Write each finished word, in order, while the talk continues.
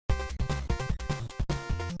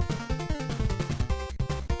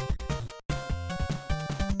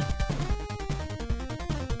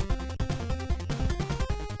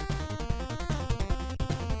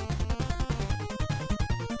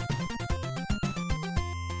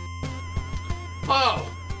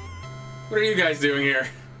Oh! What are you guys doing here?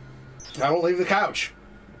 I don't leave the couch.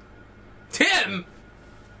 Tim!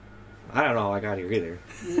 I don't know how I got here either.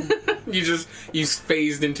 You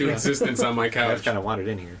phased into existence on my I couch. just kind of wandered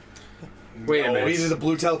in here. Wait a minute. He did a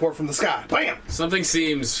blue teleport from the sky. Bam! Something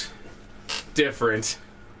seems different.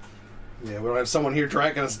 Yeah, we don't have someone here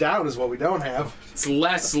dragging us down is what we don't have. It's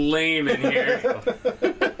less lame in here.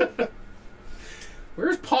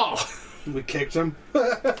 Where's Paul? We kicked him.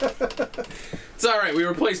 It's alright, we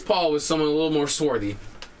replaced Paul with someone a little more swarthy,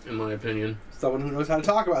 in my opinion. Someone who knows how to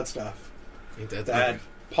talk about stuff. Ain't that That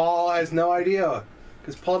Paul has no idea.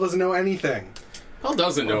 Because Paul doesn't know anything. Paul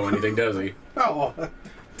doesn't know anything, does he? Oh,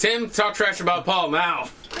 Tim, talk trash about Paul now.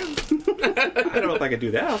 I don't know if I could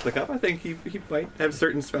do that off the cuff. I think he might have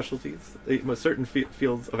certain specialties, certain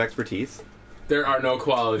fields of expertise. There are no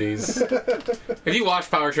qualities. If you watch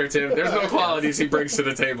Power Trip, Tim, there's no qualities he brings to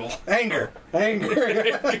the table. anger.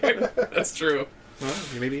 That's true. Well,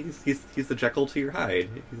 maybe he's the Jekyll to your Hyde.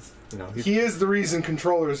 He is the reason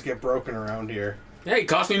controllers get broken around here. Hey, it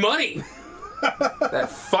cost me money. That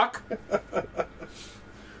fuck.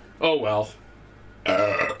 Oh well.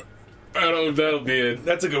 That'll be it.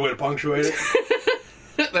 That's a good way to punctuate it.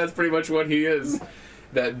 That's pretty much what he is.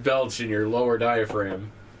 That belch in your lower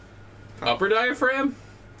diaphragm. Upper diaphragm?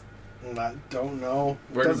 I don't know.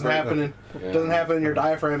 Where Doesn't does- happen Yeah. doesn't happen in your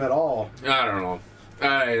diaphragm at all. I don't know.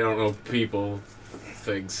 I don't know people,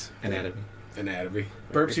 things, Anatomy. anatomy.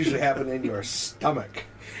 Burps usually happen in your stomach.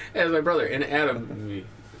 As my brother, anatomy.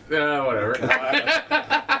 Whatever.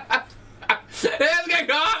 Let's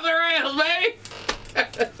get off the rails, baby!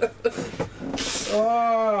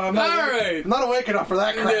 Oh, I'm not awake enough for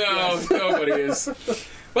that crap. No, yet. nobody is.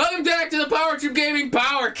 Welcome back to the Power Trip Gaming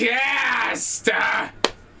Powercast!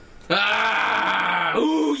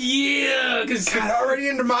 Ooh, yeah! Because God, already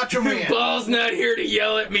into Macho Man. Ball's not here to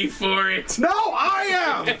yell at me for it. No, I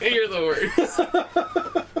am! You're the worst.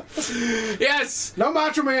 Yes! No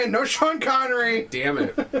Macho Man, no Sean Connery. Damn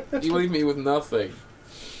it. You leave me with nothing.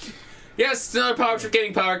 Yes, it's another Power Trip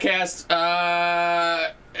Gaming Powercast.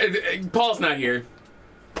 Paul's not here.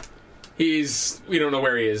 We don't know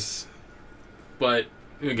where he is. But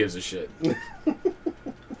who gives a shit?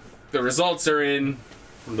 The results are in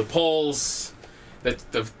from the polls. What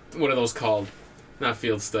are those called? Not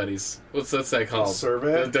field studies. What's that called?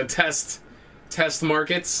 Survey? The test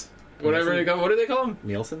markets. Whatever they call. What do they call them?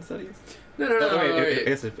 Nielsen studies? No. I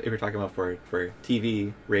guess if you're talking about for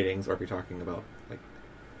TV ratings, or if you're talking about,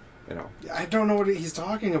 I don't know what he's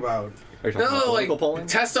talking about. are you talking about No, like political polling?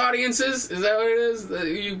 test audiences. Is that what it is?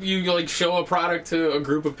 You like show a product to a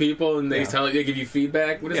group of people and they they give you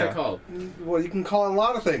feedback. What is that called? Well, you can call it a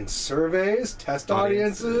lot of things. Surveys, test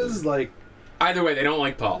audiences, like... Either way, they don't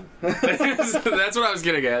like Paul. That's what I was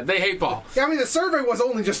getting at. They hate Paul. Yeah, I mean, the survey was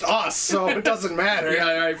only just us, so it doesn't matter.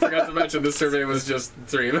 Yeah, I forgot to mention the survey was just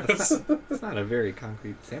 3 of us. It's not a very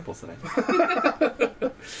concrete sample size.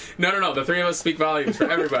 No. The 3 of us speak volumes for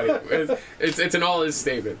everybody. It's an all-is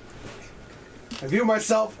statement. I view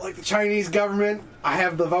myself like the Chinese government. I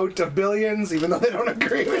have the vote of billions, even though they don't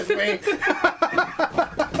agree with me.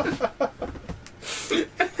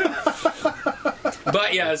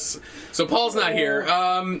 But yes, so Paul's not here.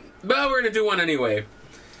 But we're gonna do one anyway.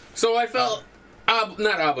 So I felt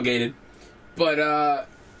not obligated, but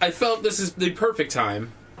I felt this is the perfect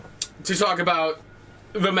time to talk about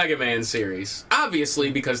the Mega Man series.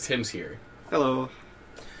 Obviously, because Tim's here. Hello.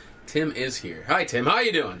 Tim is here. Hi, Tim. How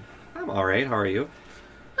you doing? I'm alright. How are you?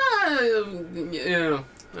 I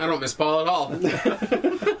don't miss Paul at all.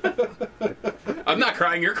 I'm not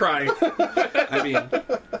crying. You're crying. I mean,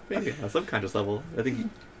 maybe on a subconscious level. I think you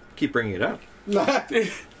keep bringing it up. I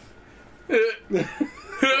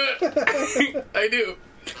do.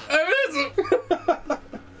 I miss him.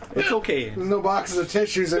 It's okay. There's no boxes of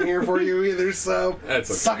tissues in here for you either, so That's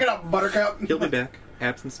okay. suck it up, Buttercup. He'll be back.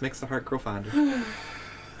 Absence makes the heart grow fonder.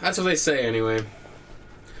 That's what they say, anyway.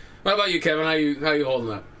 What about you, Kevin? How you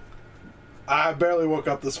holding up? I barely woke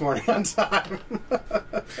up this morning on time.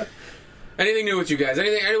 Anything new with you guys? What are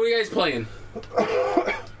you guys playing?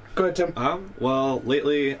 Go ahead, Tim. Well,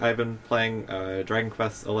 lately I've been playing Dragon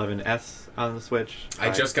Quest XI-S on the Switch. I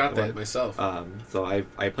just got that myself. So I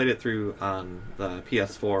played it through on the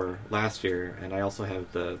PS4 last year, and I also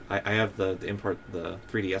have the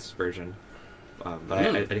 3DS version. But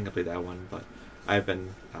I didn't complete that one. But I've been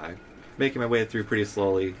making my way through pretty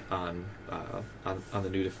slowly on the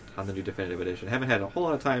new definitive edition. Haven't had a whole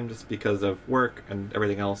lot of time just because of work and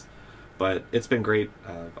everything else, but it's been great.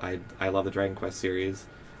 I love the Dragon Quest series,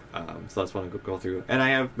 so that's what I go through. And I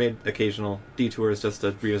have made occasional detours just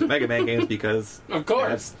to revisit Mega Man games because of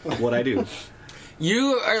course that's what I do.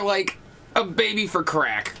 You are like a baby for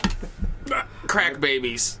crack. Crack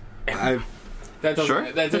babies. I That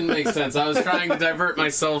Sure. didn't make sense. I was trying to divert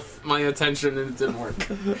my attention, and it didn't work.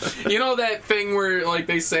 You know that thing where, like,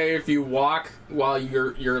 they say if you walk while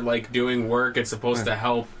you're like doing work, it's supposed to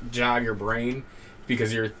help jog your brain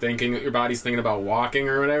because your body's thinking about walking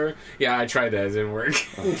or whatever. Yeah, I tried that. It didn't work.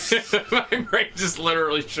 My brain just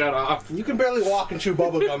literally shut off. You can barely walk and chew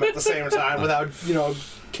bubblegum at the same time without,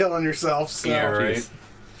 killing yourself. So. Yeah, right.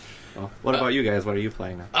 Well, what about you guys? What are you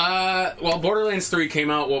playing now? Well, Borderlands 3 came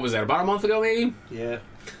out, what was that, about a month ago, maybe? Yeah,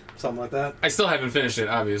 something like that. I still haven't finished it,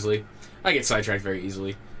 obviously. I get sidetracked very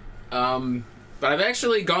easily. But I've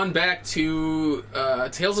actually gone back to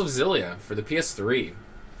Tales of Xillia for the PS3.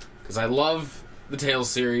 Because I love the Tales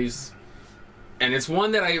series. And it's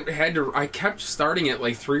one that I kept starting it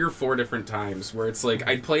like 3 or 4 different times. Where it's like,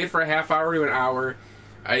 I'd play it for a half hour to an hour,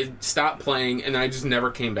 I'd stop playing, and I just never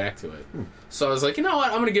came back to it. So I was like, you know what,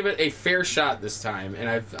 I'm going to give it a fair shot this time. And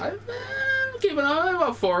I've given it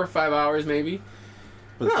about 4 or 5 hours, maybe.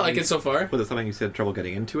 I like it so far. Was it something you had trouble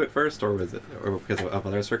getting into at first, or was it because of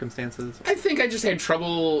other circumstances? I think I just had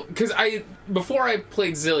trouble because before I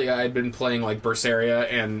played Xillia, I'd been playing like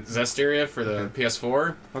Berseria and Zestiria for the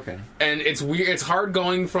PS4. Okay. And it's weird. It's hard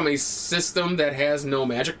going from a system that has no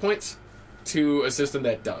magic points to a system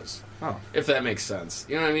that does. Oh. If that makes sense,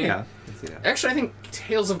 you know what I mean? Yeah, I can see that. Actually, I think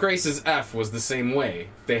Tales of Grace's F was the same way.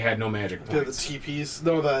 They had no magic Yeah, the points. TPs,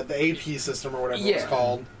 no, the AP system or whatever it's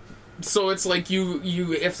called. So it's like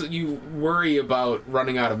you worry about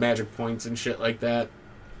running out of magic points and shit like that,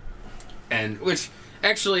 and which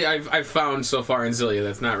actually I've found so far in Xillia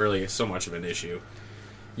that's not really so much of an issue.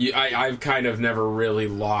 I've kind of never really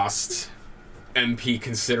lost MP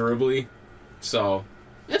considerably, so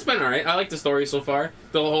it's been alright. I like the story so far.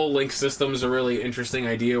 The whole link system is a really interesting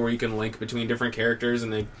idea where you can link between different characters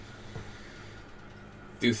and they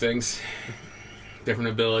do things, different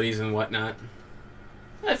abilities and whatnot.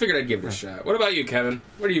 I figured I'd give it a shot. What about you, Kevin?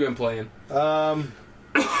 What have you been playing?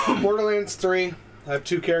 Borderlands 3. I have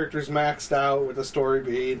 2 characters maxed out with a story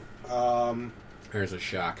beat. There's a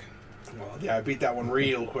shock. Well, yeah, I beat that one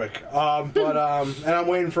real quick. And I'm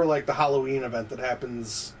waiting for like the Halloween event that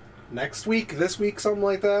happens next week, this week, something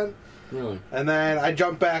like that. Really? And then I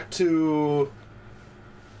jump back to...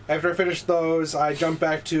 After I finish those, I jump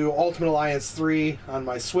back to Ultimate Alliance 3 on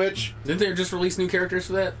my Switch. Didn't they just release new characters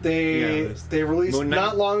for that? They released Moon Knight.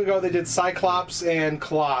 not long ago. They did Cyclops and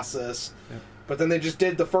Colossus, but then they just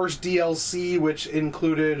did the first DLC, which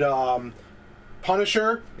included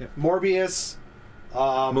Punisher, Morbius,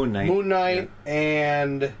 Moon Knight,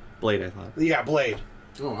 and Blade. I thought. yeah, Blade.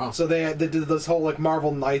 Oh wow! So they did this whole like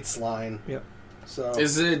Marvel Knights line. Yep. So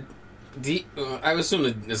Is it? I assume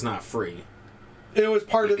that it's not free. it was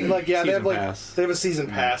part of like they have Season like pass. they have a season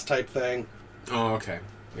pass type thing. Oh okay.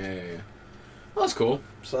 Yeah. Well, that's cool.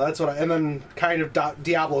 So that's what and then kind of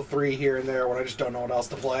Diablo 3 here and there when I just don't know what else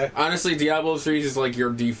to play. Honestly, Diablo 3 is like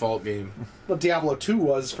your default game. Well, Diablo 2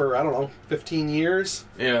 was for I don't know 15 years.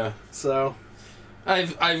 Yeah. So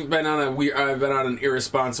I've been on an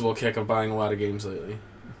irresponsible kick of buying a lot of games lately.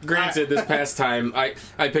 Granted, this past time I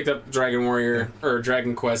picked up Dragon Warrior or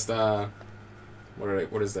Dragon Quest.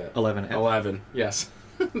 What is that? 11. Yes,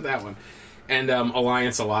 that one. And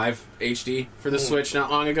Alliance Alive HD for the Switch not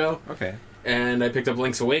long ago. Okay. And I picked up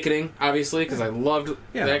Link's Awakening, obviously, because I loved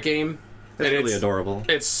that game. It's And really adorable.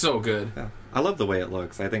 It's so good. Yeah. I love the way it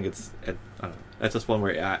looks. I think it's just one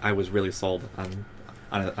where I was really sold on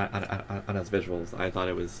its visuals. I thought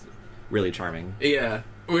it was really charming. Yeah.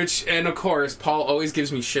 And of course, Paul always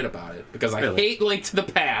gives me shit about it because I hate Link to the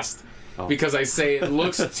Past. Oh. Because I say it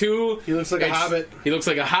looks too... he looks like a hobbit. He looks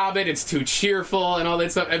like a hobbit, it's too cheerful and all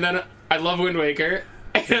that stuff. And then I love Wind Waker,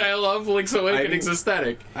 and I love Link's Awakening's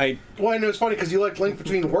aesthetic. Well, and it was funny because you liked Link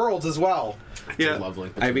Between Worlds as well. I love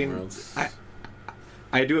Link Between Worlds.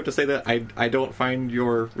 I do have to say that I don't find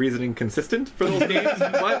your reasoning consistent for those games,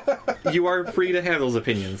 but you are free to have those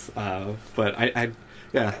opinions. But I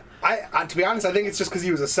to be honest, I think it's just because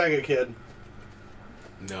he was a Sega kid.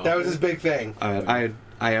 No. That was his big thing.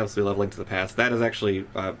 I absolutely love Link to the Past. That is actually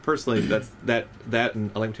personally that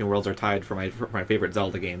and A Link Between Worlds are tied for my favorite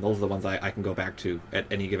Zelda game. Those are the ones I can go back to at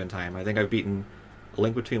any given time. I think I've beaten A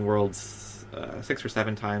Link Between Worlds 6 or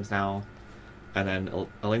 7 times now, and then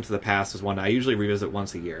A Link to the Past is one I usually revisit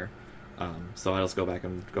once a year. So I'll just go back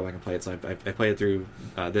and play it. So I played it through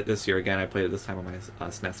this year again. I played it this time on my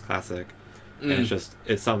SNES Classic, and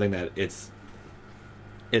it's something that it's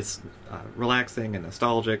relaxing and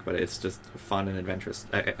nostalgic, but it's just fun and adventurous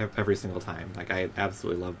every single time. Like I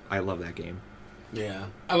love that game. Yeah.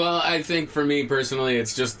 Well, I think for me personally,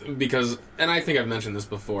 it's just because, and I think I've mentioned this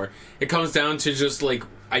before, it comes down to just, like,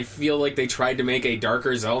 I feel like they tried to make a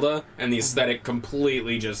darker Zelda, and the aesthetic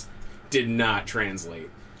completely just did not translate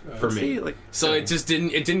for me. So it just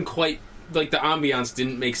didn't quite, like, the ambiance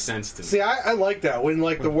didn't make sense to me. See, I like that, when,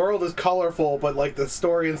 like, the world is colorful, but, like, the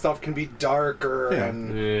story and stuff can be darker,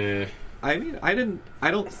 and... I mean,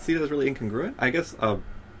 I don't see it as really incongruent. I guess,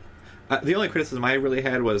 the only criticism I really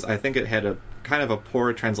had was I think it had a kind of a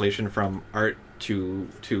poor translation from art to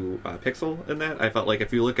pixel in that. I felt like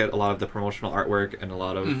if you look at a lot of the promotional artwork and a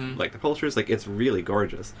lot of like the posters, like it's really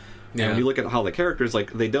gorgeous. Yeah. And when you look at how the characters,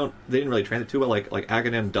 like they didn't really translate too well. Like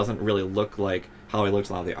Aghanim doesn't really look like how he looks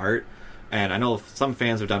in a lot of the art. And I know some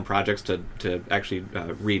fans have done projects to actually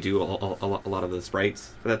redo a lot of the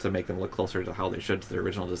sprites for that to make them look closer to how they should to their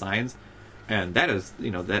original designs. And that is,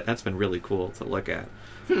 that's been really cool to look at.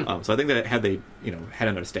 So I think that had they, had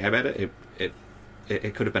another stab at it,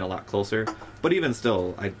 it could have been a lot closer. But even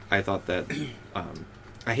still, I thought that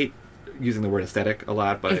I hate using the word aesthetic a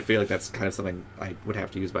lot, but I feel like that's kind of something I would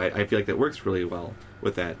have to use. But I feel like that works really well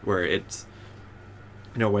with that, where it's,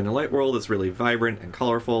 when the light world is really vibrant and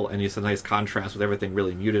colorful, and it's a nice contrast with everything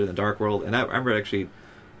really muted in the dark world. And I remember actually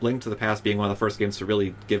Link to the Past being one of the first games to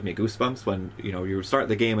really give me goosebumps when you start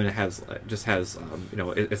the game and it has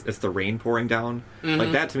it's the rain pouring down.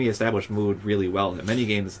 Like that to me established mood really well that many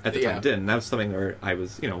games at the time didn't. And that was something where I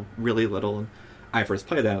was really little and I first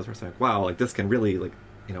played that. I was first like, wow, like this can really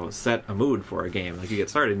set a mood for a game. Like you get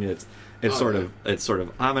started and it's sort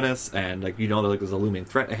of ominous and like that there's a looming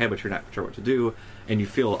threat ahead, but you're not sure what to do and you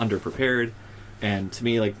feel underprepared. And to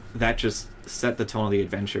me, like that just set the tone of the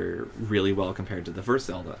adventure really well compared to the first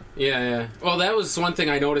Zelda. Yeah. Well, that was one thing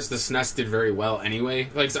I noticed the SNES did very well anyway.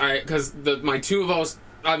 Like, because my two of us,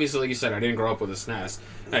 obviously, like you said, I didn't grow up with a SNES.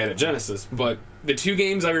 I had a Genesis. But the two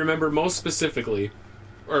games I remember most specifically,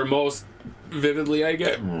 or most vividly, I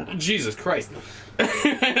get... Jesus Christ.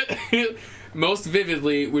 Most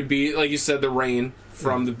vividly would be, like you said, the rain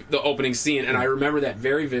from the opening scene. And I remember that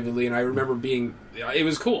very vividly, and I remember being... It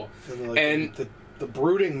was cool. And the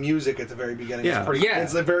brooding music at the very beginning is pretty... Yeah.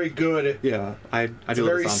 It's a very good... Yeah, I do It's a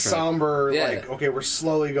very somber, Yeah. like, okay, we're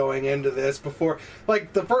slowly going into this before...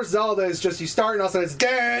 Like, the first Zelda is just, you start and all of a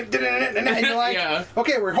sudden it's... And you're like,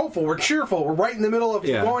 okay, we're hopeful, we're cheerful, we're right in the middle of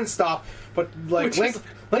going stuff. But, like, Link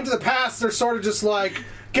to the Past, they're sort of just like...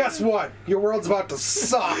 Guess what? Your world's about to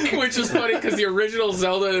suck. Which is funny because the original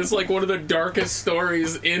Zelda is like one of the darkest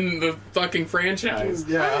stories in the fucking franchise.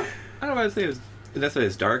 Yeah. I don't know if I'd say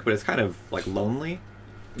it's dark, but it's kind of like lonely.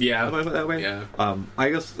 Yeah. That way. Yeah. I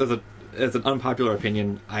guess as an unpopular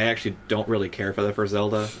opinion, I actually don't really care for the first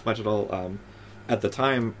Zelda much at all. At the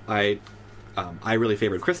time, I really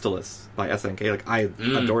favored Crystallis by SNK. Like I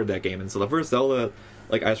adored that game, and so the first Zelda,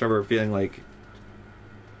 like I just remember feeling like.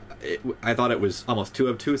 I thought it was almost too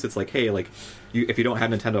obtuse. It's like, hey, like, if you don't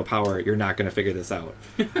have Nintendo Power, you're not going to figure this out.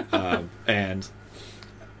 And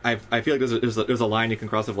I feel like there's a line you can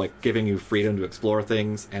cross of like giving you freedom to explore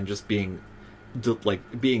things and just being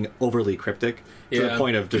overly cryptic to the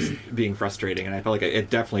point of just being frustrating. And I felt like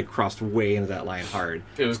it definitely crossed way into that line hard.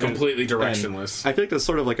 It was completely directionless. I feel like there's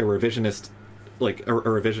sort of like a revisionist. Like a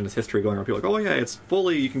revisionist history going on. People are like, oh yeah, it's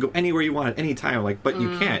fully. You can go anywhere you want at any time. Like, but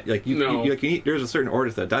you can't. Like, you need. There's a certain order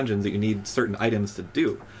to the dungeons that you need certain items to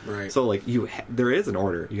do. Right. So like there is an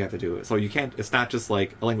order you have to do it. So you can't. It's not just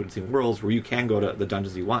like A Link Between Worlds where you can go to the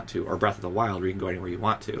dungeons you want to, or Breath of the Wild where you can go anywhere you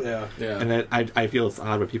want to. Yeah. And that I feel it's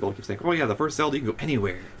odd when people keep saying, oh yeah, the first Zelda you can go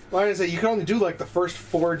anywhere. Well, I say you can only do like the first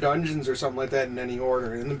 4 dungeons or something like that in any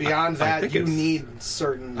order, and then beyond that you need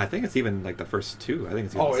certain. I think it's even like the first 2. I think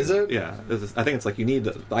it's. Even is it? Yeah, I think it's like you need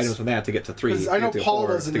the items from that to get to 3. Because I know Paul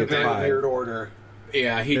doesn't do it in weird order.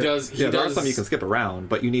 Yeah, he does. There are some you can skip around,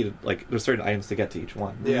 but you need there's certain items to get to each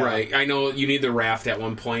one. Yeah. Right. I know you need the raft at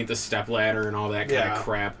one point, the step ladder, and all that kind of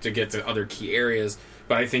crap to get to other key areas.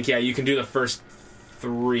 But I think you can do the first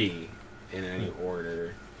 3 in any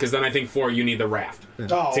order. Because then I think 4 you need the raft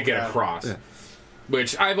to get across. Yeah.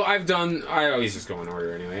 Which I've done. I always just go in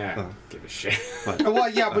order anyway. I don't give a shit.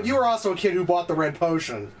 But you were also a kid who bought the red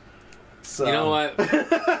potion. So. You know what?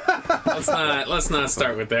 let's not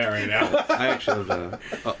start with that right now. I actually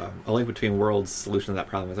have a Link Between Worlds solution to that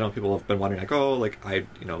problem. I know people have been wondering, like,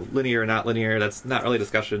 linear or not linear. That's not really a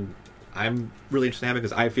discussion I'm really interested in having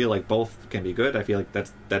because I feel like both can be good. I feel like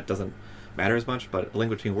that doesn't matter as much. But A Link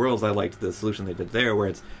Between Worlds, I liked the solution they did there, where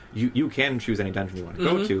it's you can choose any dungeon you want to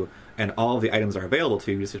go to, and all of the items are available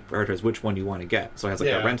to you. You just prioritize which one you want to get. So it has like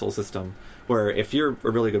a rental system where if you're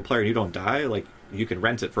a really good player and you don't die, like you can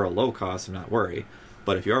rent it for a low cost and not worry.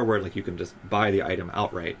 But if you are worried, like you can just buy the item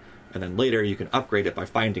outright. and then later you can upgrade it by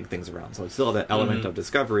finding things around. So it's still that element of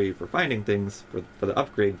discovery for finding things for the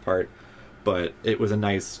upgrade part, but it was a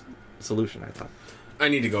nice solution, I thought. I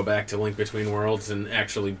need to go back to Link Between Worlds and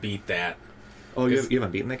actually beat that. Oh, you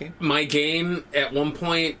haven't beaten that game? My game, at one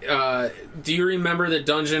point, do you remember the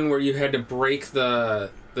dungeon where you had to break the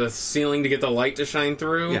ceiling to get the light to shine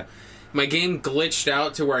through? Yeah. My game glitched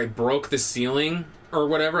out to where I broke the ceiling, or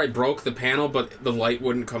whatever. I broke the panel, but the light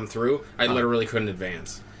wouldn't come through. I literally couldn't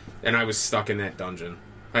advance. And I was stuck in that dungeon.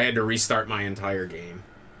 I had to restart my entire game.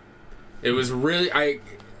 It was really...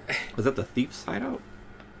 Was that the Thief's Hideout?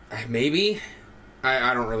 Maybe?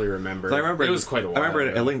 I don't really remember. I remember it was quite a while. I remember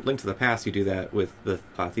ago. a Link to the Past, you do that with the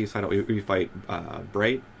Thief's Hideout. You fight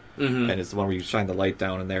Bright, and it's the one where you shine the light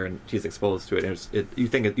down in there, and she's exposed to it. And you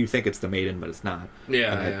think it's the maiden, but it's not.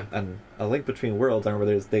 Yeah, and A Link Between Worlds, I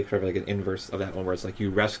remember they have like an inverse of that one, where it's like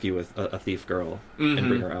you rescue a thief girl and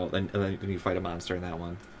bring her out, and then you fight a monster in that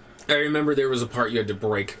one. I remember there was a part you had to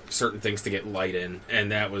break certain things to get light in,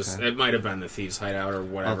 and that was it might have been the Thief's Hideout or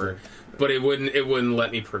whatever, but it wouldn't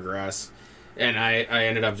let me progress. And I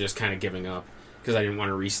ended up just kind of giving up because I didn't want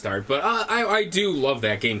to restart. But I do love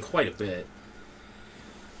that game quite a bit.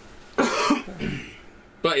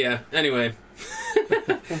 But yeah, anyway.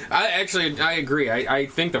 I agree. I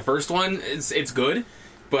think the first one, it's good,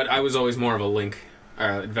 but I was always more of a Link,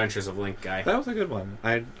 Adventures of Link guy. That was a good one.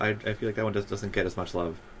 I feel like that one just doesn't get as much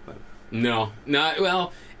love. But. No.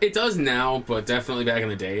 Well, it does now, but definitely back in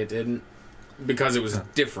the day it didn't. Because it was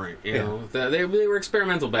different, you know. They were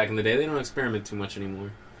experimental back in the day. They don't experiment too much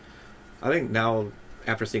anymore. I think now,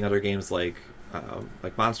 after seeing other games like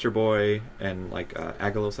Monster Boy and like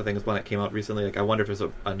Agalos, I think is one that came out recently. Like, I wonder if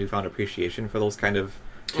there's a newfound appreciation for those kind of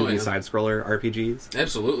 2D side-scroller RPGs.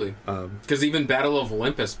 Absolutely. Because even Battle of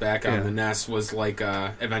Olympus back on the NES was like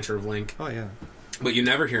Adventure of Link. Oh, yeah. But you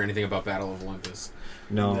never hear anything about Battle of Olympus.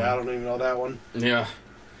 No. Yeah, I don't even know that one. Yeah.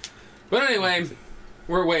 But anyway...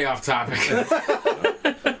 We're way off topic.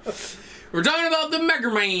 We're talking about the Mega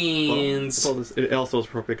Mans. Well, it also is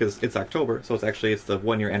appropriate because it's October, so it's the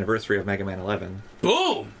 1 year anniversary of Mega Man 11.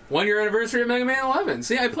 Boom! 1 year anniversary of Mega Man 11.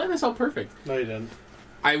 See, I planned this out perfect. No, you didn't.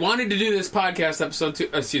 I wanted to do this podcast episode,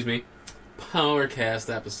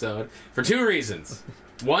 Powercast episode, for two reasons.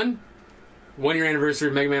 One, 1 year anniversary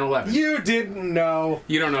of Mega Man 11. You didn't know.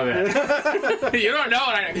 You don't know that. You don't know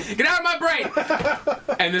it. Get out of my brain!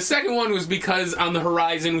 And the second one was because on the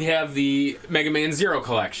horizon we have the Mega Man Zero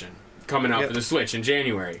collection coming out for the Switch in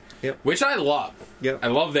January. Yep. Which I love. Yep. I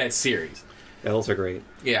love that series. Yeah, those are great.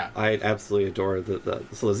 Yeah. I absolutely adore the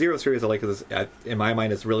Zero series. I like this. In my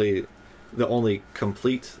mind, it's really the only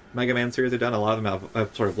complete Mega Man series they've done. A lot of them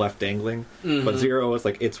have sort of left dangling. But Zero is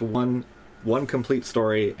like, it's one complete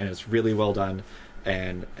story, and it's really well done,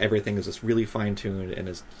 and everything is just really fine-tuned,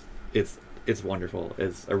 and it's wonderful.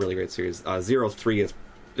 It's a really great series. Zero 3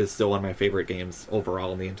 is still one of my favorite games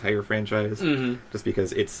overall in the entire franchise, just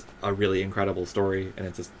because it's a really incredible story, and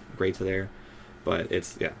it's just great to there. But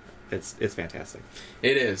it's fantastic.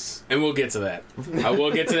 It is, and we'll get to that.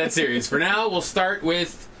 We'll get to that series. For now, we'll start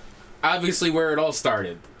with obviously where it all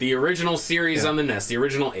started. The original series on the NES, the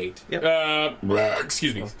original 8. Yep.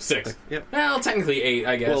 Excuse me, 6. Yep. Well, technically 8,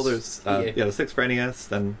 I guess. Well, there's the 6 for NES,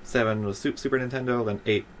 then 7 was Super Nintendo, then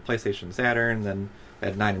 8 PlayStation Saturn, then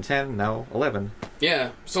at 9 and 10, now 11.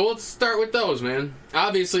 Yeah, so let's start with those, man.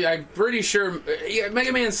 Obviously, I'm pretty sure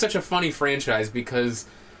Mega Man's such a funny franchise because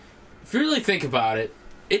if you really think about it,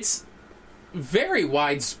 it's very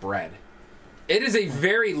widespread. It is a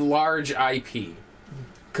very large IP.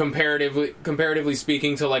 Comparatively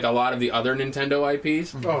speaking to like a lot of the other Nintendo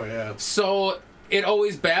IPs. Oh yeah. So it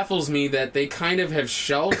always baffles me that they kind of have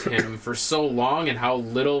shelved him for so long and how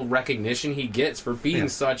little recognition he gets for being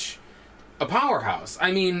such a powerhouse.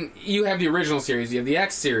 I mean, you have the original series, you have the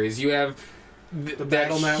X series, you have the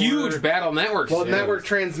that huge Battle Network Well, series. Network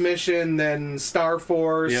Transmission, then Star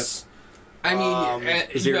Force. Yep. I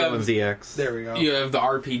mean, Zero and ZX. There we go. You have the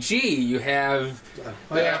RPG. You have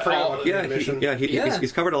I forgot about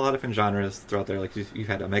he's covered a lot of different genres throughout there. Like you've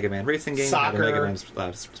had a Mega Man racing game, Soccer. You've had a Mega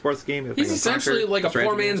Man sports game. He's essentially like a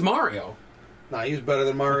poor man's Mario. Nah, he's better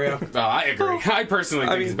than Mario. I agree. I personally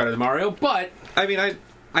think he's better than Mario, but I mean,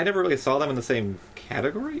 I never really saw them in the same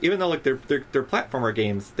category. Even though like they're platformer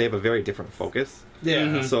games, they have a very different focus.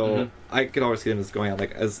 Yeah. So I could always see them as going on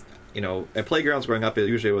like as. You know, at playgrounds growing up, it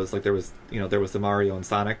usually was like there was the Mario and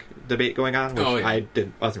Sonic debate going on, which I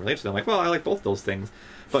wasn't related to. I'm like, well, I like both those things,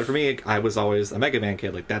 but for me, I was always a Mega Man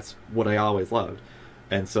kid. Like that's what I always loved,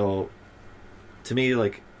 and so to me,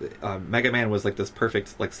 like Mega Man was like this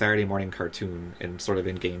perfect like Saturday morning cartoon in sort of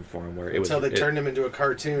in game form where it was until they turned him into a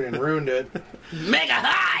cartoon and ruined it. Mega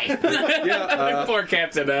High. Poor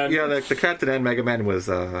Captain N. Yeah, the Captain N Mega Man was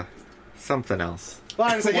something else. Well,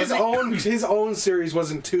 I was like, his own series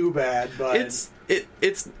wasn't too bad, but it's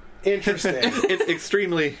interesting. It's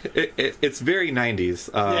extremely it's very 90s.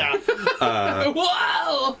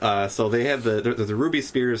 Whoa! So they had the Ruby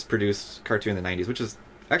Spears produced cartoon in the 90s, which is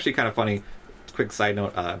actually kind of funny. Quick side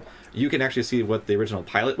note, you can actually see what the original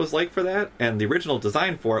pilot was like for that, and the original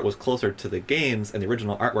design for it was closer to the games and the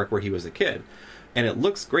original artwork where he was a kid, and it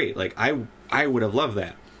looks great. Like I would have loved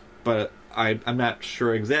that, but I'm not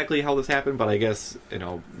sure exactly how this happened, but I guess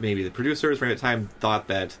maybe the producers right at the time thought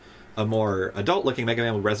that a more adult-looking Mega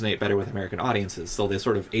Man would resonate better with American audiences, so they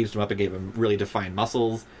sort of aged him up and gave him really defined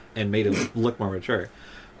muscles and made him look more mature.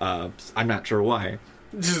 I'm not sure why.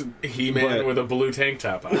 Just He-Man with a blue tank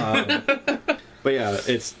top on. But yeah,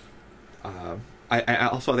 it's. I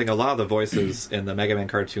also think a lot of the voices in the Mega Man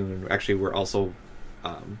cartoon actually were also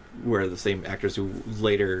were the same actors who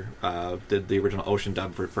later did the original Ocean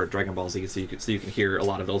dub for Dragon Ball Z. So you can hear a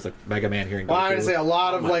lot of those like Mega Man hearing. Well, I would say a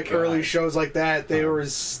lot of early shows like that. There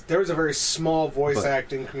was a very small voice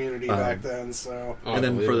acting community back then. So and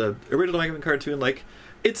then for the original Mega Man cartoon, like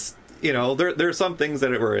it's. There are some things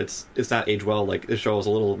where it's not aged well. Like the show is a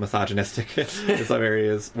little misogynistic in some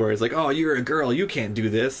areas where it's like, oh, you're a girl, you can't do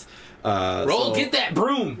this. Get that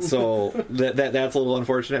broom. So that's a little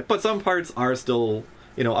unfortunate. But some parts are still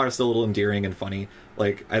a little endearing and funny.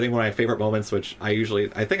 Like I think one of my favorite moments, which I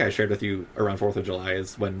think I shared with you around 4th of July,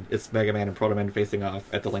 is when it's Mega Man and Proto Man facing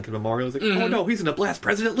off at the Lincoln Memorial. It's like, oh no, he's gonna blast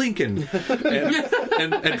President Lincoln,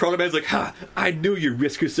 and Proto Man's like, ha! I knew you'd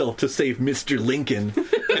risk yourself to save Mr. Lincoln,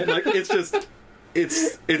 and like it's just.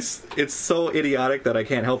 It's so idiotic that I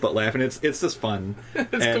can't help but laugh, and it's just fun.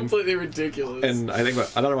 It's completely ridiculous. And I think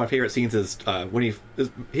another of my favorite scenes is when he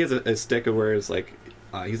has a stick where it's like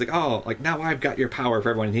he's like, oh, like now I've got your power for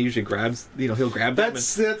everyone. And he usually grabs, he'll grab them.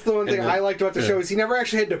 That's the one thing I liked about the show is he never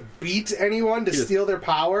actually had to beat anyone to steal their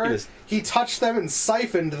power. He touched them and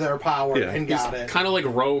siphoned their power and got it. Kind of like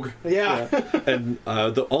Rogue. Yeah. And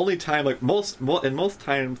the only time, like most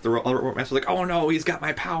times, the other master's like, oh no, he's got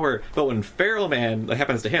my power. But when Feral Man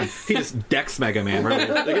happens to him, he just decks Mega Man. Right?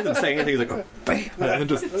 Like, he doesn't say anything. He's like, oh, bam, and then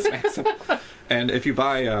just smacks him. And if you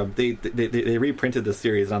buy, they reprinted the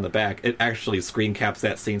series, and on the back, it actually screen caps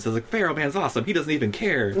that scene. So it's like, Feral Man's awesome. He doesn't even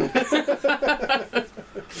care.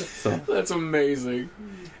 So that's amazing.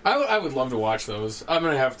 I would love to watch those. I'm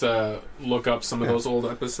gonna have to look up some of those old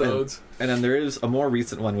episodes. And then there is a more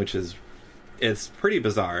recent one, which it's pretty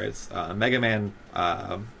bizarre. It's Mega Man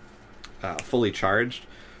Fully Charged,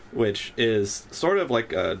 which is sort of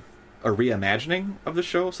like a reimagining of the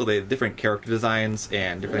show. So they have different character designs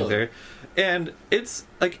and different things there. And it's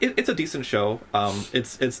like it's a decent show.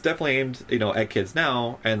 It's definitely aimed at kids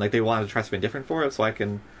now, and like they wanted to try something different for it. So I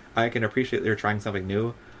can appreciate they're trying something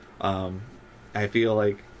new. I feel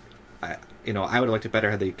like I would have liked it better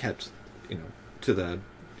had they kept to the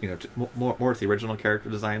more to the original character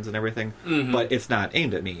designs and everything. Mm-hmm. But it's not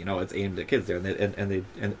aimed at me. It's aimed at kids there,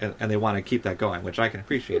 and they want to keep that going, which I can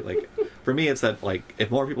appreciate. Like for me, it's that like if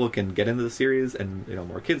more people can get into the series and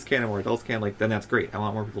more kids can and more adults can, like then that's great. I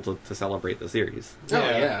want more people to celebrate the series. Oh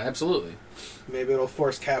yeah, absolutely. Maybe it'll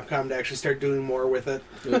force Capcom to actually start doing more with it.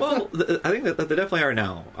 Well, I think that they definitely are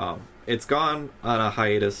now. It's gone on a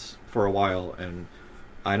hiatus for a while, and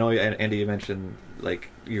I know Andy, you mentioned like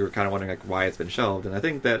you were kind of wondering like why it's been shelved, and I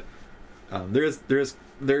think that there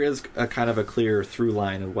is a kind of a clear through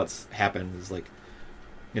line of what's happened. Is like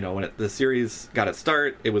when the series got its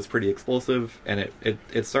start, it was pretty explosive, and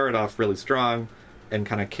it started off really strong and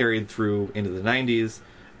kind of carried through into the 90s.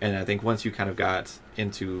 And I think once you kind of got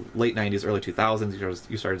into late 90s, early 2000s,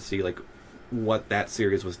 you started to see like what that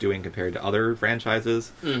series was doing compared to other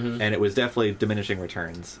franchises, and it was definitely diminishing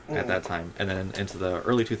returns at that time. And then into the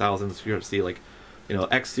early 2000s, you start to see like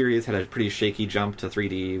X series had a pretty shaky jump to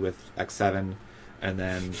 3D with X7, and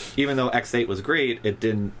then even though X8 was great, it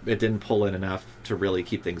didn't pull in enough to really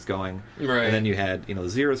keep things going. Right. And then you had the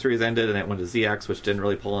Zero series ended, and it went to ZX, which didn't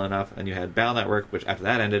really pull in enough. And you had Battle Network, which after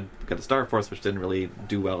that ended, got to Star Force, which didn't really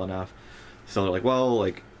do well enough. So they're like, well,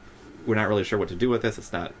 like we're not really sure what to do with this.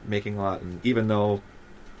 It's not making a lot, and even though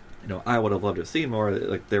I would have loved to have seen more,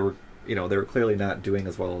 like they were clearly not doing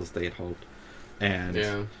as well as they had hoped.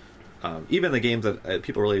 And even the games that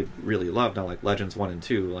people really, really loved, now like Legends 1 and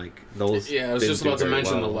 2, like those. Yeah, I was just about to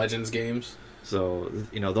mention the Legends games. So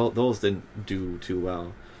those didn't do too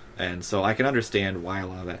well, and so I can understand why a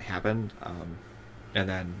lot of that happened. And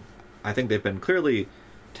then I think they've been clearly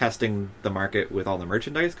testing the market with all the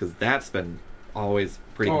merchandise, because that's been always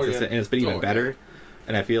pretty consistent, and it's been even better.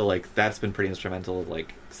 And I feel like that's been pretty instrumental of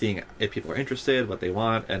like seeing if people are interested, what they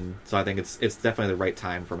want, and so I think it's definitely the right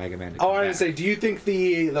time for Mega Man to come I was back. say, do you think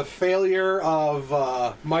the failure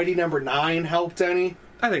of Mighty Number 9 helped any?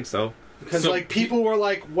 I think so. Because like people were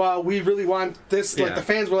like, "Well, we really want this." Like the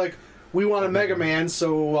fans were like, "We want a Mega Man."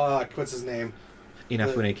 So what's his name?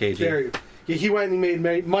 Inafune KG. He went and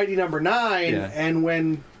made Mighty Number 9, and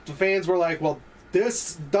when the fans were like, "Well,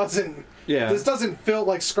 this doesn't feel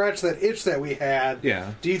like scratch that itch that we had."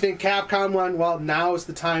 Yeah. Do you think Capcom went, "Well, now is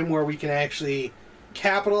the time where we can actually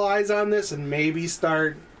capitalize on this and maybe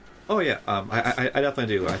start"? Oh yeah, I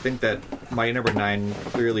definitely do. I think that Mighty Number 9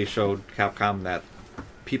 clearly showed Capcom that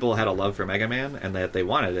people had a love for Mega Man and that they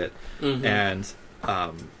wanted it. Mm-hmm. And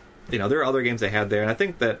there are other games they had there, and I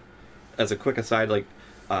think that as a quick aside, like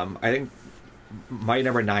I think Mighty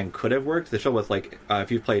Number 9 could have worked. The show with like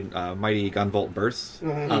if you've played Mighty Gunvolt Burst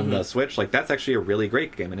on the Switch, like that's actually a really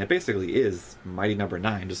great game, and it basically is Mighty Number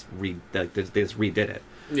 9. They just redid it.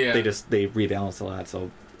 Yeah, they rebalanced a lot. So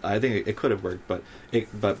I think it could have worked, but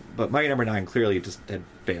Mighty Number 9 clearly just had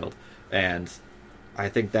failed, and I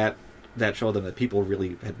think that showed them that people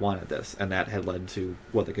really had wanted this, and that had led to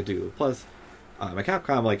what they could do. Plus, at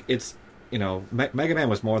Capcom, like it's Mega Man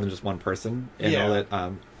was more than just one person. And know that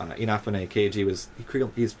Inafune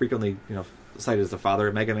KG he's frequently cited as the father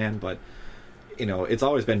of Mega Man, but it's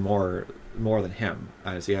always been more than him.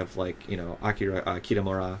 So you have like Akira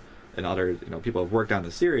Kitamura and other people have worked on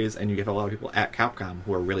the series, and you get a lot of people at Capcom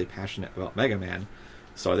who are really passionate about Mega Man.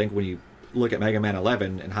 So I think when you look at Mega Man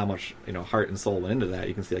 11 and how much heart and soul went into that,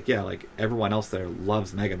 you can see like everyone else there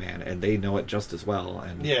loves Mega Man and they know it just as well.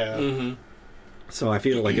 And so I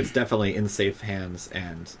feel like it's definitely in safe hands,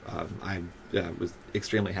 and I was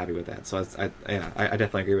extremely happy with that. So I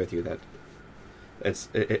definitely agree with you that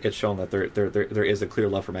it's shown that there is a clear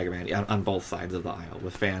love for Mega Man on both sides of the aisle,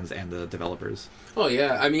 with fans and the developers. Oh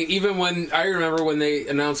yeah, I mean, even I remember when they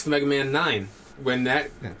announced Mega Man 9. When that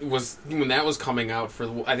was coming out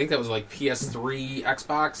for, I think that was like PS3,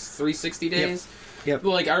 Xbox 360 days. Yep.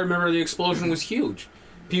 Like I remember the explosion was huge.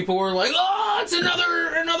 People were like, "Oh, it's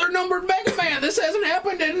another numbered Mega Man. This hasn't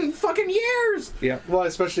happened in fucking years." Yeah. Well,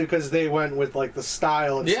 especially because they went with like the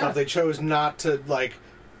style and stuff. They chose not to like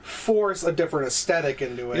force a different aesthetic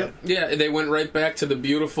into it. Yep. Yeah, they went right back to the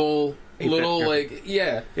beautiful little like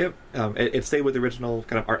Yep. It stayed with the original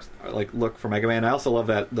kind of art look for Mega Man. I also love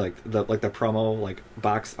that the promo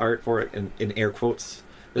box art for it in air quotes.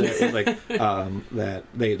 That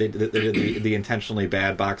they did the intentionally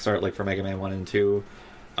bad box art for Mega Man 1 and 2.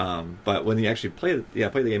 But when you actually play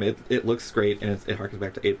the game, it looks great, and it harkens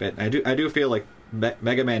back to 8-bit. And I do feel like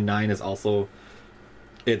Mega Man 9 is also,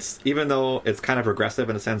 even though it's kind of regressive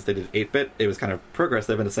in a sense they did 8-bit, it was kind of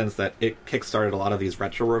progressive in the sense that it kickstarted a lot of these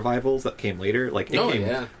retro revivals that came later. It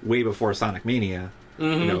came way before Sonic Mania,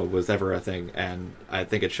 was ever a thing, and I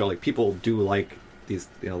think it showed people do like these,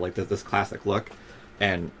 this classic look,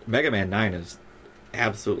 and Mega Man 9 is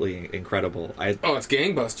absolutely incredible. It's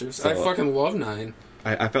gangbusters. So, I fucking love 9.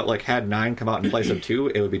 I felt like had 9 come out in place of 2,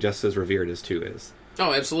 it would be just as revered as 2 is.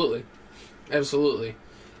 Oh, absolutely.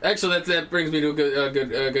 Actually, that brings me to a good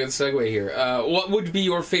segue here. What would be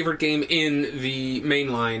your favorite game in the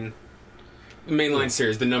mainline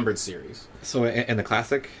series, the numbered series? So in the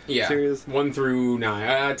classic series? 1 through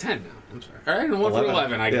 9. 10 now. I'm sorry. All right, and 1 through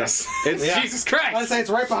 11, I guess. Jesus Christ! I'd say it's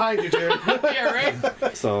right behind you, dude. Yeah,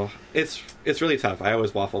 right? So it's really tough. I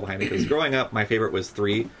always waffle behind it, because growing up, my favorite was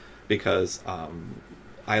 3, because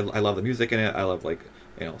I love the music in it. I love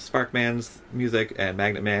Sparkman's music and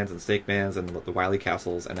Magnet Man's and Snake Man's and the Wily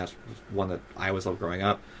Castles, and that's one that I always loved growing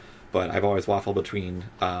up. But I've always waffled between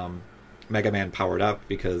Mega Man Powered Up,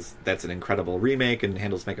 because that's an incredible remake and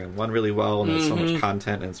handles Mega Man 1 really well, and there's so much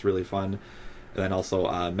content and it's really fun. And then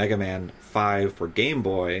also Mega Man 5 for Game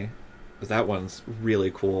Boy, because that one's really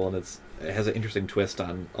cool, and it has an interesting twist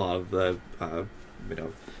on a lot of the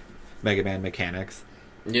Mega Man mechanics.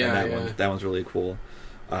 Yeah, that one's really cool.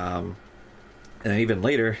 And then even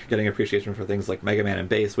later, getting appreciation for things like Mega Man and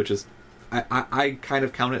Bass, which is, I kind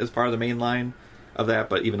of count it as part of the main line of that,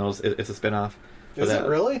 but even though it's a spin-off. Is it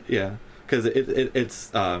really? Yeah, because it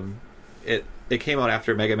came out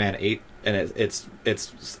after Mega Man 8, and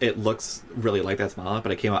it looks really like that small,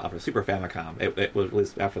 but it came out after Super Famicom. It was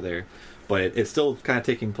released after there, but it's still kind of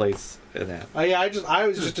taking place in that. I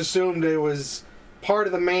was just assumed it was part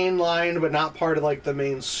of the main line, but not part of the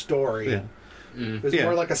main story. Yeah. It was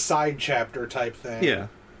more like a side chapter type thing. Yeah,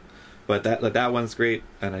 but that one's great,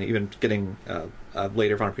 and even getting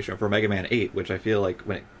later on appreciation for Mega Man 8, which I feel like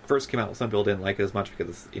when it first came out, some people didn't like it as much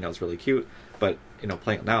because it's really cute. But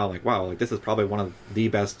playing it now, I'm like, wow, this is probably one of the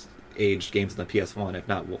best aged games in the PS1, if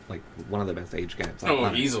not like one of the best aged games.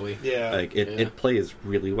 Oh, easily. Yeah. Like it plays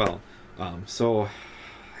really well. So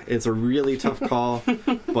it's a really tough call,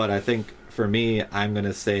 but I think for me, I'm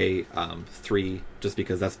gonna say 3, just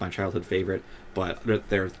because that's my childhood favorite. But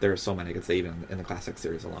there are so many I could say even in the classic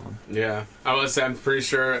series alone. Yeah, I'm pretty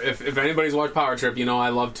sure if anybody's watched Power Trip, you know I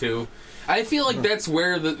love 2. I feel like that's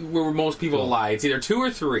where most people lie. It's either 2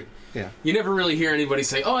 or 3. Yeah. You never really hear anybody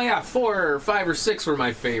say, "Oh yeah, 4 or 5 or 6 were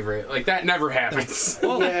my favorite." Like that never happens.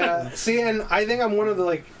 Yeah. See, and I think I'm one of the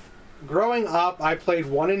like. Growing up, I played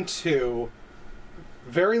 1 and 2.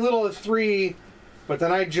 Very little of 3, but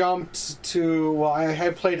then I jumped to. Well, I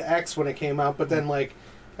had played X when it came out, but then like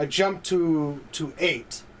I jumped to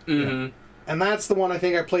 8. Mm-hmm. And that's the one I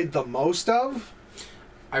think I played the most of.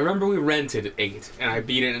 I remember we rented 8, and I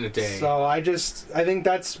beat it in a day. So I think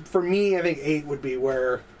that's, for me, I think 8 would be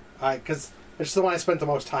where because it's the one I spent the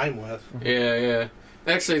most time with. Yeah.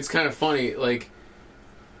 Actually, it's kind of funny, like,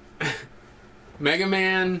 Mega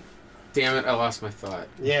Man, damn it, I lost my thought.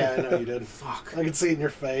 Yeah, I know you did. Fuck. I could see it in your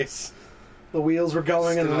face. The wheels were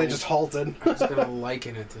going and then they just halted. I was gonna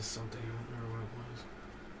liken it to something, I don't remember what it was.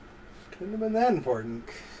 Couldn't have been that important.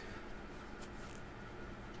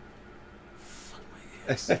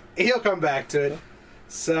 He'll come back to it.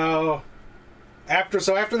 So after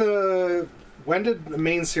the when did the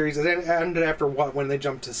main series? It ended after what? When they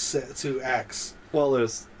jumped to X? Well,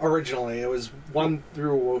 there's originally it was 1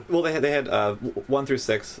 through. Well, they had 1 through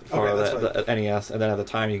 6 for the NES, and then at the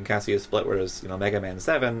time you can kind of see a split where there's Mega Man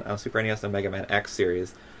 7 on Super NES and Mega Man X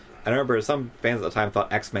series. I remember some fans at the time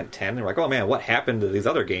thought X meant 10. They were like, "Oh man, what happened to these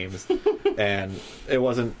other games?" And it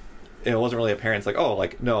wasn't really apparent. It's like, oh,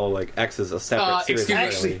 like no, like X is a separate series.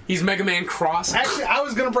 Actually, he's Mega Man Cross. Actually, I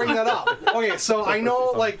was gonna bring that up. Okay, so I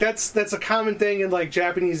know like that's a common thing in like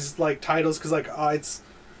Japanese like titles because like it's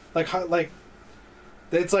like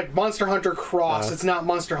it's like Monster Hunter Cross. It's not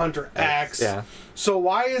Monster Hunter X. Yeah. So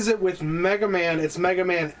why is it with Mega Man? It's Mega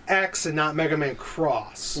Man X and not Mega Man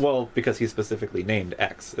Cross. Well, because he's specifically named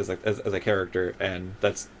X as a character, and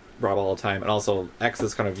that's brought up all the time. And also, X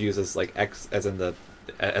is kind of used as like X as in the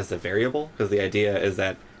variable, because the idea is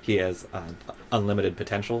that he has unlimited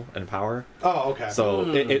potential and power. Oh, okay.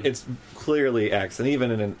 So it's clearly X, and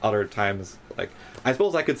even in other times, like I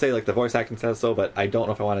suppose I could say like the voice acting says so, but I don't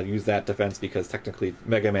know if I want to use that defense because technically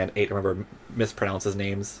Mega Man 8, remember, mispronounces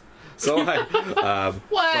names. So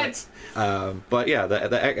what? But yeah,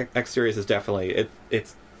 the X series is definitely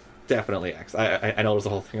it's definitely X. I know there's a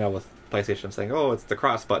whole thing now with PlayStation saying, oh, it's the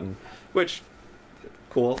cross button, which.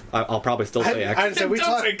 Cool. I'll probably still say X.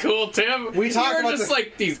 Don't say cool, Tim. We talked You're about just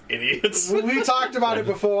like these idiots. We talked about it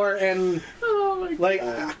before, and like,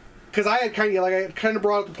 because I kind of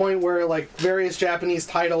brought up the point where like various Japanese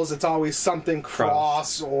titles, it's always something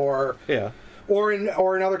cross or in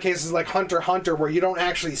other cases like Hunter x Hunter, where you don't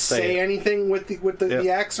actually say anything with the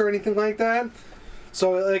X or anything like that.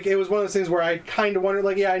 So like it was one of those things where I kind of wondered,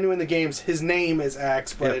 like, I knew in the games his name is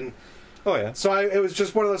X, but in so it was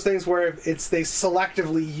just one of those things where they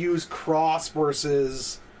selectively use cross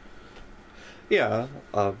versus. Yeah,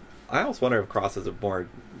 I almost wonder if cross is a more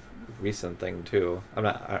recent thing too. I'm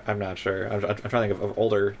not sure. I'm trying to think of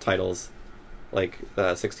older titles, like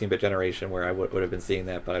the 16-bit generation, where I would have been seeing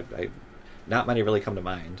that, but I not many really come to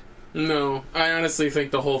mind. No, I honestly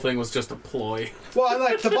think the whole thing was just a ploy. Well,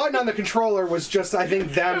 like the button on the controller was just, I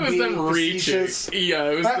think, them being facetious. Yeah,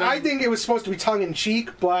 it was. I think it was supposed to be tongue in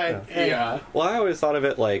cheek, but Well, I always thought of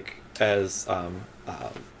it like as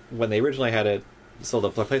when they originally had it. So the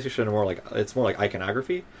PlayStation it's more like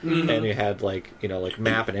iconography, and you had like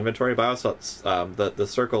map and inventory bios. So it's, the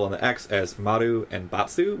circle and the X as Maru and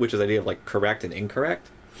Batsu, which is the idea of like correct and incorrect.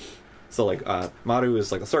 So like Maru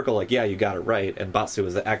is like the circle, like you got it right, and Batsu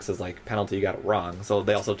is the X is like penalty, you got it wrong. So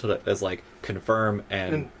they also took it as like confirm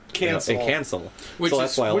and cancel. Which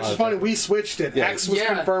is funny. We switched it. Yeah. X was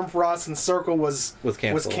confirmed for us, and circle was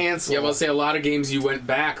canceled. Yeah, well, say a lot of games you went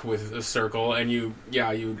back with the circle, and you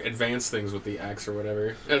advance things with the X or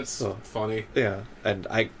whatever. It's funny. Yeah, and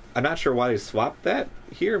I'm not sure why they swapped that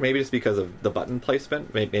here. Maybe just because of the button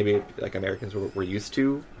placement. Maybe like Americans were used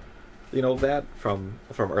to. That from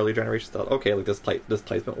early generations thought, okay, like this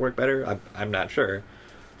placement will work better. I'm not sure,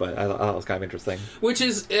 but I thought it was kind of interesting. Which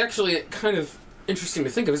is actually kind of interesting to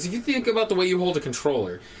think of, is if you think about the way you hold a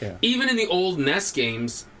controller, even in the old NES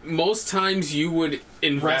games, most times you would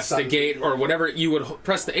investigate or whatever, you would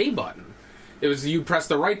press the A button. It was you press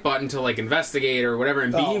the right button to like investigate or whatever,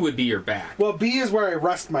 and B would be your back. Well, B is where I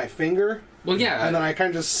rest my finger. Well, yeah, and then I kind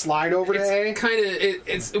of just slide over to A.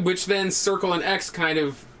 It's which then circle and X kind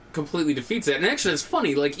of completely defeats it. And actually, it's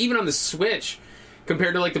funny. Like even on the Switch,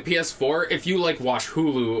 compared to like the PS4. If you like watch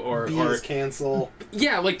Hulu or cancel,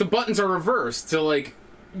 yeah, like the buttons are reversed to like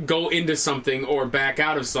go into something or back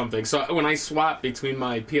out of something. So when I swap between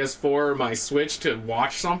my PS4 or my Switch to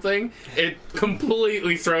watch something, it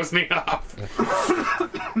completely throws me off.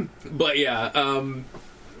 But yeah,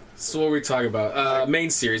 so what were we talking about? Main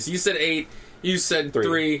series. You said 8. You said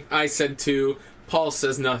 3. I said 2. Paul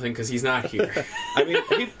says nothing because he's not here. I mean,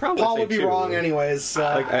 he'd probably Paul say would be 2. wrong anyways.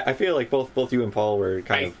 I feel like both you and Paul were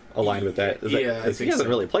kind of aligned with that. He hasn't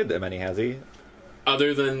really played that many, has he?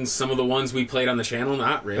 Other than some of the ones we played on the channel,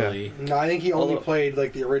 not really. Yeah. No, I think he only played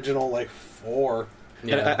like the original 4.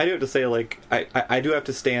 Yeah. And I do have to say, I do have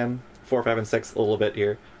to stand 4, 5, and 6 a little bit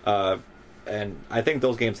here. And I think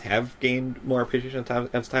those games have gained more appreciation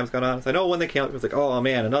as time's gone on. So I know when they came out, it was like, oh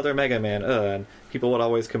man, another Mega Man, and people would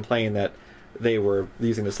always complain that they were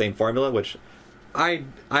using the same formula, which I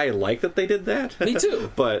like that they did that. Me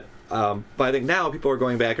too. But I think now people are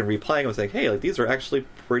going back and replaying and saying, hey, like these are actually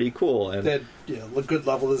pretty cool, and they look good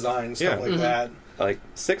level design, stuff like that. Like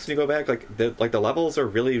 6, when you go back, the levels are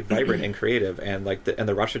really vibrant and creative, and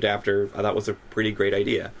the rush adapter I thought was a pretty great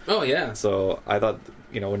idea. Oh yeah. So I thought,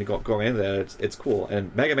 when you go into that, it's cool.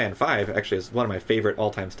 And Mega Man 5 actually is one of my favorite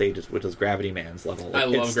all-time stages, which is Gravity Man's level. I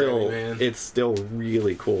love Gravity Man. It's still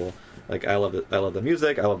really cool. Like I love it. I love the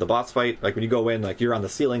music. I love the boss fight. Like when you go in, like you're on the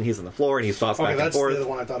ceiling, he's on the floor, and he's tossed back and forth. That's the other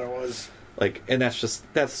one I thought it was. Like, and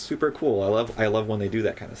that's super cool. I love when they do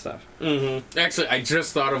that kind of stuff. Mm-hmm. Actually, I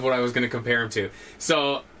just thought of what I was going to compare him to.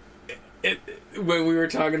 So, when we were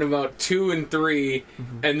talking about 2 and 3,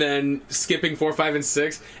 and then skipping 4, 5, and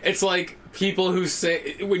 6, it's like people who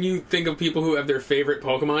say, when you think of people who have their favorite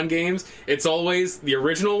Pokemon games, it's always the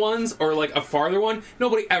original ones or like a farther one.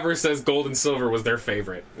 Nobody ever says Gold and Silver was their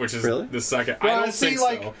favorite, which is the second. Well, I don't think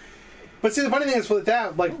so. But see, the funny thing is with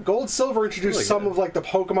that, like Gold Silver introduced some of like the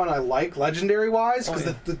Pokemon I like legendary wise,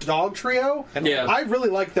 because the Dog Trio, I really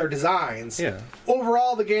like their designs. Yeah.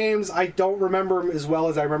 Overall, the games I don't remember them as well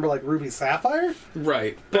as I remember like Ruby Sapphire.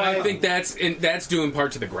 Right, but I think that's due in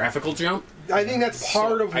part to the graphical jump. I think that's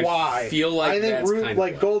part of why. I feel like I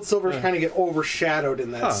think Gold Silver kind of get overshadowed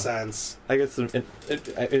in that sense. I guess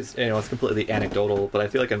it's completely anecdotal, but I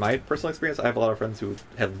feel like in my personal experience, I have a lot of friends who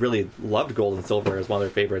have really loved Gold and Silver as one of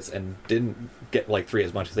their favorites and didn't get 3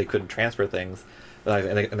 as much as they couldn't transfer things,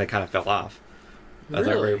 and they kind of fell off.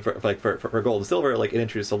 Really? For Gold and Silver, it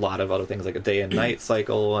introduced a lot of other things like a day and night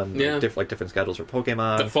cycle and different schedules for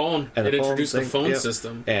Pokemon. The phone. And it introduced the phone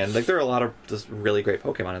system. And there are a lot of just really great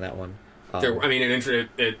Pokemon in that one.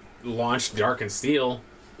 It launched Dark and Steel,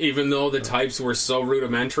 even though the types were so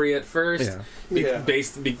rudimentary at first,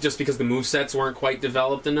 just because the movesets weren't quite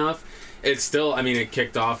developed enough. It's still, it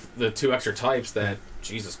kicked off the 2 extra types that,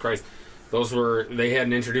 Jesus Christ, they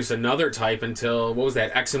hadn't introduced another type until, what was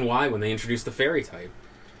that, X and Y, when they introduced the Fairy type.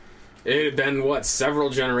 It had been, several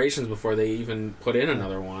generations before they even put in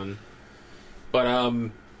another one. But,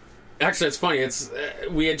 actually, it's funny,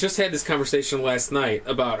 we had just had this conversation last night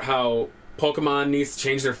about how Pokemon needs to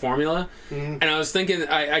change their formula, and I was thinking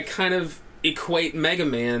I kind of equate Mega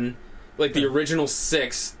Man, the original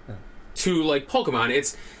 6, to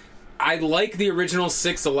Pokemon. I like the original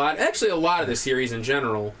 6 a lot, actually a lot of the series in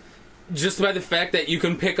general, just by the fact that you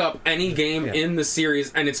can pick up any game in the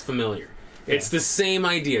series and it's familiar. It's the same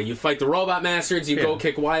idea. You fight the Robot Masters, you go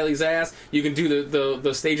kick Wily's ass, you can do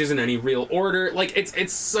the stages in any real order.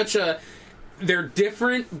 It's such a... They're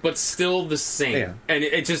different, but still the same. Yeah. And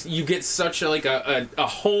it just, you get such a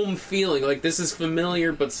home feeling. This is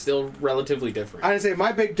familiar, but still relatively different. I'd say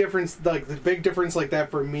my big difference, the big difference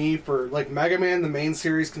that for me, for Mega Man, the main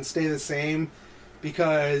series can stay the same.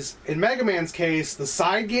 Because in Mega Man's case, the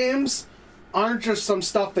side games aren't just some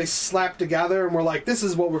stuff they slap together and we're like, this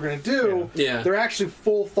is what we're going to do. Yeah. They're actually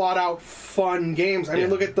full, thought-out, fun games. I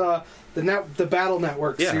mean, look at the Battle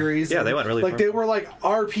Network series. Yeah, they went really far. They were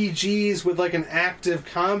RPGs with an active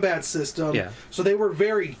combat system. Yeah. So they were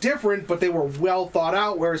very different, but they were well thought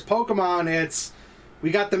out. Whereas Pokemon,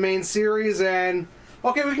 we got the main series and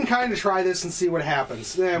okay, we can kind of try this and see what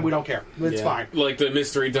happens. And we don't care. It's fine. Like the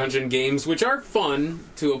Mystery Dungeon games, which are fun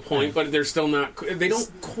to a point, but they're still not. They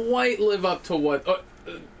don't quite live up to what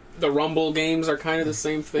the Rumble games are. Kind of the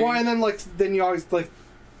same thing. Well, and then then you always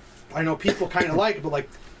I know people kind of like it, but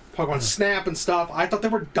Pokemon Snap and stuff, I thought they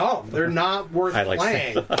were dumb. They're not worth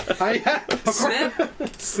playing.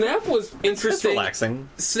 Snap was interesting. It's relaxing.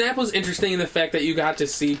 Snap was interesting in the fact that you got to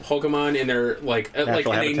see Pokemon in their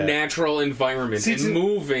in a natural environment and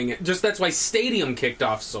moving. Just that's why Stadium kicked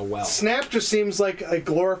off so well. Snap just seems like a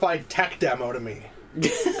glorified tech demo to me.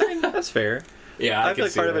 That's fair. Yeah, I feel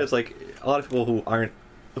part of it is a lot of people who aren't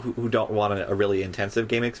who don't want a really intensive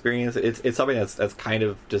game experience. It's something that's kind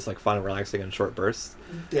of just like fun and relaxing in short bursts.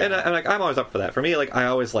 Yeah. And I'm always up for that. For me, like I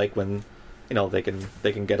always like when they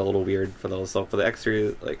can get a little weird for those. So for the X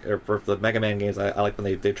series, like or for the Mega Man games, I like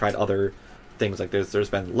when they tried other things. Like there's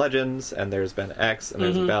been Legends and there's been X and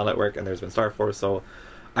there's been Battle Network and there's been Star Force. So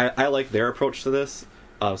I like their approach to this.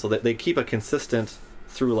 So that they keep a consistent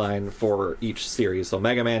through line for each series. So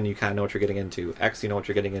Mega Man, you kind of know what you're getting into. X, you know what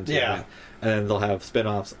you're getting into. Yeah. And then they'll have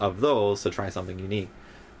spin-offs of those to try something unique.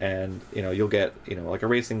 And you'll get like a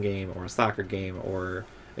racing game or a soccer game or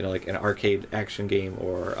like an arcade action game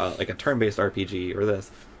or like a turn-based RPG or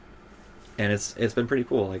this. And it's been pretty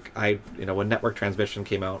cool. Like when Network Transmission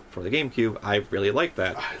came out for the GameCube, I really liked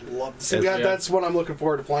that. I love to see that. That's what I'm looking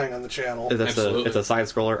forward to playing on the channel. It's a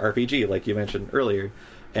side-scroller RPG, like you mentioned earlier.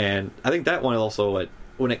 And I think that one also,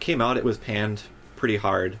 when it came out, it was panned pretty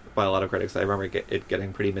hard by a lot of critics. I remember it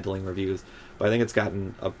getting pretty middling reviews, but I think it's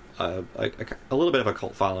gotten a little bit of a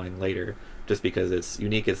cult following later, just because it's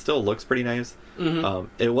unique. It still looks pretty nice.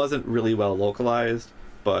 It wasn't really well localized,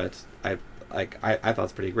 but I thought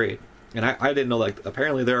it's pretty great. And I didn't know, like,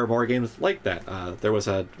 apparently there are more games like that. There was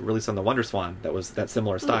a release on the Wonder Swan that was that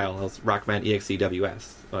similar style. It was Rockman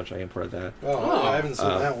EXE-WS, which I imported that. Oh, I haven't seen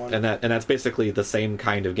that one. And that's basically the same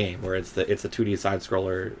kind of game, where it's a 2D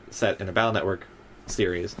side-scroller set in a Battle Network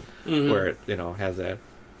series, where it, has that.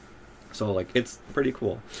 So, like, it's pretty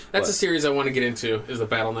cool. That's a series I want to get into, is the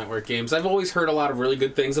Battle Network games. I've always heard a lot of really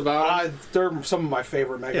good things about them. They're some of my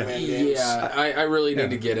favorite Mega Man games. Yeah, I really need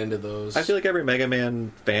to get into those. I feel like every Mega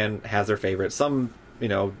Man fan has their favorite. Some,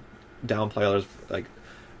 downplay others. Like,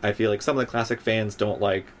 I feel like some of the classic fans don't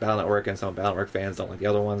like Battle Network, and some Battle Network fans don't like the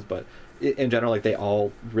other ones, but in general, like, they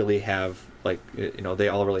all really have, like,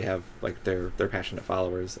 their passionate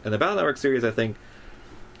followers. And the Battle Network series, I think,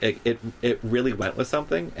 it really went with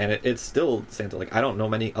something, and it still stands. Like, I don't know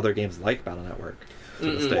many other games like Battle Network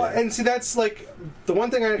to this day. Well, and see, that's like the one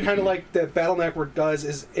thing I kind of like that Battle Network does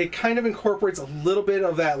is it kind of incorporates a little bit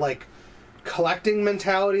of that like collecting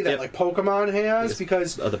mentality that like Pokemon has,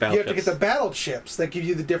 because you have to get the battle chips that give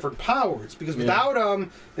you the different powers. Because without them,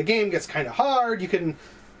 the game gets kind of hard. You can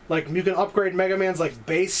upgrade Mega Man's like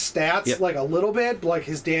base stats like a little bit, like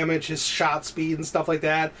his damage, his shot speed, and stuff like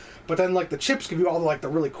that. But then like the chips give you all the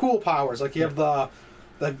really cool powers. Like you have the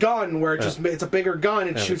gun where it's a bigger gun,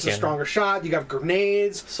 it shoots a stronger shot. You have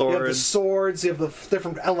grenades, you have the swords, you have the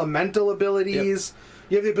different elemental abilities.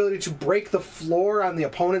 You have the ability to break the floor on the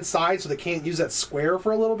opponent's side so they can't use that square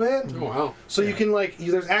for a little bit. Oh, wow. So you can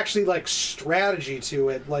there's actually strategy to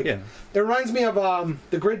it. It reminds me of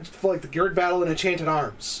the grid battle in Enchanted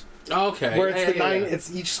Arms. Okay. Where it's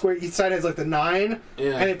it's each side has the 9,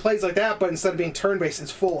 and it plays like that, but instead of being turn-based,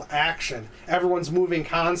 it's full action. Everyone's moving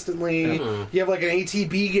constantly. You have an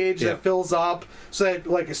ATB gauge that fills up, so that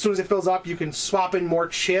as soon as it fills up, you can swap in more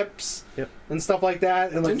chips and stuff like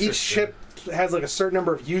that. And each chip has a certain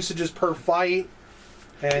number of usages per fight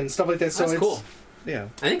and stuff like that. So that's cool. Yeah,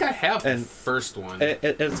 I think I have the first one.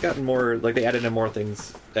 It's gotten more they added in more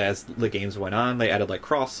things as the games went on. They added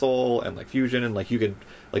cross soul and fusion, and you could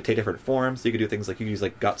take different forms. So you could do things you could use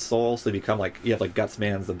Guts Soul, so you become you have Guts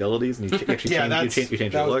Man's abilities, and you actually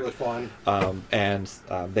change your look. Really fun. And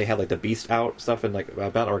they had the Beast Out stuff, and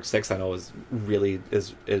Battle Network 6 I know is really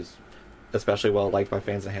is especially well liked by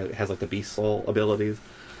fans, and has the Beast Soul abilities.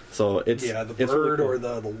 So it's the it's bird really cool.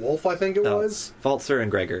 or the wolf, I think it was. Falzer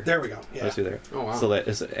and Gregor. There we go. Yeah. Those two there. Oh wow. So that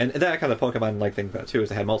is, and that kind of Pokemon thing about too is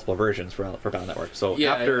they had multiple versions for Battle Network. So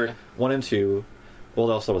after 1 and 2,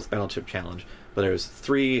 well, also was Battleship Challenge, but there's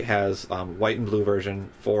 3 has white and blue version,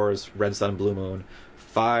 4 is Red Sun, Blue Moon,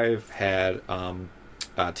 5 had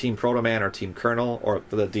Team Proto Man or Team Colonel, or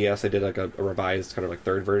for the DS they did a revised kind of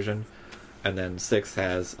third version. And then 6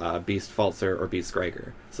 has Beast Falzer or Beast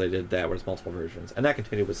Gregor. So they did that, where it's multiple versions. And that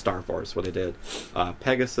continued with Star Force, where they did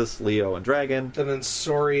Pegasus, Leo, and Dragon. And then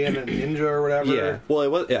Saurian and Ninja or whatever. Yeah.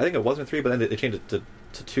 Well, I think it wasn't 3, but then they changed it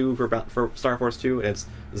to 2 for Star Force 2. And it's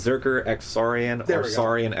Zerker X Saurian or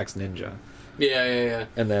Saurian X Ninja. Yeah.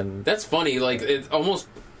 And then... That's funny. It's almost...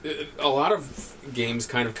 A lot of games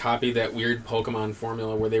kind of copy that weird Pokemon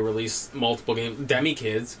formula where they release multiple games. Demi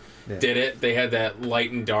Kids did it. They had that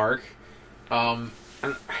light and dark. Damn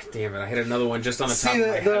it! I had another one just on the top of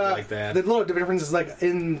my head like that. The little difference is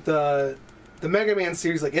in the Mega Man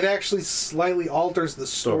series, it actually slightly alters the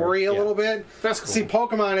story a little bit. That's cool. See,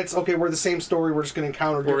 Pokemon, it's okay. We're the same story. We're just going to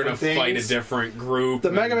encounter different things. We're going to fight a different group.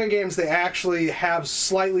 The Mega Man games, they actually have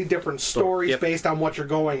slightly different stories based on what you're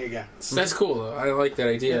going against. That's cool, though. I like that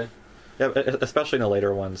idea. Yeah, especially in the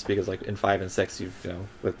later ones, because in 5 and 6, you know,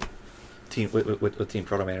 with Team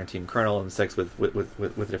Proto Man or Team Colonel, and 6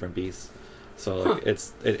 with different beasts. So like,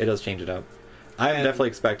 it does change it up. I'm definitely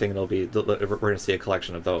expecting we're going to see a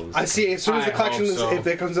collection of those. I see. As soon as the collection if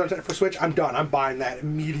it comes out for Switch, I'm done. I'm buying that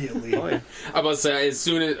immediately. I'm about to say as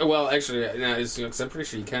soon as not as soon, because I'm pretty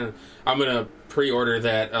sure you can. I'm gonna pre-order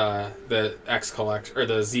that the X collection or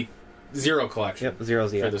the Zero collection. Yep,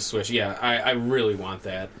 Zero's for the Switch. Yeah, I really want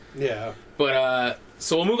that. Yeah. But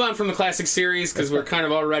so we'll move on from the classic series because we're kind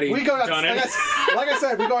of already done it. Like I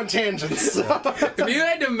said, we go on tangents. If you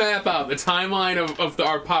had to map out the timeline of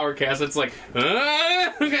our PowerCast, it's like,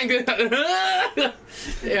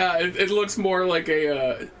 yeah, it looks more like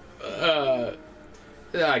a.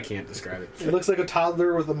 I can't describe it. It looks like a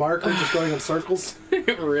toddler with a marker just going in circles.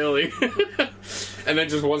 Really? And then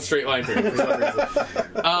just one straight line through it for some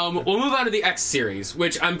reason. We'll move on to the X series,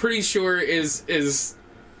 which I'm pretty sure is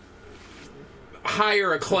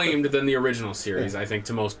higher acclaimed than the original series, I think,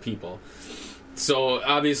 to most people. So,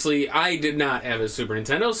 obviously, I did not have a Super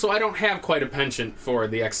Nintendo, so I don't have quite a penchant for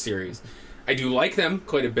the X series. I do like them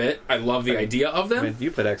quite a bit. I love the idea of them. I mean, you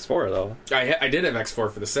played X4, though. I did have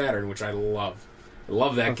X4 for the Saturn, which I love. I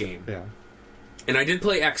love that game. Yeah. And I did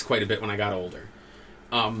play X quite a bit when I got older.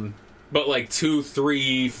 But like 2,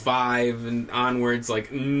 3, 5, and onwards,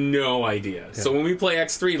 like, no idea. Yeah. So when we play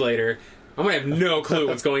X3 later, I'm going to have no clue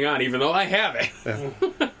what's going on, even though I have it. Yeah.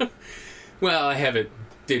 Well, I have it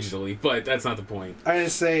digitally, but that's not the point. I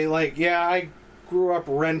just say, like, yeah, I grew up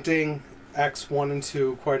renting X1 and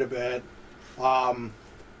 2 quite a bit. I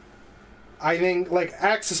think, like,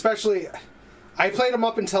 X especially, I played them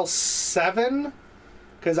up until 7,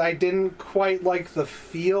 because I didn't quite like the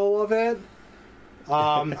feel of it.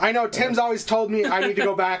 I know Tim's always told me I need to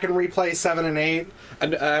go back and replay 7 and 8.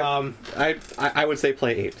 And, I would say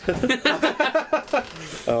play 8.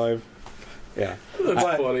 Yeah,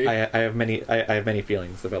 that's funny. I have many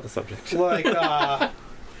feelings about the subject. Like,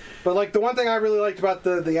 but like the one thing I really liked about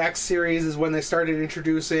the X series is when they started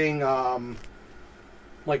introducing almost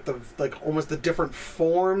the different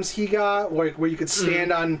forms he got, like where you could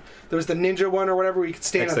stand on. There was the ninja one or whatever where you could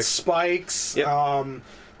stand on spikes. Yep.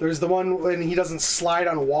 There's the one when he doesn't slide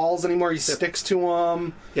on walls anymore; he sticks to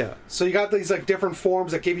them. Yeah. So you got these like different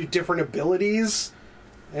forms that give you different abilities.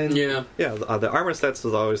 And the armor sets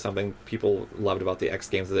was always something people loved about the X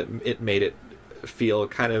games. That it made it feel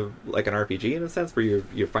kind of like an RPG in a sense, where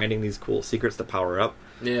you're finding these cool secrets to power up.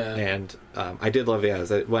 Yeah. And I did love as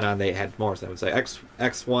it went on. They had more. So I would say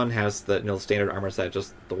X1 has the standard armor set,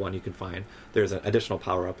 just the one you can find. There's an additional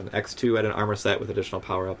power up, and X2 had an armor set with additional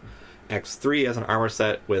power up. X3 has an armor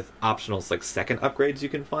set with optional like second upgrades you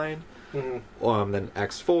can find. Mm-hmm. Then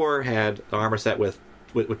X4 had an armor set with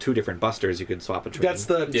 2 different busters you could swap between. That's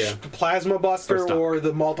the plasma buster or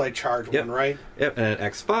the multi-charge one, right? Yep. And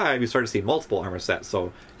at X5 you start to see multiple armor sets,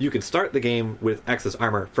 so you can start the game with X's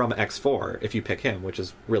armor from X4 if you pick him, which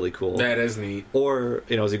is really cool. That is neat. Or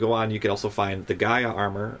as you go on, you can also find the Gaia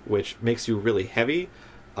armor, which makes you really heavy.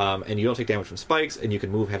 And you don't take damage from spikes, and you can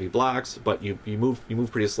move heavy blocks, but you move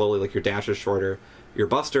pretty slowly. Like your dash is shorter. Your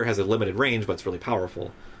buster has a limited range, but it's really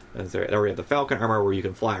powerful. And there we have the Falcon armor, where you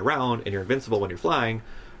can fly around and you're invincible when you're flying,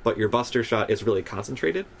 but your buster shot is really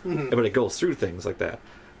concentrated, but it goes through things like that.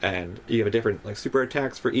 And you have a different like super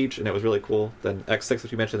attacks for each, and it was really cool. Then X6,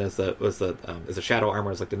 which you mentioned, is the shadow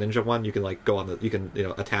armor, is like the ninja one. You can like go on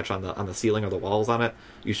attach on the ceiling or the walls on it.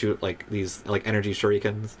 You shoot like these like energy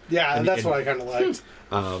shurikens. Yeah, that's what I kind of liked.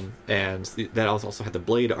 And that also had the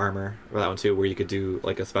blade armor for that one too, where you could do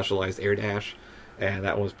like a specialized air dash, and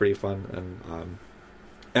that one was pretty fun. And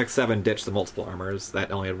X7 ditched the multiple armors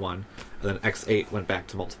that only had one, and then X8 went back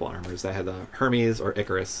to multiple armors that had the Hermes or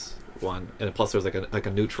Icarus one, and plus there was like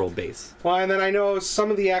a neutral base. Well, and then I know some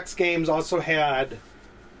of the X games also had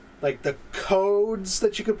like the codes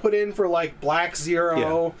that you could put in for like Black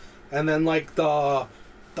Zero, and then like the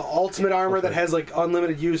ultimate armor that has like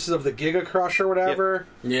unlimited uses of the Giga Crush or whatever.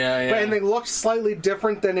 Yeah. But, and they looked slightly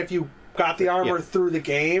different than if you got the armor through the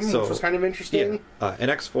game, which was kind of interesting. In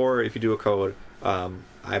X4, if you do a code,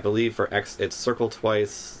 I believe for X, it's circle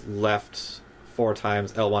twice, left 4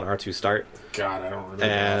 times, L1, R2 start. God, I don't remember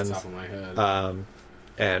off the top of my head.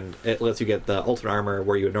 And it lets you get the ultimate armor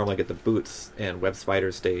where you would normally get the boots and Web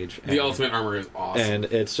Spider stage. The ultimate armor is awesome. And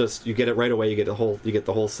it's just, you get it right away, you get the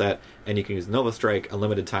whole set, and you can use Nova Strike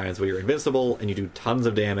unlimited times where you're invincible, and you do tons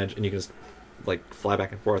of damage, and you can just like fly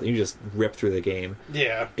back and forth, and you just rip through the game.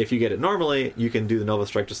 Yeah. If you get it normally, you can do the Nova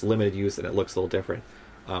Strike just limited use, and it looks a little different.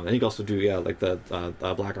 And you can also do like the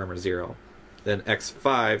Black Armor 0. Then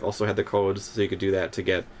X5 also had the codes, so you could do that to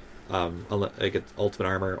get Ultimate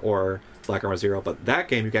Armor or Black Armor 0. But that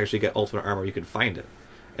game, you can actually get Ultimate Armor. You can find it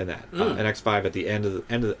in that. In X5, at the end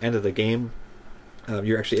of the game,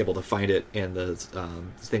 you're actually able to find it in the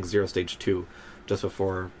thing 0 stage 2. Just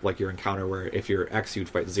before, like, your encounter where if you're X, you'd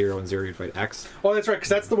fight 0, and 0, you'd fight X. Oh, that's right, because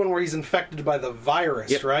that's the one where he's infected by the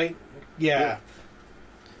virus, right? Yeah.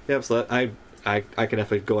 Yep, so that, I can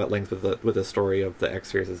definitely go at length with the story of the X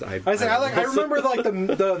series. I remember, like,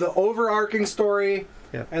 the overarching story,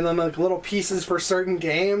 and then, like, little pieces for certain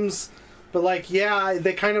games. But, like, yeah,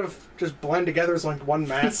 they kind of just blend together as, like, one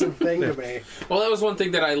massive thing to me. Well, that was one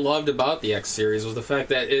thing that I loved about the X series, was the fact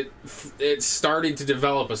that it started to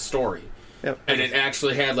develop a story. Yep. And it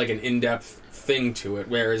actually had, like, an in-depth thing to it,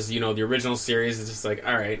 whereas, the original series is just like,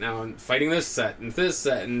 all right, now I'm fighting this set, and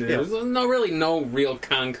there's no real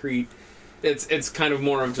concrete... It's kind of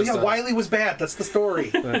more of just... Wily was bad, that's the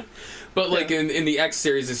story. But, like, in the X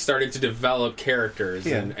series, it started to develop characters,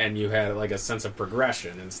 and you had, like, a sense of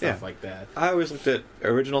progression and stuff like that. I always looked at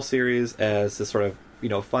original series as this sort of,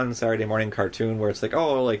 fun Saturday morning cartoon where it's like,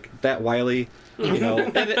 oh, like, that Wily...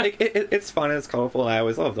 and it's fun and it's colorful, and I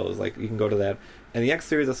always love those. Like, you can go to that. And the X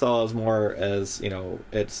series I saw as more as,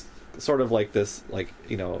 it's sort of like this, like,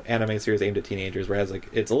 anime series aimed at teenagers, whereas, like,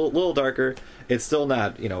 it's a little darker. It's still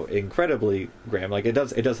not, incredibly grim. Like, it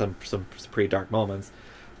does have some pretty dark moments.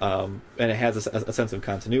 And it has a sense of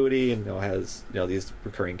continuity, and has these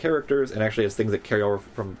recurring characters, and actually has things that carry over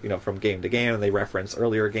from game to game, and they reference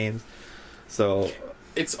earlier games. So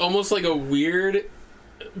it's almost like a weird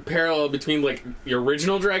parallel between, like, the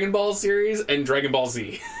original Dragon Ball series and Dragon Ball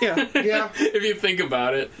Z. Yeah. If you think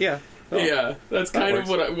about it. Yeah. That's kind of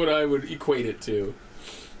what I would equate it to.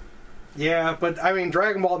 Yeah, but I mean,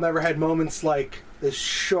 Dragon Ball never had moments like this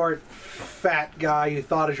short, fat guy you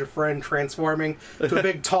thought is your friend transforming to a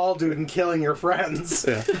big, tall dude and killing your friends.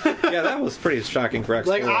 Yeah, that was pretty shocking for X.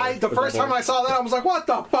 Like, the first time I saw that, I was like, "What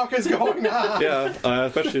the fuck is going on?"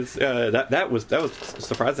 Especially that was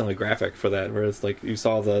surprisingly graphic for that. Whereas, like, you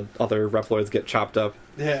saw the other Reploids get chopped up.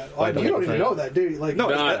 Yeah, you don't even know that, do you? Like, no,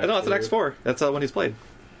 it's an X4. That's when he's played.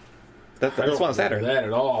 That's one on Saturn. That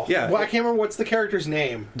at all? Yeah. Well, I can't remember what's the character's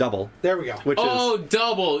name. Double. There we go.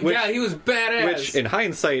 Double. He was badass. Which, in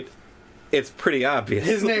hindsight, it's pretty obvious.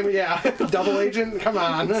 His name, Double Agent. Come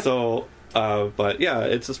on. So, but yeah,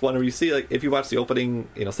 it's just one where you see, like, if you watch the opening,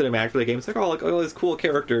 cinematic for the game, it's like, oh, look, all these cool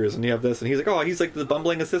characters, and you have this, and he's like, oh, he's like the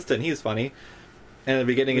bumbling assistant. He's funny. And at the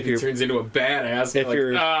beginning, if he turns into a badass, if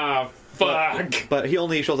you're fuck. But he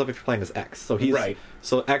only shows up if you're playing as X. So he's right.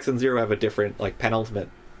 So X and Zero have a different, like, penultimate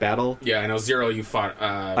battle. Yeah, I know. Zero, you fought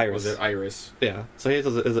Iris. Was it Iris? Yeah. So his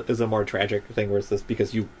is a more tragic thing where it's this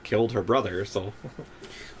because you killed her brother, so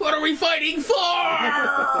what are we fighting for?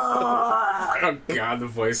 Oh god, the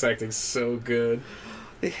voice acting's so good.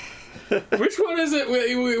 Which one is it?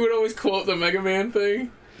 We would always quote the Mega Man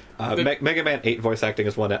thing. Mega Man 8 voice acting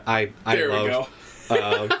is one that I love. We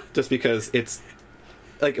go. Just because it's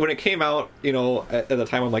like, when it came out, at the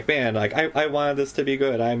time, I'm like, man, like, I wanted this to be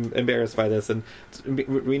good. I'm embarrassed by this. And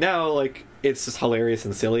we now, like, it's just hilarious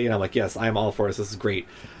and silly. And I'm like, yes, I'm all for this. This is great.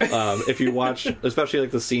 If you watch, especially,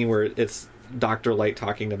 like, the scene where it's Dr. Light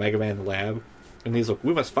talking to Mega Man in the lab. And he's like,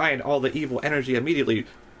 we must find all the evil energy immediately,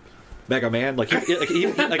 Mega Man. Like,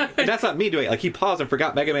 and that's not me doing it. Like, he paused and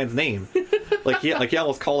forgot Mega Man's name. Like he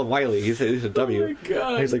almost called him Wily. He's a W. Oh my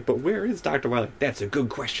god. And he's like, but where is Dr. Wily? That's a good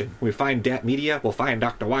question. When we find Dat Media, we'll find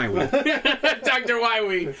Dr. Wily. Dr.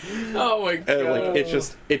 Wily. Oh my god. And, like,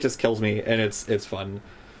 it just kills me, and it's fun.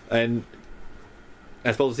 And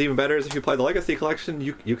I suppose it's even better is if you play the Legacy Collection,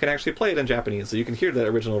 you can actually play it in Japanese, so you can hear the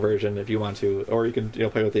original version if you want to, or you can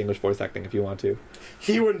play with the English voice acting if you want to.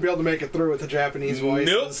 He wouldn't be able to make it through with the Japanese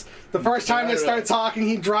voices. Nope. The first time they started talking,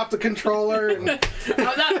 he dropped the controller. And... not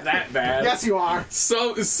that bad. Yes, you are.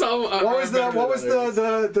 So what was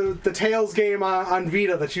the Tales game on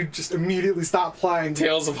Vita that you just immediately stopped playing?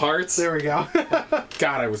 Tales of Hearts. There we go.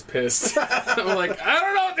 God, I was pissed. I'm like, I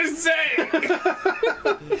don't know what to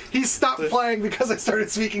say. He stopped playing because I started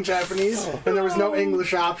speaking Japanese, and there was no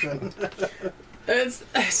English option. I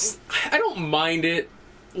don't mind it.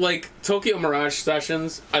 Like, Tokyo Mirage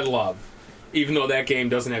Sessions, I love. Even though that game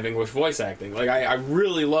doesn't have English voice acting. Like, I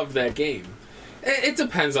really loved that game. It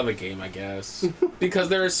depends on the game, I guess. Because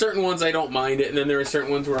there are certain ones I don't mind it, and then there are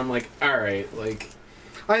certain ones where I'm like, alright, like...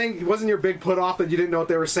 I think, wasn't your big put off that you didn't know what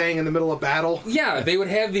they were saying in the middle of battle? Yeah, they would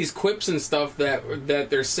have these quips and stuff that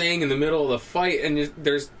they're saying in the middle of the fight, and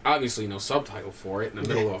there's obviously no subtitle for it in the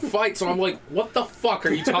middle of a fight, so I'm like, what the fuck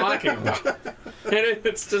are you talking about? And it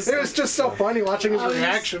was just so funny watching his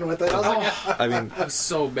reaction with it. I was like, I mean, it was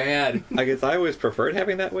so bad. I guess I always preferred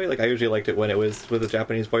having that way. Like, I usually liked it when it was with the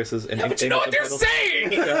Japanese voices. And you know what they're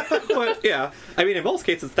saying! Yeah. But, yeah, I mean, in most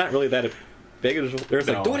cases, it's not really that big. There's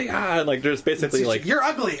like "Doria," and like there's basically like you're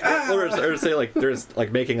ugly, or say like there's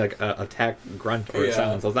like making like a attack grunt or a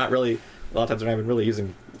sound. So it's not really, a lot of times they're not even really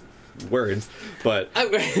using words, but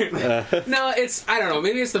no, it's, I don't know,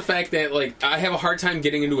 maybe it's the fact that like I have a hard time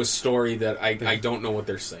getting into a story that I don't know what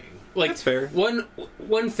they're saying. Like, that's fair.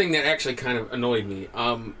 One thing that actually kind of annoyed me,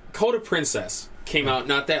 Coda Princess came out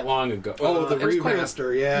not that long ago. The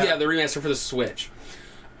remaster, yeah, the remaster for the Switch.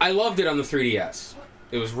 I loved it on the 3DS.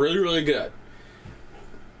 It was really, really good.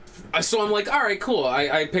 So I'm like, all right, cool.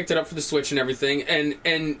 I picked it up for the Switch and everything,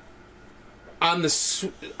 and on the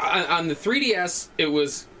 3DS, it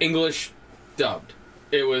was English dubbed.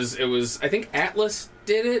 It was I think Atlas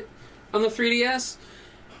did it on the 3DS,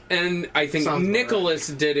 and I think Nicholas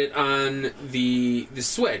did it on the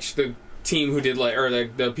Switch. The team who did like, or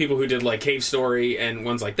the people who did like Cave Story and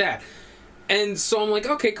ones like that. And so I'm like,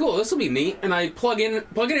 okay, cool, this will be neat. And I plug it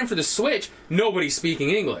in for the Switch. Nobody's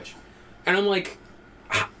speaking English, and I'm like,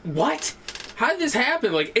 what? How did this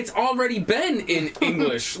happen? Like, it's already been in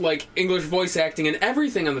English, like English voice acting and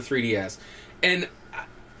everything on the 3DS, and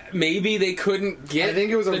maybe they couldn't get I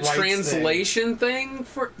think it was the translation thing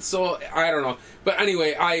for. So I don't know. But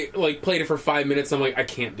anyway, I like played it for 5 minutes. And I'm like, I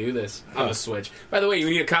can't do this on the Switch. By the way, you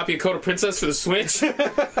need a copy of Coda Princess for the Switch?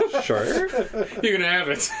 Sure, you're gonna have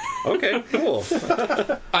it. Okay, cool.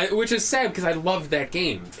 Which is sad because I loved that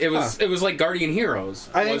game. It was like Guardian Heroes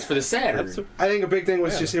was for the Saturn. I think a big thing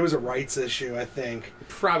was just it was a rights issue. I think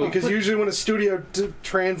probably because usually when a studio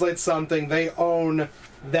translates something, they own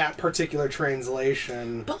that particular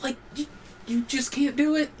translation. But like you just can't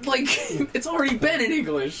do it. Like, it's already been in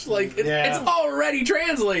English. Like, it's already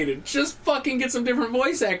translated. Just fucking get some different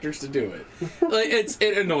voice actors to do it. Like,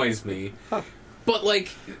 it annoys me. But like,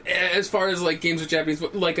 as far as like games with Japanese,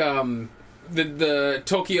 like the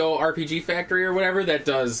Tokyo RPG Factory or whatever that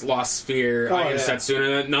does Lost Sphere, I Am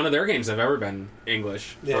Setsuna, none of their games have ever been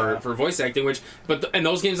English for voice acting. And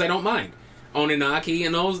those games I don't mind. Oninaki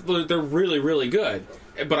and those, they're really, really good.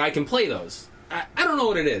 But I can play those. I don't know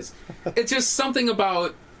what it is. It's just something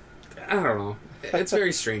about, I don't know. It's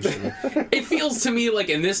very strange to me. It feels to me like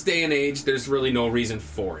in this day and age, there's really no reason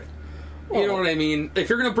for it. You know what I mean? If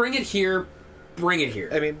you're going to bring it here, bring it here.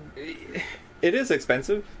 I mean, it is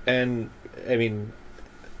expensive, and I mean,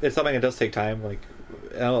 it's something that does take time. Like,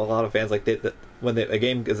 I know a lot of fans, like, when a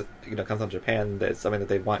game comes out in Japan, that's something that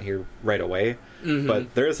they want here right away. Mm-hmm.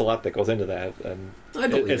 But there is a lot that goes into that, and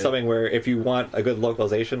it's something where if you want a good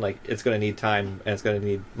localization, like, it's going to need time, and it's going to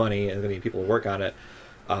need money, and it's going to need people to work on it.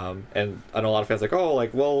 And I know a lot of fans like, oh,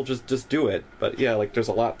 like, well, just do it. But yeah, like, there's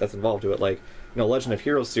a lot that's involved to it. Like, Legend of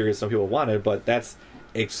Heroes series, some people wanted, but that's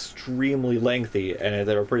extremely lengthy, and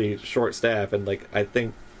they were pretty short staff. And like, I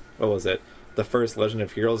think, what was it? The first Legend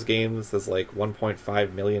of Heroes games is like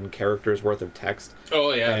 1.5 million characters worth of text.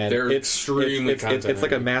 Oh yeah, and they're extremely content. It's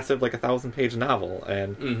like a massive, like 1,000-page novel,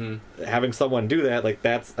 and having someone do that, like,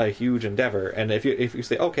 that's a huge endeavor. And if you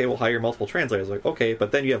say, okay, we'll hire multiple translators, like, okay,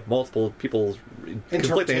 but then you have multiple people's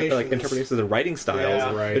conflicting interpretations and writing styles.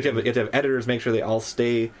 Yeah, right. You have to have editors make sure they all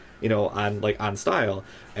stay, on style,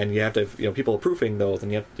 and you have to have, people proofing those,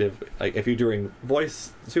 and you have to, like, if you're doing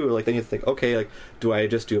voice too, like, then you have to think, okay, like, do I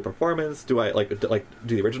just do a performance? Do I do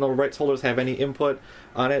the original rights holders have any input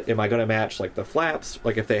on it? Am I going to match, like, the flaps,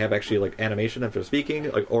 like, if they have actually, like, animation if they're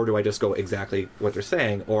speaking, like, or do I just go exactly what they're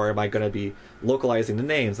saying, or am I going to be localizing the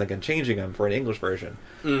names, like, and changing them for an English version?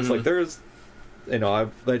 Mm-hmm. So, like, there's,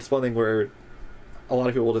 it's one thing where a lot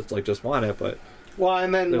of people just want it, but well,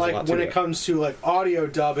 and then like when it comes to like audio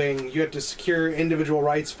dubbing, you have to secure individual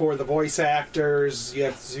rights for the voice actors. You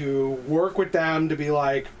have to work with them to be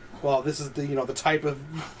like, well, this is the the type of.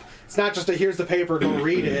 It's not just here's the paper, go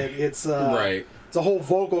read it. It's right. It's a whole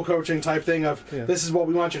vocal coaching type thing of this is what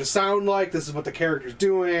we want you to sound like. This is what the character's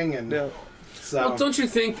doing, and so. Well, don't you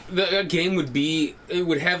think a game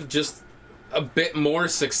would have just a bit more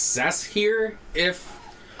success here if?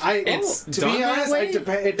 To be honest,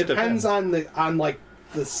 it depends on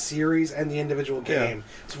the series and the individual game. Yeah.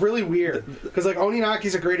 It's really weird because like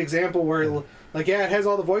Oninaki's a great example where like it has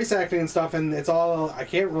all the voice acting and stuff, and it's all I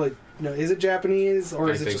can't really is it Japanese or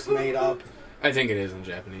is it just made up? I think it is in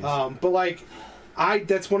Japanese. But like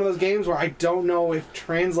that's one of those games where I don't know if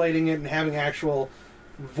translating it and having actual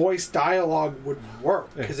voice dialogue would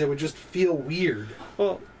work because it would just feel weird.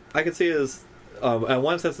 Well, I could see it as. In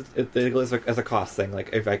one sense, it goes as a cost thing. Like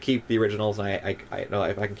if I keep the originals, and I know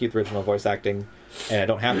if I can keep the original voice acting, and I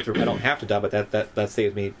don't have to dub it, that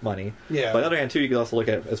saves me money. Yeah. But on the other hand, too, you can also look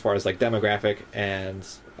at it as far as like demographic and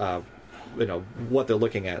what they're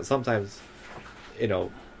looking at. Sometimes,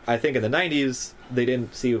 I I think in the 90s they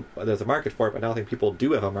didn't see there's a market for it, but now I think people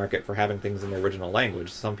do have a market for having things in their original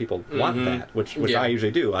language. Some people want that, which I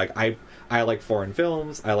usually do. Like I like foreign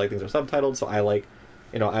films, I like things that are subtitled, so I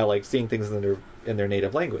like seeing things in their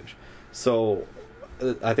native language. So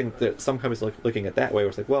I think that some companies are looking at that way, where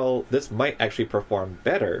it's like, well, this might actually perform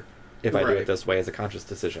better if I do it this way as a conscious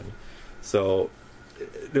decision. So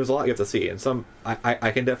there's a lot you have to see, and some I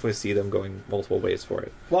can definitely see them going multiple ways for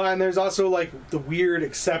it. Well, and there's also like the weird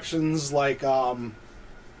exceptions, like the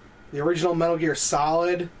original Metal Gear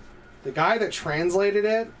Solid. The guy that translated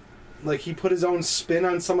it, like, he put his own spin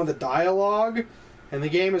on some of the dialogue, and the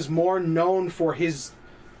game is more known for his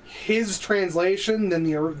translation than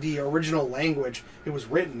the original language it was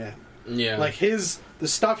written in. Yeah, like the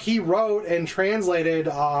stuff he wrote and translated.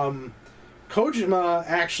 Kojima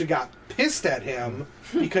actually got pissed at him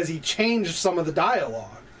because he changed some of the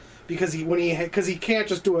dialogue, because he can't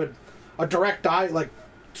just do a direct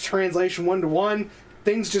translation 1-to-1.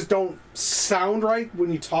 Things just don't sound right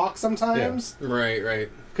when you talk sometimes. Yeah. Right.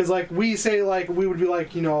 Because like we say, like we would be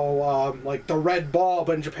like, like the red ball,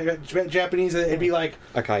 but in Japanese it'd be like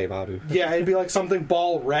Akaibaru. Yeah, it'd be like something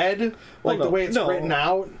ball red, the way it's written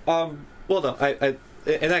out. Well, no, I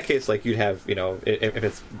in that case, like, you'd have, if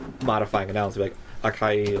it's modifying a noun, so like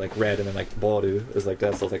akai, like red, and then like boru is like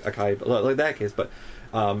that, so it's like akai, like that case. But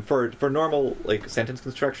for normal like sentence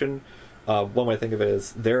construction, one way to think of it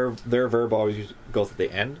is their verb always goes at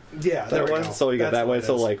the end. Yeah, there we go. So you get that way.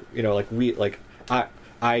 So like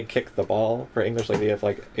I kick the ball for English, like they have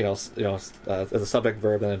like as a subject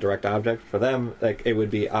verb and a direct object. For them, like it would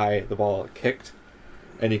be the ball kicked.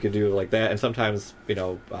 And you could do like that, and sometimes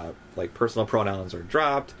like personal pronouns are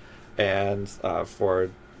dropped, and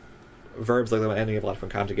for verbs like that, and you have a lot of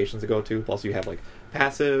different conjugations to go to. Plus, you have like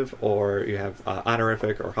passive, or you have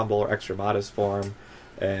honorific, or humble, or extra modest form,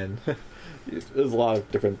 and there's a lot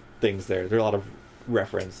of different things there. There's a lot of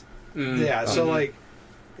reference. Yeah. So like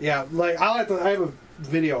I have a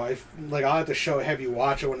video. I'll have to have you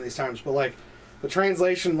watch it one of these times. But like the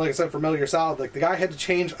translation, like I said, for Metal Gear Solid, like the guy had to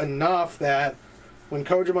change enough that when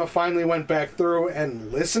Kojima finally went back through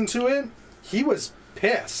and listened to it, he was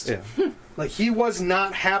pissed. Yeah. Like, he was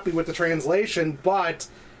not happy with the translation, but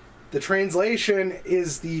the translation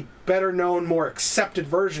is the better known, more accepted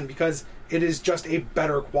version because it is just a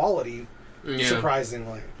better quality,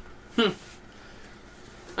 surprisingly. I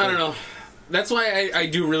don't know. That's why I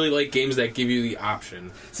do really like games that give you the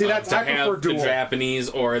option. See, I prefer dual. The Japanese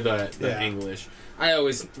or the English. I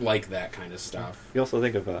always like that kind of stuff. You also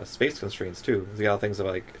think of space constraints too. You got things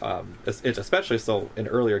like it's especially so in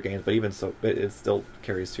earlier games, but even so, it still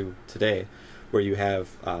carries to today, where you have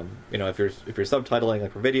if you're subtitling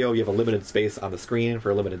like for video, you have a limited space on the screen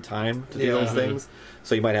for a limited time to do those things.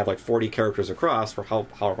 So you might have like 40 characters across for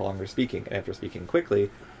however long they're speaking, and if they're speaking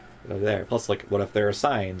quickly, there. Plus, like, what if there are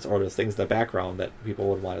signs or there's things in the background that people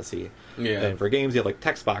would want to see? Yeah. And for games, you have like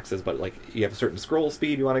text boxes, but like you have a certain scroll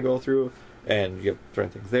speed you want to go through. And you have certain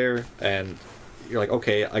things there, and you're like,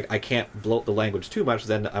 okay, I can't bloat the language too much,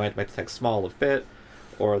 then I might make the text small to fit,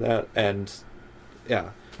 or that, and yeah.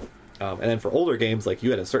 And then for older games, like, you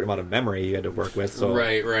had a certain amount of memory you had to work with, so...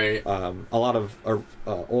 Right. A lot of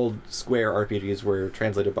old Square RPGs were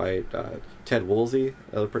translated by Ted Woolsey,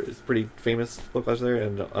 a pretty famous localizer there,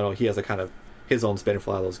 and I know he has a kind of his own spin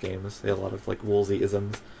for a lot of those games. They had a lot of like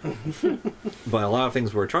Woolsey-isms. But a lot of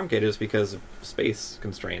things were truncated just because of space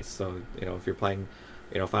constraints. So, if you're playing,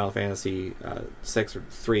 Final Fantasy 6 or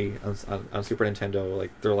 3 on Super Nintendo,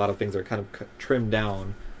 like, there are a lot of things that are kind of trimmed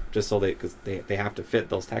down just so because they have to fit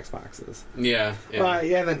those text boxes. Yeah.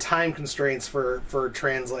 And then time constraints for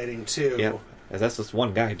translating too. Yeah. As that's just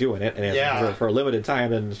one guy doing it, and for a limited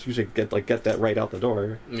time, and usually get that right out the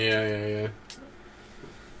door. Yeah.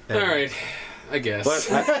 All right. I guess. But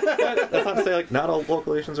that's not to say like not all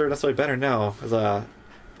localizations are necessarily better now. Because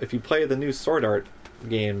if you play the new Sword Art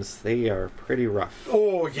games, they are pretty rough.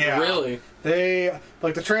 Oh yeah, really? They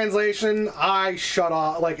like the translation. I shut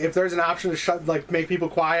off. Like if there's an option to make people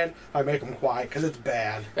quiet, I make them quiet because it's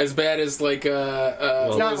bad. As bad as like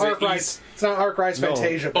it's not Arkwright's. It's not Arkwright's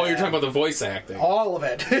Fantasia. Oh, you're talking about the voice acting. All of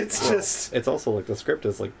it. It's just. It's also like the script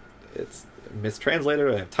is like it's mistranslated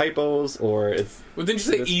or have typos or it's... Well, didn't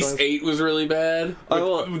you say East 8 was really bad?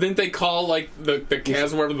 Didn't they call like the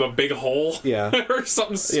chasm where the big hole? Yeah. Or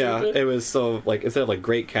something stupid? Yeah, it was so like instead of like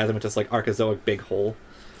Great Chasm, it's just like Archazoic Big Hole.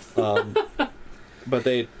 But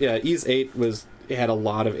East 8 had a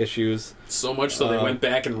lot of issues. So much so they went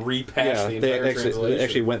back and repatched the entire translation. They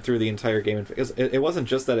actually went through the entire game. It wasn't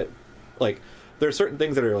just that it like... There are certain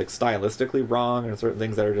things that are like stylistically wrong, and certain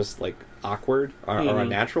things that are just like awkward or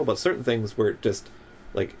unnatural. But certain things were just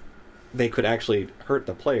like they could actually hurt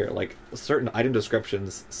the player. Like, certain item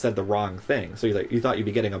descriptions said the wrong thing, so you thought you'd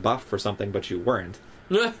be getting a buff for something, but you weren't.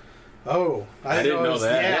 Oh, I didn't know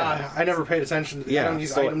that. Yeah, I never paid attention to I don't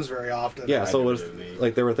use items very often. Yeah, so it was,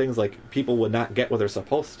 like, there were things like people would not get what they're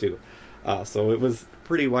supposed to. So it was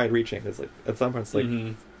pretty wide-reaching. It's like, at some points, like...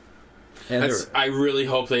 Mm-hmm. And I really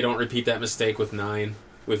hope they don't repeat that mistake with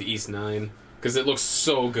East 9, because it looks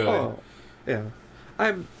so good. Oh, yeah.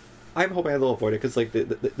 I'm hoping they'll avoid it, because like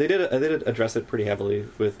they did address it pretty heavily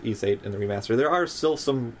with East 8 in the remaster. There are still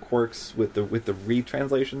some quirks with the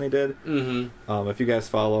retranslation they did. Mm-hmm. If you guys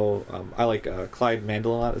follow, I like Clyde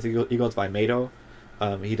Mandel a lot. He goes by Mado.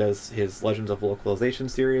 He does his Legends of Localization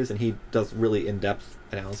series, and he does really in-depth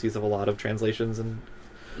analyses of a lot of translations. And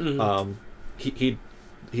Mm-hmm. he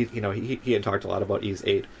had talked a lot about Ease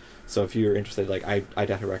 8, so if you're interested, like I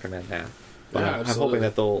definitely recommend that. But Yeah, I'm hoping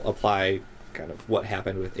that they'll apply kind of what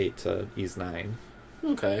happened with 8 to Ease 9.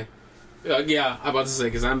 Okay. Yeah, I'm about to say,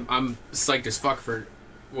 because I'm psyched as fuck for...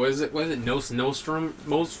 What is it? Nostrum?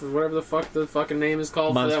 Whatever the fuck the fucking name is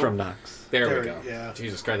called. Monstrum Nox. There we go. Yeah.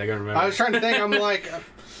 Jesus Christ, I gotta remember. I was trying to think. I'm like,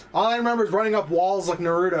 all I remember is running up walls like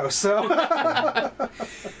Naruto. So.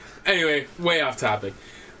 Anyway, way off topic.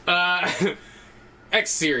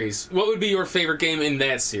 X series. What would be your favorite game in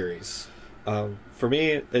that series? For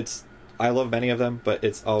me, I love many of them, but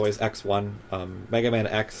it's always X1. Mega Man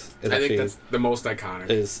X is I think that's the most iconic.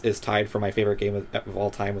 Is tied for my favorite game of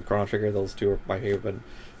all time with Chrono Trigger. Those two are my favorite.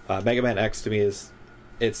 But Mega Man X to me it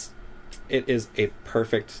is a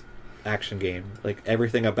perfect action game. Like,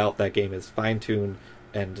 everything about that game is fine tuned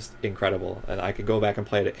and just incredible. And I could go back and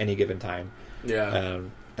play it at any given time. Yeah.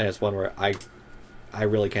 And it's one where I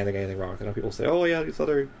really can't think of anything wrong. I know people say, "Oh yeah, these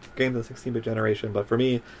other games of the 16-bit generation," but for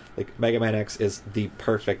me, like, Mega Man X is the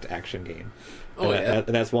perfect action game. Oh, and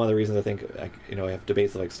that's one of the reasons I think, like, I have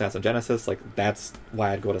debates of like SNES and Genesis. Like, that's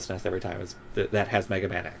why I'd go to SNES every time. Is that has Mega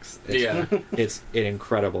Man X? It's an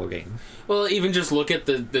incredible game. Well, even just look at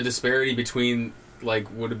the disparity between, like,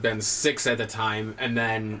 would have been 6 at the time and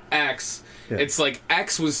then X. Yeah. It's like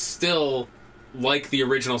X was still like the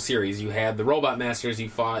original series. You had the Robot Masters you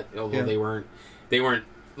fought, although they weren't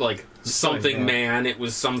like something man. It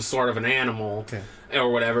was some sort of an animal or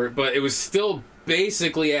whatever. But it was still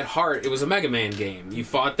basically, at heart, it was a Mega Man game. You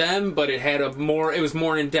fought them, but it had it was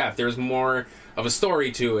more in depth. There was more of a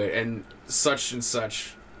story to it, and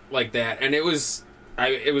such like that. And it was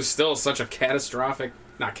still such a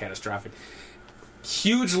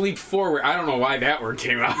huge leap forward. I don't know why that word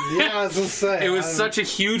came out. Yeah, I was gonna say. It was such a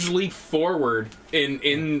huge leap forward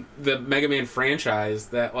in the Mega Man franchise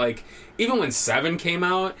that, like, even when 7 came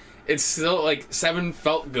out, it's still, like, 7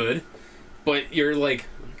 felt good, but you're like,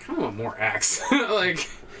 I kind of want more X. Like,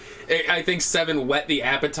 I think 7 whet the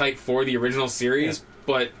appetite for the original series,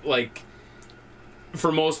 but, like,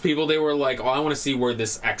 for most people, they were like, oh, I want to see where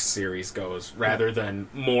this X series goes, rather than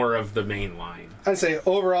more of the main line. I'd say,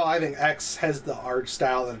 overall, I think X has the art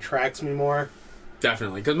style that attracts me more.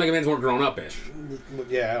 Definitely, because Mega Man's more grown-up-ish.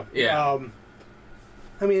 Yeah. Yeah.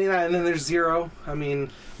 I mean, and then there's Zero. I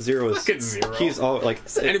mean... Zero is... Fucking Zero. He's all, like...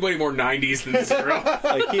 Is anybody more 90s than Zero?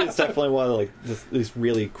 Like, he is definitely one of, like, these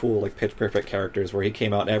really cool, like, pitch-perfect characters where he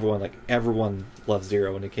came out and everyone loved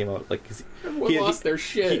Zero when he came out. Like, everyone lost their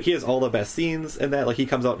shit. He has all the best scenes in that. Like, he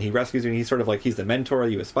comes out and he rescues you, and he's sort of like, he's the mentor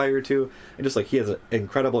you aspire to. And just, like, he has an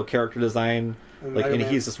incredible character design. And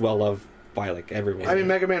he's just well-loved by, like, everyone. I mean,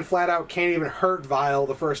 Mega Man flat out can't even hurt Vile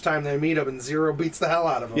the first time they meet him, and Zero beats the hell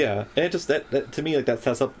out of him. Yeah, and it just, that to me, like, that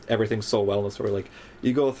sets up everything so well in the story. Like,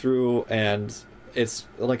 you go through, and it's,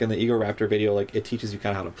 like, in the Ego Raptor video, like, it teaches you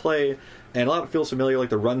kind of how to play, and a lot of it feels familiar, like,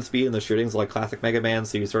 the run speed and the shootings, like classic Mega Man,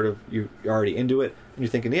 so you're already into it, and you're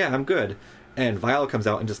thinking, yeah, I'm good. And Vile comes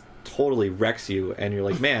out and just totally wrecks you, and you're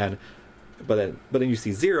like, man... But then you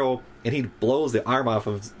see Zero, and he blows the arm off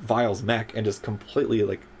of Vile's mech and just completely,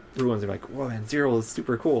 like, ruins him. Like, whoa, man, Zero is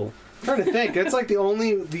super cool. I'm trying to think. It's like the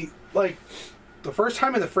first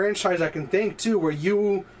time in the franchise I can think, too, where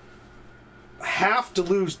you have to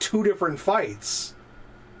lose 2 different fights.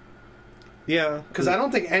 Yeah. Because I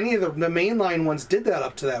don't think any of the mainline ones did that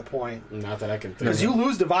up to that point. Not that I can think. Because you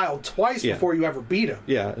lose to Vile twice before you ever beat him.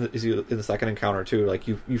 Yeah, in the second encounter, too. Like,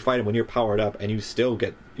 you fight him when you're powered up, and you still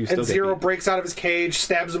get... And Zero breaks out of his cage,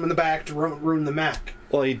 stabs him in the back to ruin the mech.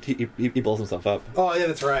 Well, he blows himself up. Oh, yeah,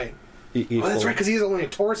 that's right. That's right, because he's only a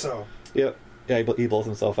torso. Yep. Yeah, he blows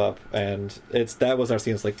himself up, and that was our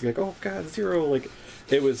scene. It's like, oh, God, Zero. Like,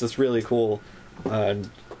 it was just really cool. And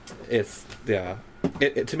it's... Yeah...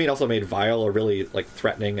 It to me, it also made Vile a really, like,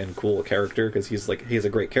 threatening and cool character, because he's a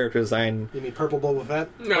great character design. You mean Purple Boba Fett?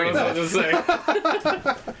 No, he's not just saying.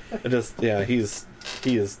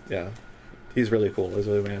 He is, yeah. he's really cool. He's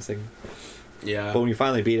really menacing. Yeah. But when you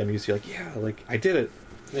finally beat him, you feel like, yeah, like I did it.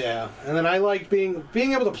 Yeah, and then I like being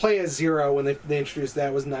able to play as Zero when they introduced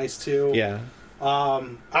that was nice too. Yeah.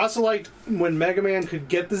 I also liked when Mega Man could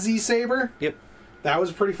get the Z Saber. Yep. That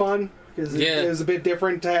was pretty fun because it was a bit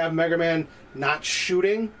different to have Mega Man not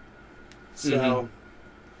shooting. So.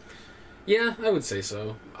 Yeah, I would say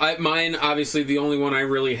so. Mine, obviously, the only one I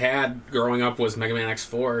really had growing up was Mega Man X4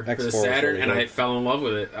 for the Saturn, really and good. I fell in love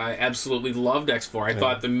with it. I absolutely loved X4. I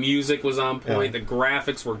thought the music was on point, the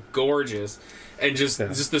graphics were gorgeous, and just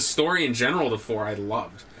the story in general, the 4, I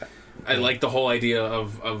loved. I liked the whole idea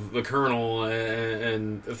of the Colonel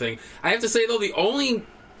and the thing. I have to say, though, the only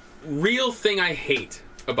real thing I hate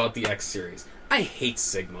about the X series, I hate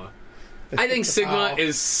Sigma. I think Sigma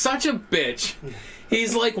is such a bitch.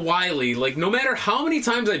 He's like Wily. Like, no matter how many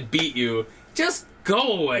times I beat you, just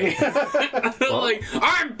go away. Like,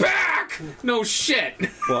 I'm back! No shit.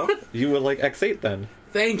 Well, you would like X8 then.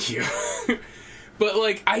 Thank you. But,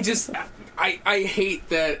 like, I hate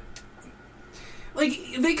that. Like,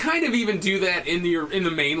 they kind of even do that in the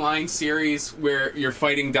mainline series where you're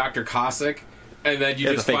fighting Dr. Cossack, and then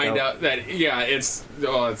you just find out that,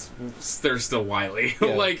 they're still Wily.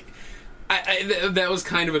 Yeah. Like, that was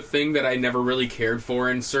kind of a thing that I never really cared for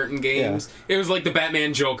in certain games. Yeah. It was like the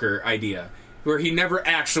Batman Joker idea, where he never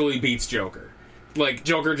actually beats Joker. Like,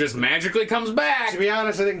 Joker just magically comes back. To be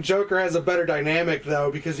honest, I think Joker has a better dynamic, though,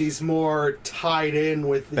 because he's more tied in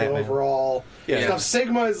with the overall stuff.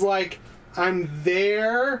 Sigma is like, I'm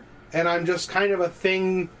there, and I'm just kind of a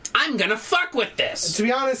thing. I'm gonna fuck with this! To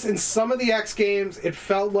be honest, in some of the X games, it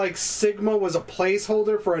felt like Sigma was a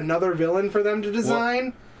placeholder for another villain for them to design.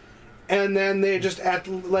 Well, and then they just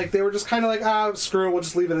they were just kind of like, screw it, we'll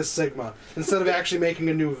just leave it as Sigma instead of actually making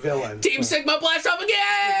a new villain. Team Sigma blast off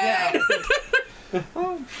again!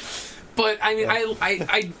 Yeah. But I mean,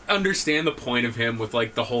 I understand the point of him with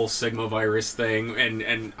like the whole Sigma virus thing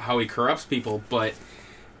and how he corrupts people, but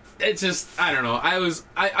it's just, I don't know.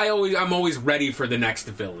 I'm always ready for the next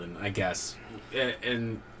villain, I guess,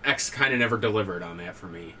 and X kind of never delivered on that for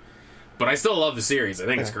me. But I still love the series. I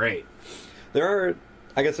think it's great.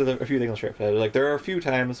 I guess there's a few things I'll share for that. Like, there are a few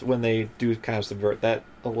times when they do kind of subvert that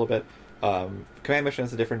a little bit. Command Mission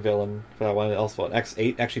is a different villain for that one. Also,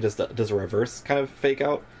 X8 actually does a reverse kind of fake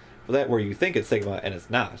out for that, where you think it's Sigma and it's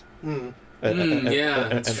not.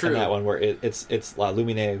 That's true. And that one where it's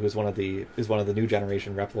Lumine, who's one of the new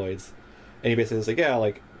generation Reploids, and he basically is like, yeah,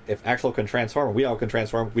 like, if Axel can transform, we all can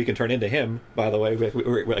transform. We can turn into him. By the way,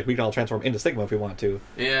 we can all transform into Sigma if we want to.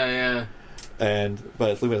 Yeah. But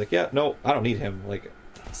it's Lumine's like, yeah, no, I don't need him. Like.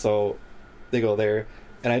 So they go there,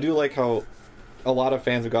 and I do like how a lot of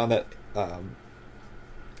fans have gone that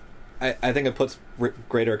I think it puts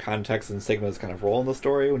greater context in Sigma's kind of role in the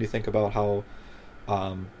story when you think about how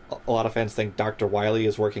a lot of fans think Dr. Wily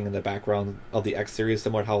is working in the background of the X series,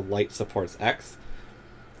 similar to how Light supports X,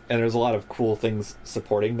 and there's a lot of cool things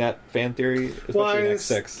supporting that fan theory, especially in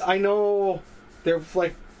X6. I know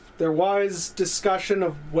there was discussion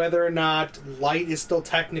of whether or not Light is still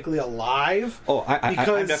technically alive. Oh, I'm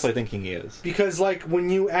definitely thinking he is. Because, like,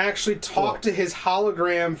 when you actually talk to his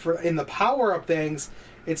hologram in the power-up things,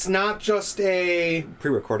 it's not just a...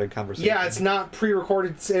 pre-recorded conversation. Yeah, it's not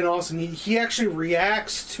pre-recorded, and also he actually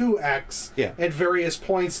reacts to X at various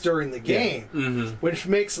points during the game, which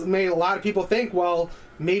made a lot of people think, well,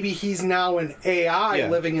 maybe he's now an AI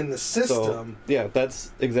living in the system. So,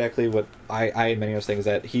 that's exactly what I and many others think, is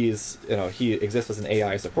that he exists as an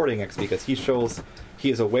AI supporting X because he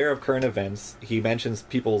is aware of current events. He mentions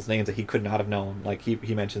people's names that he could not have known. Like,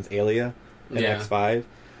 he mentions Alia in X5,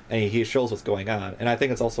 and he shows what's going on. And I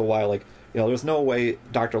think it's also why, like, there's no way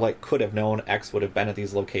Dr. Light could have known X would have been at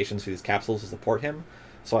these locations for these capsules to support him.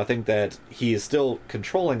 So I think that he is still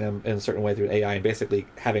controlling them in a certain way through AI and basically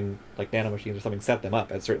having, like, nanomachines or something set them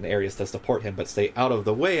up at certain areas to support him, but stay out of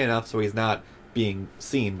the way enough so he's not being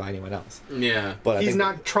seen by anyone else. Yeah. But he's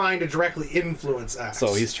not trying to directly influence X.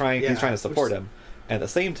 So he's trying to support him. And at the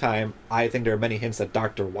same time, I think there are many hints that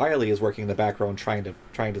Dr. Wily is working in the background trying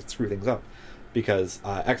to screw things up. Because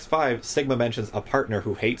X5, Sigma mentions a partner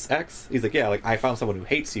who hates X. He's like, yeah, like, I found someone who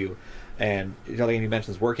hates you. And he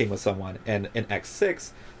mentions working with someone. And in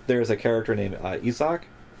X6, there's a character named Isaac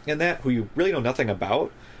in that, who you really know nothing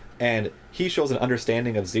about. And he shows an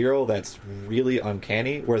understanding of Zero that's really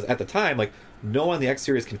uncanny. Whereas at the time, like, no one in the X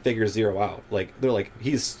series can figure Zero out. Like, they're like,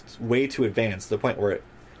 he's way too advanced to the point where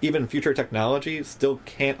even future technology still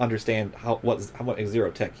can't understand what is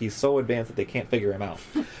Zero tech. He's so advanced that they can't figure him out.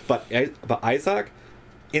 But Isaac,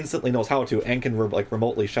 instantly knows how to and can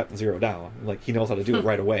remotely shut Zero down. Like, he knows how to do it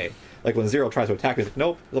right away. Like, when Zero tries to attack, he's like,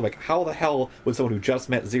 nope. I'm like, how the hell would someone who just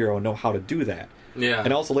met Zero know how to do that? Yeah.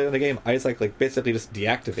 And also later in the game, Isaac basically just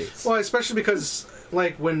deactivates. Well, especially because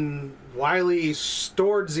when Wily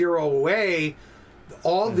stored Zero away,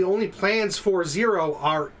 the only plans for Zero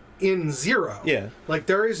are in Zero. Yeah. Like,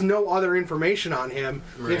 there is no other information on him.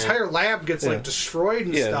 Right. The entire lab gets destroyed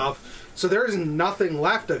and stuff. So there is nothing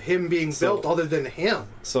left of him being built other than him.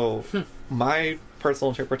 So my personal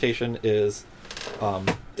interpretation is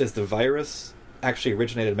the virus actually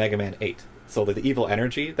originated in Mega Man 8. So the evil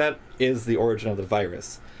energy, that is the origin of the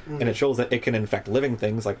virus. And it shows that it can infect living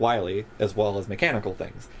things like Wily, as well as mechanical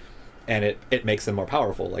things. And it makes them more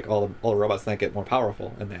powerful. Like, all the robots then get more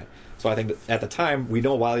powerful in that. So I think that at the time, we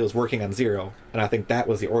know Wily was working on Zero, and I think that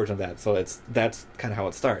was the origin of that. So that's kind of how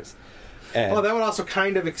it starts. And, well, that would also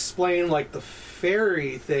kind of explain, like, the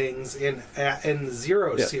fairy things in the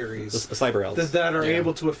Zero series. The cyber elves. That are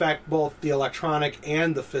able to affect both the electronic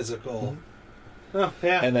and the physical. Oh,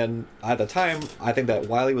 yeah. And then at the time, I think that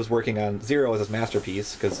Wily was working on Zero as his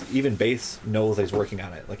masterpiece, because even Base knows that he's working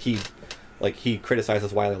on it. He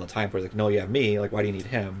criticizes Wily all the time for, like, no, you have me, like, why do you need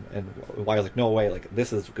him? And Wily's like, no way, like,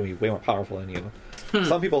 this is going to be way more powerful than you.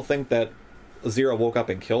 Some people think that Zero woke up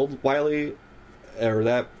and killed Wily, or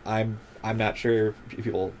that I'm not sure if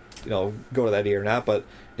people, go to that idea or not, but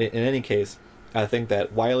in any case, I think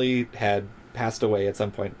that Wily had passed away at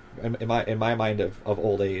some point, in my mind of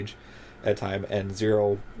old age, at time, and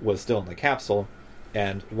Zero was still in the capsule,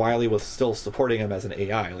 and Wily was still supporting him as an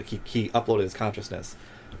AI. Like, he uploaded his consciousness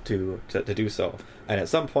to do so. And at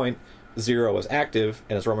some point, Zero is active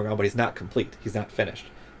and is roaming around, but he's not complete. He's not finished.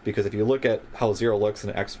 Because if you look at how Zero looks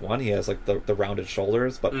in X1, he has, like, the rounded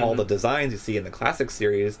shoulders, but all the designs you see in the classic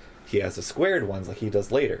series, he has the squared ones like he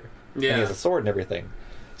does later. Yeah. And he has a sword and everything.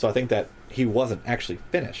 So I think that he wasn't actually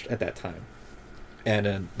finished at that time. And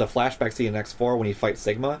in the flashback scene in X4, when he fights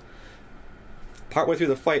Sigma, partway through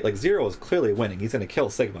the fight, like, Zero is clearly winning. He's going to kill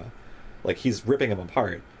Sigma. Like, he's ripping him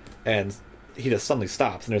apart. And he just suddenly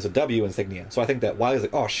stops, and there's a W insignia. So I think that Wily's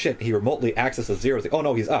like, oh shit, he remotely accesses Zero. He's like, oh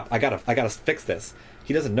no, he's up. I gotta fix this.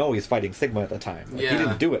 He doesn't know he's fighting Sigma at the time. Like, he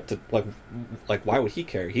didn't do it to, like, why would he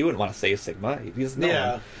care? He wouldn't want to save Sigma. He doesn't know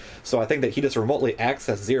him. So I think that he just remotely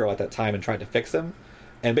accessed Zero at that time and tried to fix him.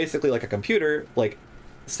 And basically, like a computer, like,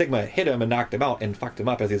 Sigma hit him and knocked him out and fucked him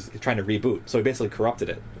up as he's trying to reboot. So he basically corrupted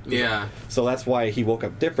it. Yeah. So that's why he woke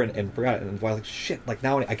up different and forgot it. And I was like, shit, like,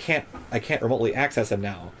 now I can't remotely access him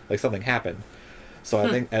now. Like, something happened. So I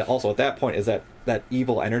think, and also at that point, is that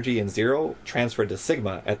evil energy in Zero transferred to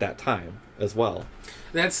Sigma at that time as well.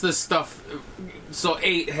 That's the stuff. So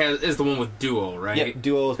 8 is the one with Duo, right? Yeah,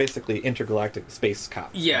 Duo is basically intergalactic space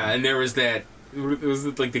cop. Yeah, and there was that. Was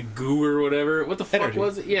it like the goo or whatever? What the fuck energy.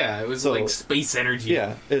 was it? Yeah, it was like space energy.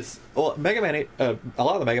 Yeah, Mega Man 8. A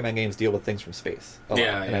lot of the Mega Man games deal with things from space.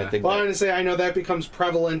 Yeah. I think I'm going to say I know that becomes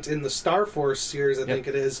prevalent in the Star Force series. I think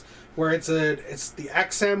it is, where it's the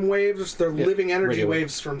XM waves, the living energy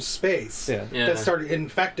waves from space that started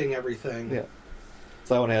infecting everything. Yeah.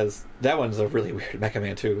 So that one's a really weird Mega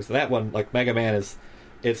Man too. So that one, like, Mega Man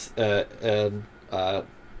it's FME.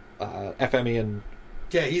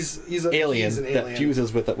 Yeah, he's an alien that alien.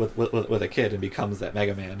 Fuses with a kid and becomes that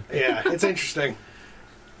Mega Man. Yeah, it's interesting.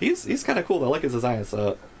 He's kind of cool. I like his design. It's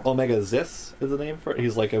Omega Zis is the name for it.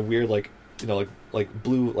 He's like a weird, like,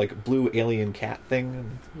 blue alien cat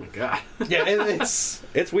thing. Oh my god. Yeah,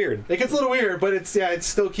 it's weird. It gets a little weird, but it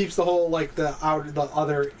still keeps the whole, like, the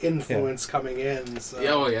other influence coming in. So.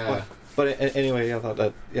 Oh yeah. But anyway, I thought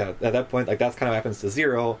that at that point, like, that's kind of happens to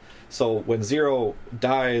Zero. So when Zero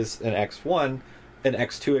dies in X1. In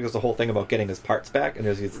X2, it was the whole thing about getting his parts back, and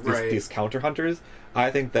there's these counter hunters.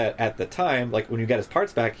 I think that at the time, like, when you get his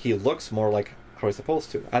parts back, he looks more like how he's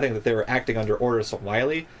supposed to. I think that they were acting under orders from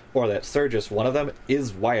Wily, or that Surgis, one of them,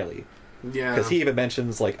 is Wily. Yeah. Because he even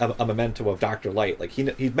mentions, like, a memento of Dr. Light. Like,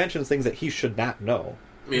 he mentions things that he should not know.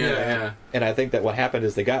 Yeah. And I think that what happened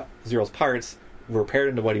is they got Zero's parts, repaired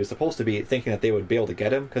into what he was supposed to be, thinking that they would be able to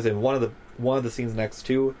get him. Because in one of the scenes in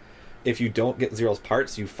X2, if you don't get Zero's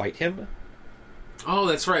parts, you fight him. Oh,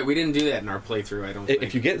 that's right. We didn't do that in our playthrough, I don't think.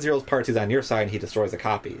 If you get Zero's parts, he's on your side and he destroys a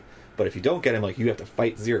copy. But if you don't get him, like, you have to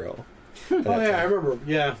fight Zero. I remember.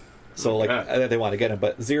 Yeah. So, like, they want to get him.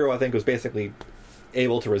 But Zero, I think, was basically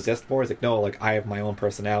able to resist more. He's like, no, like, I have my own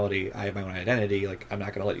personality. I have my own identity. Like, I'm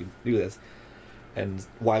not going to let you do this. And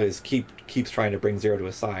Wily keeps trying to bring Zero to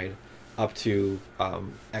his side up to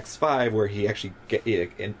X5, where he actually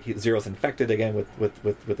Zero's infected again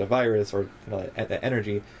with the virus or the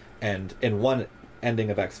energy. And in one ending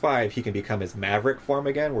of X5, he can become his Maverick form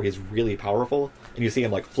again, where he's really powerful, and you see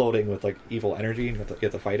him like floating with like evil energy, and you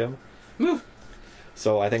have to fight him.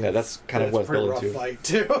 So I think that's kind of what it's building to. Fight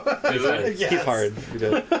too. Yes. He's hard.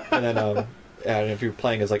 And then and if you're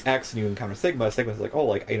playing as like X and you encounter Sigma's like, oh,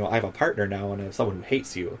 like, you know, I have a partner now and I have someone who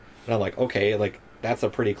hates you. And I'm like, okay, like that's a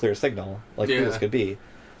pretty clear signal, like who this could be.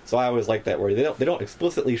 So I always like that where they don't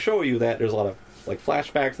explicitly show you that. There's a lot of like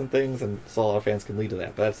flashbacks and things, and so a lot of fans can lead to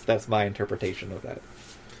that. But that's my interpretation of that.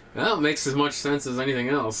 Well, it makes as much sense as anything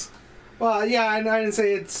else. Well, yeah, and I didn't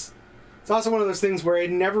say it's also one of those things where it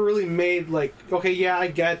never really made, like, okay, yeah, I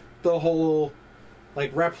get the whole,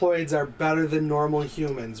 like, Reploids are better than normal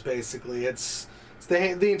humans, basically. It's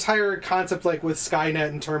the entire concept, like, with Skynet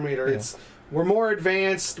and Terminator. Yeah. It's, we're more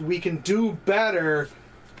advanced, we can do better,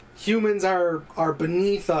 humans are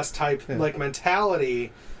beneath us type, like,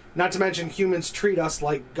 mentality. Not to mention humans treat us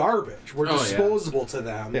like garbage. We're disposable to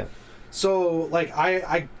them. Yeah. So, like,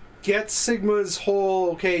 I get Sigma's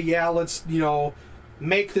whole, okay, yeah, let's, you know,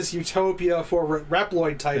 make this utopia for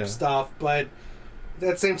Reploid type stuff, but at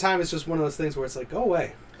the same time, it's just one of those things where it's like, go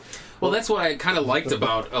away. Well, that's what I kind of liked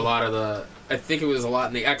about a lot of the... I think it was a lot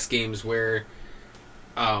in the X games where...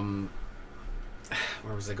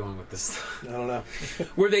 where was I going with this? I don't know.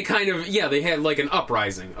 Where they kind of... Yeah, they had like an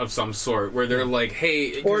uprising of some sort, where they're like,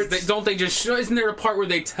 hey... Or don't they just... Isn't there a part where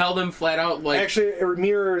they tell them flat out, like... Actually, it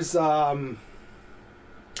mirrors...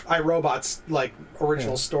 iRobot's like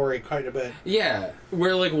original story quite a bit. Yeah,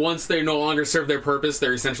 where like once they no longer serve their purpose,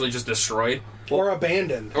 they're essentially just destroyed or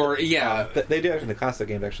abandoned. Or they do in the classic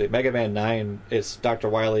games actually. Mega Man 9 is Dr.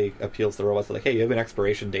 Wily appeals to the robots like, hey, you have an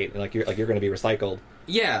expiration date, and like you're going to be recycled.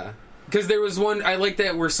 Yeah, because there was one I like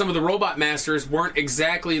that where some of the robot masters weren't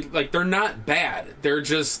exactly like they're not bad. They're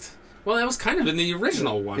just. Well, that was kind of in the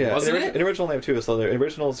original one, wasn't it? In the original they have too. So the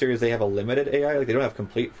original series they have a limited AI. Like they don't have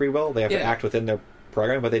complete free will. They have to act within their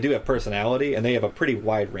program, but they do have personality and they have a pretty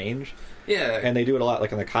wide range. Yeah, and they do it a lot,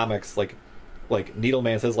 like in the comics. Like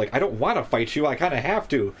Needleman says, like, I don't want to fight you, I kind of have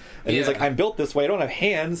to, and he's like, I'm built this way, I don't have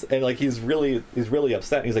hands, and like he's really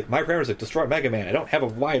upset. And he's like, my parameters like destroy Mega Man, I don't have a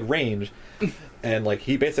wide range, and like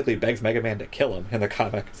he basically begs Mega Man to kill him in the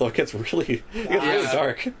comic. So it gets really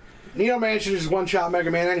dark. Needleman should just one-shot Mega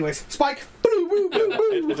Man anyways. Spike!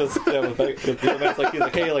 It just, Needleman's like, he's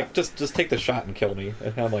like, hey, like, just take the shot and kill me.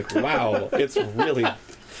 And I'm like, wow, it's really...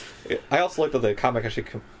 I also like that the comic actually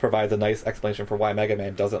provides a nice explanation for why Mega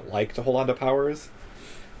Man doesn't like to hold on to powers.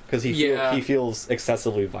 Because he feels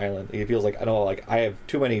excessively violent. He feels like, I know, like, I have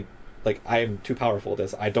too many... Like, I am too powerful at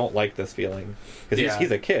this. I don't like this feeling. Because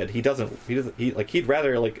he's a kid. He'd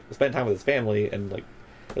rather, like, spend time with his family and, like,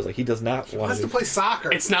 it was like he does not want to. He wants to play soccer.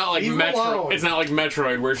 It's not like Metroid. It's not like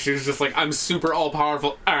Metroid where she's just like, I'm super all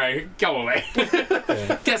powerful. All right, go away.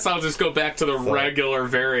 Guess I'll just go back to the regular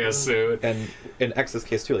Varia suit. And in X's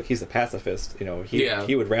case too, like he's a pacifist. You know,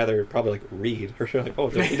 he would rather probably like read or like, oh,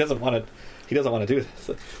 he doesn't want to. He doesn't want to do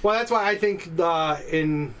this. Well, that's why I think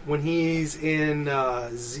when he's in the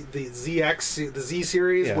Z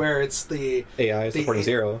series where it's the AI supporting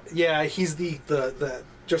Zero. Yeah, he's the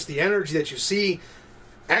just the energy that you see.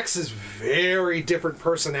 X is very different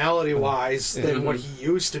personality-wise than what he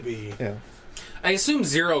used to be. Yeah. I assume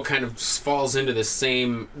Zero kind of falls into the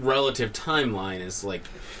same relative timeline as, like...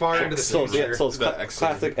 Far into the same year. So it's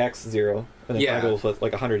classic X Zero. And it kind of goes with,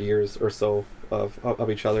 like, 100 years or so of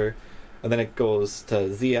each other. And then it goes to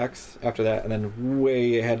ZX after that, and then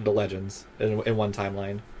way ahead to Legends in one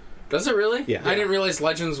timeline. Does it really? Yeah. I didn't realize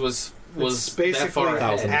Legends was basically that far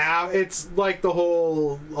ahead. It's like the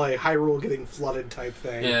whole like Hyrule getting flooded type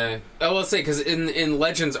thing. Yeah. I will say because in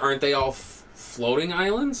Legends aren't they all floating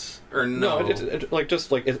islands or no?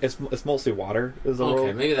 It's mostly water is the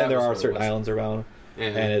world, maybe that and there are certain islands around,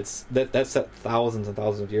 and it's that's set thousands and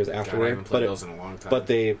thousands of years afterward. I haven't played those in a long time. But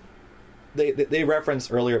they reference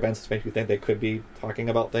earlier events to make you think they could be talking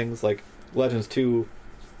about things like Legends 2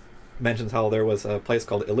 mentions how there was a place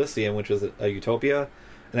called Elysium, which was a utopia.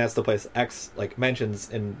 And that's the place X like mentions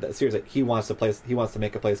in the series that he wants to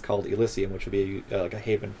make a place called Elysium, which would be like a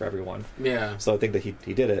haven for everyone. Yeah. So I think that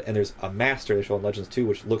he did it. And there's a master they show in Legends 2,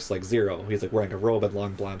 which looks like Zero. He's like wearing a robe and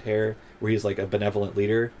long blonde hair, where he's like a benevolent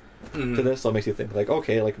leader to this. So it makes you think like,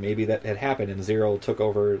 okay, like maybe that had happened, and Zero took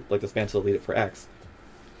over like this mantle to lead it for X.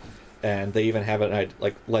 And they even have it.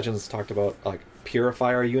 Like Legends talked about like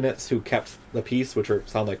purifier units who kept the peace, which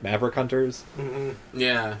sound like Maverick hunters. Mm-hmm.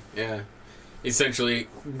 Yeah. Essentially,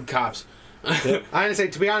 cops. I'm gonna say,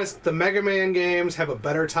 to be honest, the Mega Man games have a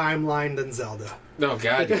better timeline than Zelda. Oh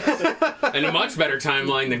God, yes. And a much better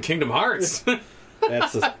timeline than Kingdom Hearts.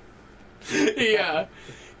 That's just... Yeah,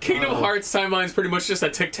 Kingdom Hearts timeline is pretty much just a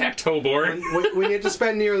tic-tac-toe board. We had to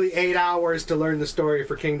spend nearly 8 hours to learn the story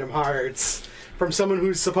for Kingdom Hearts from someone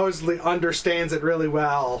who supposedly understands it really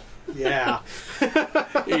well. Yeah.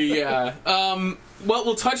 Yeah. Well,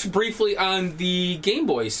 we'll touch briefly on the Game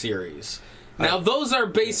Boy series. Now, those are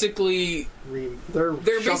basically... They're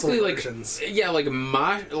basically versions.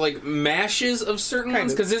 like mashes of certain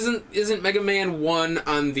ones, because isn't Mega Man 1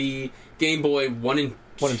 on the Game Boy 1 and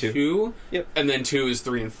 2? Yep. And then 2 is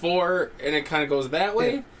 3 and 4, and it kind of goes that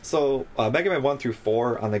way? Yeah. So, Mega Man 1 through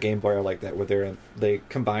 4 on the Game Boy are like that, where they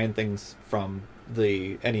combine things from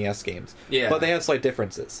the NES games. Yeah. But they have slight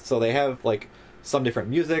differences. So they have, like, some different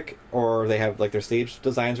music, or they have, like, their stage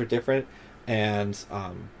designs are different, and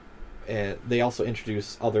they also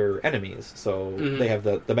introduce other enemies. So they have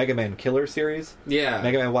the Mega Man Killer series. Yeah.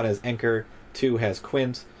 Mega Man 1 has Enker, 2 has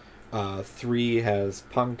Quint, 3 has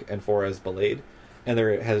Punk, and 4 has Belade. And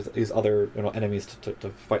there has these other enemies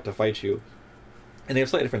to fight you. And they have a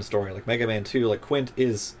slightly different story. Like Mega Man 2, like Quint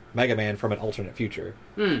is Mega Man from an alternate future.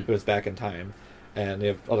 Who is back in time. And they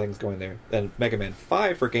have other things going there. Then Mega Man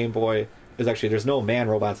 5 for Game Boy is actually, there's no man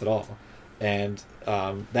robots at all. And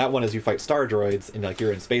that one is you fight star droids, and like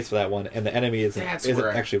you're in space for that one, and the enemy isn't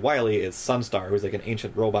actually Wily, it's Sunstar, who's like an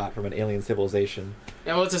ancient robot from an alien civilization.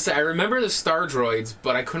 Yeah, well, I remember the star droids,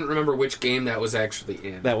 but I couldn't remember which game that was actually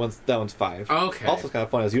in. That one's 5. Okay. Also, kind of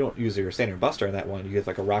fun is you don't use your standard Buster in that one. You get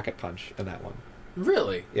like a rocket punch in that one.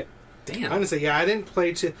 Really? Yeah. Damn. Honestly, yeah, I didn't play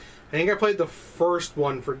I think I played the first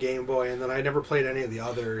one for Game Boy, and then I never played any of the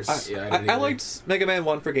others. I liked Mega Man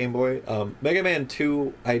 1 for Game Boy. Mega Man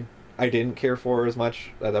 2, I didn't care for as much.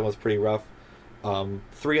 That was pretty rough.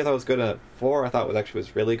 3 I thought was good, and 4 I thought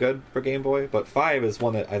was really good for Game Boy. But 5 is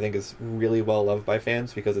one that I think is really well loved by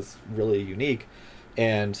fans because it's really unique,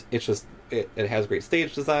 and it's just it has great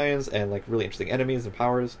stage designs and like really interesting enemies and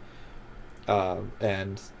powers,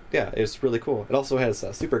 and yeah, it's really cool. It also has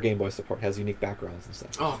Super Game Boy support, has unique backgrounds and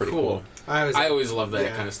stuff. Oh, cool. I always love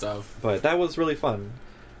that kind of stuff. But that was really fun.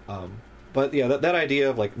 But yeah, that idea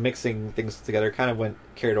of like mixing things together kind of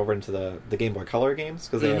carried over into the Game Boy Color games,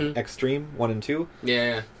 because they have Extreme 1 and 2.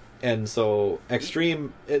 Yeah. And so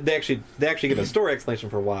Extreme, they actually give a story explanation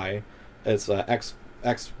for why it's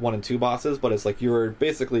X1 and 2 bosses, but it's like you're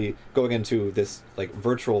basically going into this like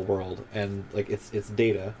virtual world, and like it's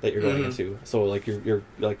data that you're going into. So like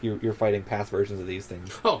you're fighting past versions of these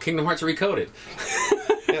things. Oh, Kingdom Hearts Recoded.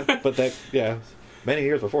 Yeah, many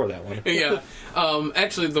years before that one. Yeah.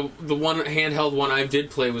 Actually, the one handheld one I did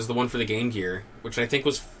play was the one for the Game Gear, which I think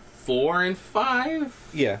was 4 and 5?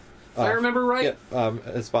 Yeah. If I remember right? Yeah,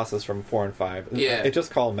 it's bosses from 4 and 5. Yeah. It's just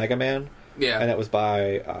called Mega Man. Yeah. And it was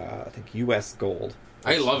by, I think, US Gold.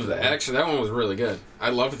 I love that. Actually, that one was really good. I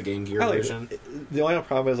loved the Game Gear version. The only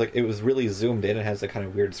problem is, like, it was really zoomed in and has a kind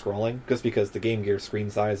of weird scrolling, just because the Game Gear screen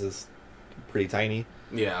size is pretty tiny.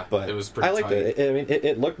 Yeah, but it was pretty I liked tight. it. I mean,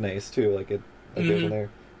 it looked nice, too. Like, it goes in there.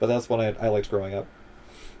 But that's one I liked growing up.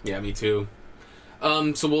 Yeah, me too.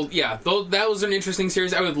 That was an interesting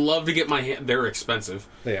series. I would love to get they're expensive.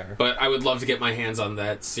 They are. But I would love to get my hands on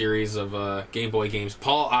that series of Game Boy games.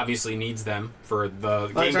 Paul obviously needs them for the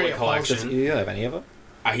Game Boy collection. Does he have any of them?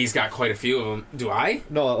 He's got quite a few of them. Do I?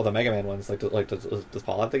 No, the Mega Man ones. Does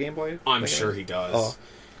Paul have the Game Boy? I'm sure he does. Oh.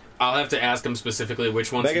 I'll have to ask him specifically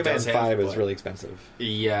which ones Mega he does Man have. 5 is really expensive.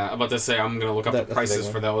 Yeah, I'm about to say I'm going to look up the prices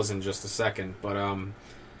for those in just a second. But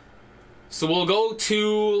so we'll go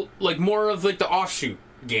to like more of like the offshoot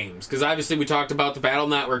games, because obviously we talked about the Battle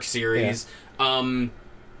Network series. Yeah.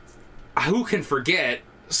 Who can forget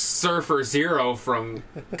Surfer Zero from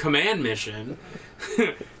Command Mission?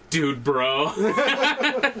 Dude, bro.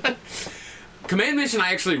 Command Mission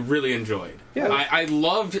I actually really enjoyed. Yeah. I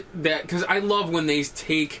loved that, because I love when they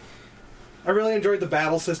take... I really enjoyed the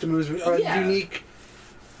battle system. It was unique.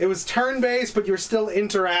 It was turn-based, but you were still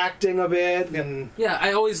interacting a bit. And yeah,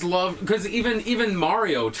 I always loved... Because even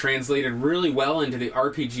Mario translated really well into the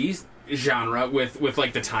RPG genre with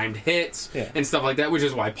like the timed hits and stuff like that, which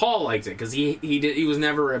is why Paul liked it, because he was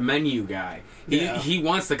never a menu guy. He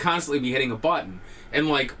wants to constantly be hitting a button. And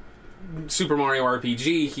like Super Mario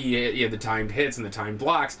RPG, he had the timed hits and the timed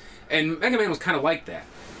blocks, and Mega Man was kind of like that.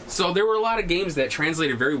 So there were a lot of games that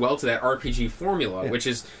translated very well to that RPG formula, which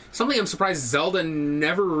is something I'm surprised Zelda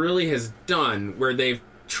never really has done, where they've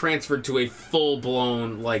transferred to a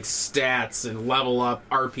full-blown like stats and level up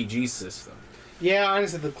RPG system. Yeah,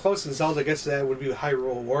 honestly, the closest Zelda gets to that would be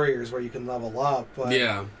Hyrule Warriors, where you can level up.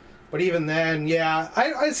 But, but even then,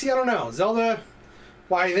 I don't know. Zelda,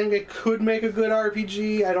 while I think it could make a good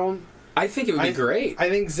RPG, I think it would be great. I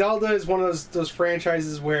think Zelda is one of those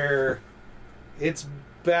franchises where it's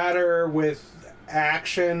better with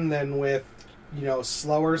action than with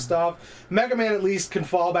slower stuff. Mega Man at least can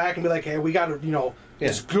fall back and be like, hey, we got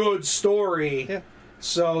this good story. Yeah.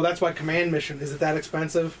 So that's why Command Mission, is it that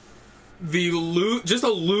expensive? Just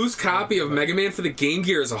a loose copy of Mega Man for the Game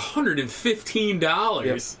Gear is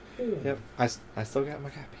 $115. Yep. I still got my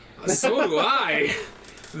copy. So do I.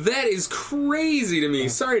 That is crazy to me.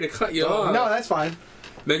 Sorry to cut you off. No, that's fine.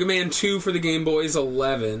 Mega Man 2 for the Game Boy is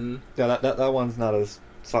 $11. Yeah, that one's not as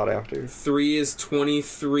sought after. 3 is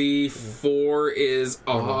 $23. 4 is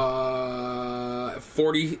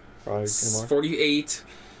 40. Probably 48.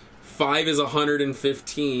 5 is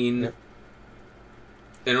 $115. Yep.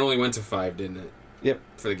 And it only went to 5, didn't it? Yep.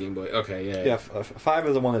 For the Game Boy. Okay, yeah. Yeah, 5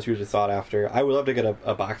 is the one that's usually sought after. I would love to get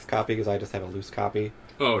a box copy because I just have a loose copy.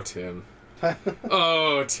 Oh, Tim.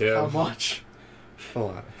 Oh, Tim. How much? A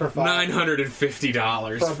lot. For 5?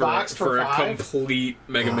 $950 for a box for a 5? complete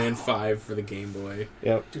Mega Man 5 for the Game Boy.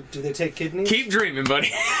 Yep. Do they take kidneys? Keep dreaming,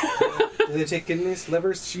 buddy. Do they take kidneys,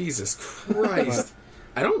 livers? Jesus Christ.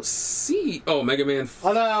 I don't see... Oh, Mega Man...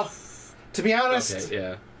 Although, to be honest... Okay,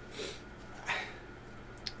 yeah.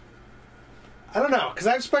 I don't know, because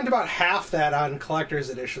I've spent about half that on collector's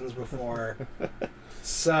editions before.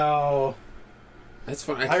 So... That's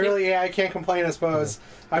fine. I can't complain, I suppose.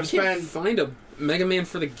 I can't find a Mega Man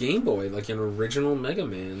for the Game Boy, like an original Mega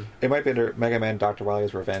Man. It might be under Mega Man Dr.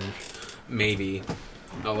 Wily's Revenge. Maybe.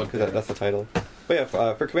 I'll look at that's the title. But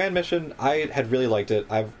yeah, for Command Mission, I had really liked it.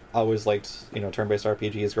 I've always liked, turn-based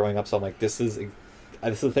RPGs growing up, so I'm like, this is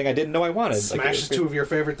the thing I didn't know I wanted. Smashes two of your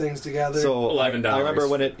favorite things together. So $11. I remember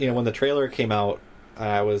when when the trailer came out,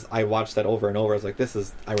 I watched that over and over. I was like,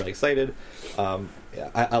 I'm really excited.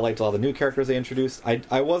 I liked a lot of the new characters they introduced.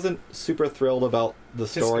 I wasn't super thrilled about the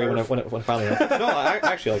story when it finally. No, I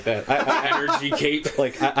actually like that. Energy cape.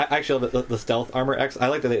 I actually the stealth armor X. I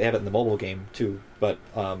like that they had it in the mobile game too. But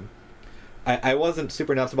I wasn't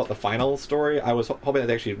super nuts about the final story. I was hoping that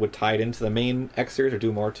they actually would tie it into the main X series or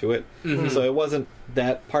do more to it. Mm-hmm. So it wasn't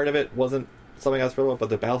that part of it wasn't something I was thrilled about. But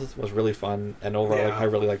the battle system was really fun, and overall, I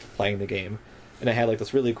really liked playing the game. And it had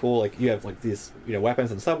this really cool, you have these weapons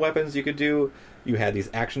and sub weapons you could do. You had these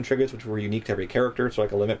action triggers which were unique to every character, so a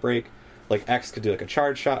limit break. X could do a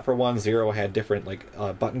charge shot for one. Zero had different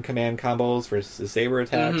button command combos for his saber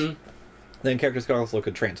attacks. Mm-hmm. Then characters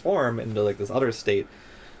could transform into this other state.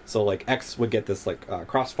 So X would get this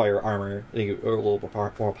crossfire armor, a little bit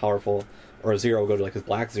more powerful, or Zero would go to his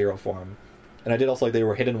Black Zero form. And I did also they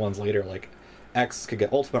were hidden ones later, X could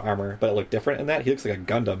get ultimate armor, but it looked different in that. He looks like a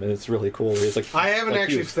Gundam, and it's really cool. He's I haven't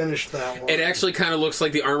actually finished that one. It actually kind of looks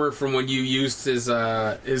like the armor from when you used his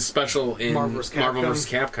special in Marvel vs.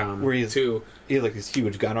 Capcom, where he has these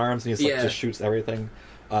huge gun arms, and he just shoots everything.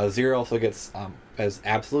 Zero also gets as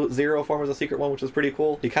Absolute Zero form as a secret one, which is pretty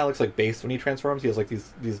cool. He kind of looks like Base when he transforms. He has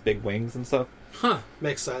these big wings and stuff. Huh,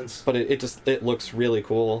 makes sense. But it looks really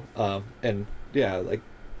cool, and yeah,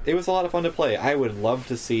 it was a lot of fun to play. I would love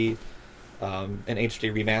to see an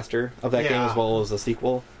HD remaster of that game as well as a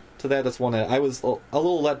sequel to that. That's one that I was a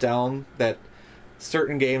little let down that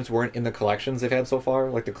certain games weren't in the collections they've had so far.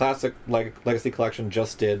 The classic Legacy Collection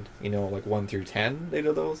just did 1 through 10. They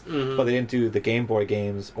did those, but they didn't do the Game Boy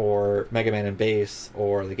games or Mega Man and Base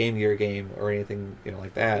or the Game Gear game or anything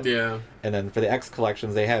like that. Yeah. And then for the X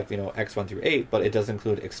collections, they have X 1 through 8, but it does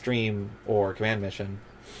include Extreme or Command Mission.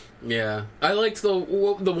 Yeah, I liked the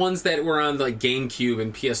ones that were on GameCube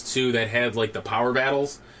and PS2 that had the power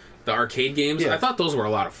battles, the arcade games. Yeah. I thought those were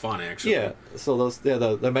a lot of fun, actually. Yeah, so those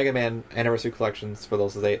the Mega Man Anniversary collections for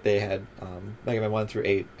those they had Mega Man 1 through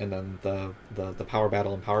 8, and then the Power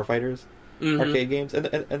Battle and Power Fighters arcade games, and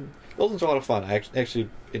those ones are a lot of fun. I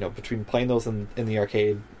actually between playing those in the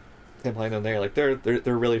arcade and playing them there,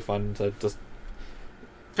 they're really fun to just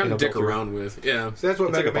kind of dick around with. Yeah, so that's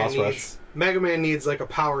what Mega Man needs. Mega Man needs a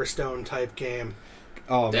Power Stone type game.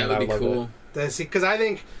 Oh man, that would be cool. Because I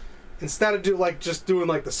think instead of just doing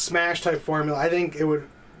the Smash type formula, I think it would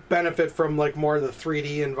benefit from more of the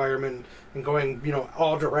 3D environment and going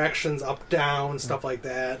all directions, up, down, stuff like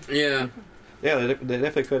that. Yeah. Yeah, they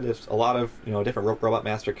definitely could. There's a lot of different Robot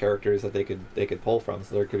Master characters that they could pull from,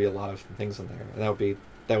 so there could be a lot of things in there, and that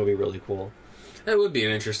would be really cool. That would be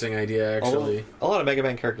an interesting idea, actually. A lot of Mega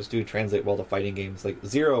Man characters do translate well to fighting games.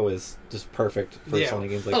 Zero is just perfect for Sony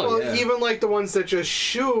games. Even the ones that just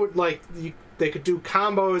shoot, they could do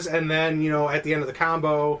combos, and then at the end of the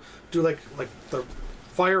combo do the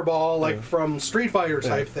fireball from Street Fighter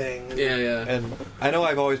type thing. Yeah. And I know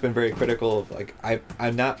I've always been very critical of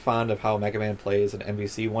I'm not fond of how Mega Man plays in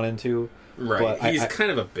MVC 1 and 2. Right. He's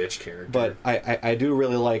kind of a bitch character. But I do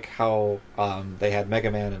really like how they had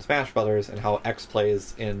Mega Man and Smash Brothers, and how X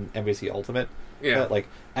plays in MVC Ultimate. Yeah. Like,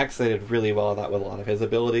 X, they did really well with a lot of his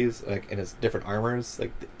abilities, like, in his different armors.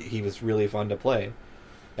 Like, he was really fun to play.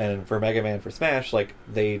 And for Mega Man, for Smash, like,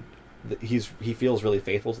 he feels really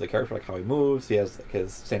faithful to the character, like how he moves. He has, like,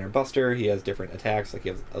 his standard buster. He has different attacks. Like, he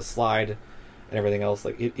has a slide and everything else.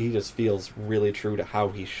 Like, he just feels really true to how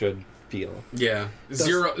he should feel. Yeah.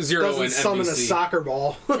 Zero doesn't in summon MVC. a soccer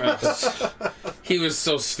ball. He was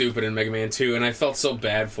so stupid in Mega Man 2, and I felt so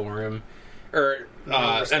bad for him. Or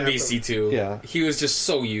MVC 2. Yeah. He was just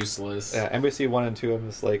so useless. Yeah, MVC 1 and 2, I'm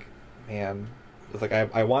just like, man... It's like,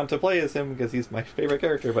 I want to play as him because he's my favorite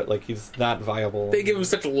character, but, like, he's not viable. They give him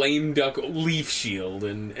such a lame duck leaf shield,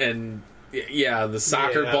 and yeah, the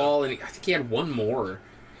soccer ball, and I think he had one more.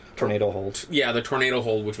 Tornado hold. Yeah, the tornado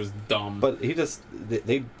hold, which was dumb. But he just...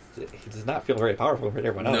 he does not feel very powerful compared to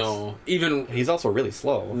everyone else. No. Even... He's also really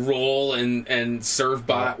slow. Roll and Serve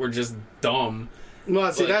Bot were just dumb.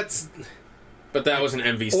 Well, see, that's... But that was an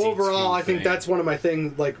MVC. Overall, I think that's one of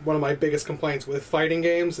my biggest complaints with fighting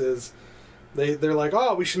games is... They're like,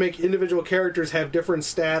 oh, we should make individual characters have different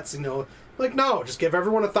stats, you know. Like, no, just give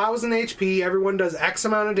everyone 1,000 HP, everyone does X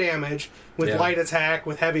amount of damage with light attack,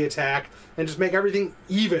 with heavy attack, and just make everything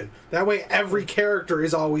even. That way every character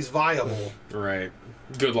is always viable. Right.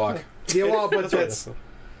 Good luck. Yeah, well, but that's...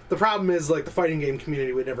 The problem is, like, the fighting game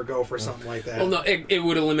community would never go for something like that. Well, no, it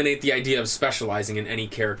would eliminate the idea of specializing in any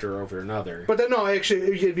character over another. But then, no, actually,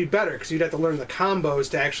 it'd be better, because you'd have to learn the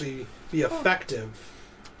combos to actually be effective.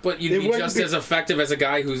 But you'd be just as effective as a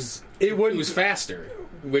guy who's faster,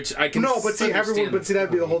 which I can. No, but see, that'd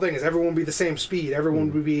be the whole thing. Is everyone would be the same speed?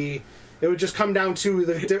 Everyone would be. It would just come down to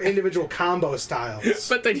the individual combo styles.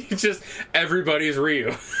 But then everybody's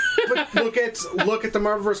Ryu. But look at the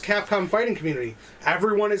Marvel vs. Capcom fighting community.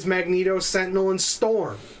 Everyone is Magneto, Sentinel, and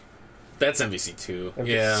Storm. That's MVC 2.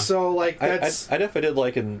 Yeah. So like that's. I definitely did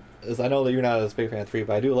like I know that you're not as big a fan of 3,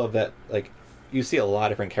 but I do love that like. You see a lot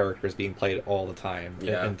of different characters being played all the time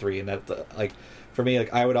in 3, and that like for me,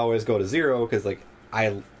 like I would always go to 0 because like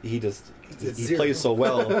he plays so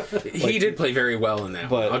well. Like, he did play very well in that.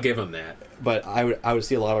 I'll give him that. But I would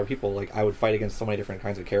see a lot of people like I would fight against so many different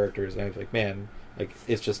kinds of characters, and I'd be like, man, like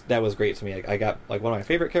it's just that was great to me. Like I got like one of my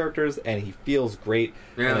favorite characters, and he feels great,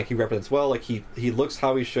 and like he represents well. Like he looks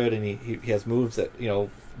how he should, and he has moves that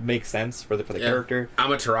make sense for the character.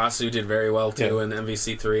 Amaterasu did very well too in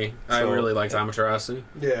MVC 3. I really liked Amaterasu.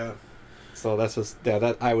 Yeah. So that's just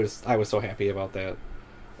that I was so happy about that.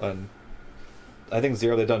 And I think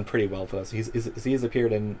 0 they've done pretty well for us. He's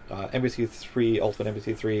appeared in MVC 3, Ultimate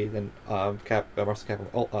MVC 3, then Marvel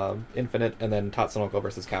Capcom Infinite, and then Tatsunoko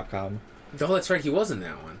vs. Capcom. Oh, that's right. He was in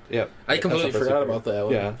that one. Yep. I completely forgot about that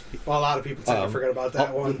one. Yeah. Well, a lot of people tend to forget about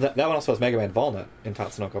that one. That one also has Mega Man Volnut in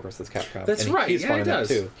Tatsunoko vs. Capcom. That's right. He's fun he in does.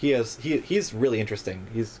 That too. He's really interesting.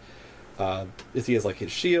 He has like his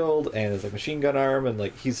shield and his like machine gun arm, and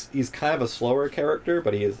like he's kind of a slower character,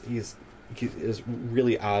 but he is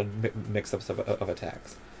really odd mix-ups of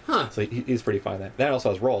attacks. Huh. So he's pretty fun in that. That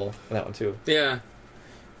also has Roll in that one too. Yeah.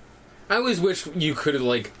 I always wish you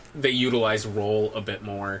could they utilized Roll a bit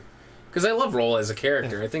more. Because I love Roll as a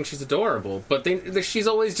character. Yeah. I think she's adorable. But she's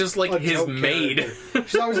always just like his maid.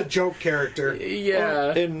 She's always a joke character. Yeah.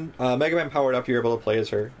 Well, in Mega Man Powered Up, you're able to play as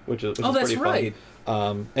her, which is pretty right. funny.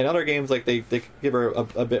 In other games, like they give her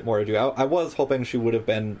a bit more to do. I was hoping she would have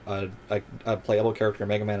been a playable character in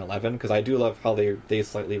Mega Man 11, because I do love how they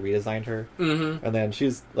slightly redesigned her. Mm-hmm. And then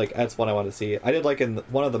she's like, that's one I want to see. I did like in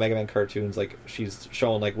one of the Mega Man cartoons, like she's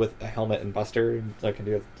shown like with a helmet and Buster, and like can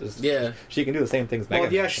do she can do the same things. Mega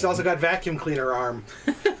Man she's also got vacuum cleaner arm.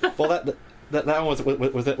 Well, that one was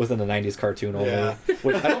in the 90s cartoon only. Yeah.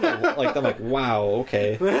 Which I don't know, like I'm like, wow,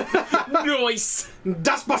 okay. Nice!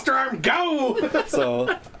 Dustbuster arm, go!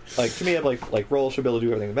 So, like, to me, like Roll should be able to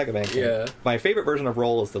do everything that Mega Man can. Yeah. My favorite version of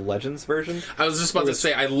Roll is the Legends version. I was just about to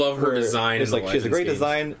say, I love her design. It's like, she has a great games.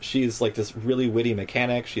 design. She's like this really witty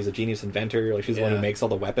mechanic. She's a genius inventor. Like, she's the one who makes all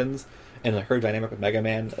the weapons. And like, her dynamic with Mega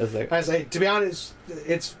Man is like... I say, to be honest,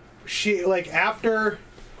 she, like, after...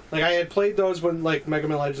 Like, I had played those when, like, Mega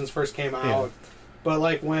Man Legends first came out. But,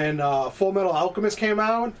 like, when Full Metal Alchemist came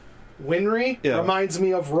out, Winry reminds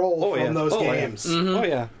me of Roll from those games. Yeah. Mm-hmm. Oh,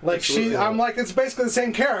 yeah. Like, absolutely. I'm like, it's basically the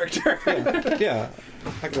same character. Yeah.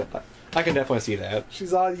 I can definitely see that.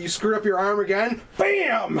 She's you screw up your arm again,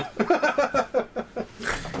 BAM!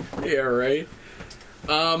 Yeah, right.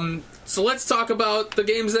 So let's talk about the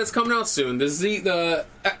games that's coming out soon. The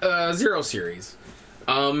Zero series.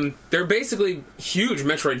 They're basically huge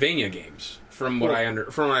Metroidvania games, from what I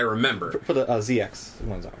remember. For the ZX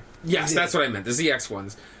ones are. Yes, that's what I meant. The ZX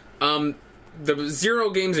ones. The Zero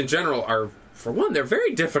games in general are, for one, they're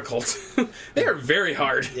very difficult. They are very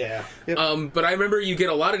hard. Yeah. Yep. But I remember you get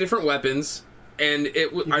a lot of different weapons, and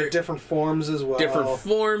you get different forms as well. Different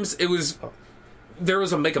forms. It was there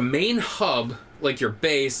was a main hub, like your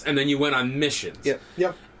base, and then you went on missions.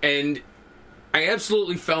 Yep. And I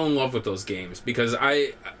absolutely fell in love with those games because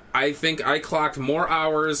I think I clocked more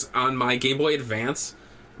hours on my Game Boy Advance,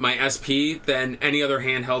 my SP, than any other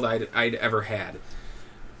handheld I'd ever had.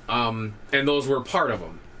 And those were part of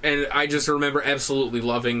them. And I just remember absolutely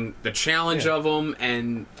loving the challenge of them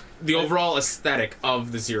and the overall aesthetic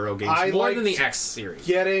of the Zero games, more than the X series.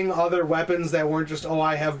 Getting other weapons that weren't just,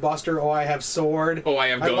 I have Buster, I have Sword. I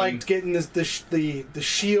have gun. I liked getting the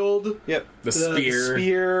shield. Yep. The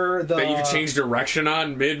spear. That you could change direction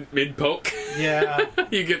on mid poke. Yeah.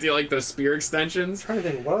 You get the spear extensions. I'm trying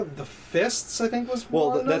to think, what are the fists, I think was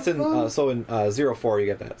one that's in in 04 you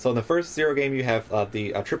get that. So in the first Zero game you have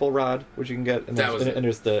the triple rod, which you can get, and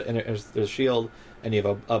there's the shield, and you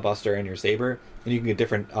have a Buster and your saber, and you can get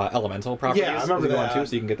different elemental properties. Yeah, I remember if you that. want to,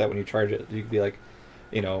 so you can get that when you charge it. You can be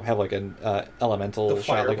have like an elemental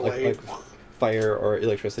shot, like fire or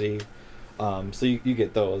electricity. So you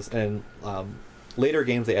get those, and later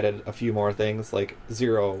games they added a few more things, like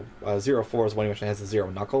 04 is one which has the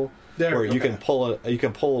Zero Knuckle, where you can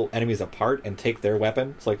pull enemies apart and take their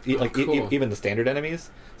weapon. So cool. Even the standard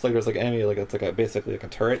enemies. So there's an enemy it's basically like a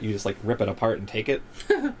turret. You just rip it apart and take it.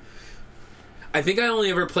 I think I only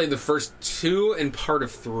ever played the first 2 and part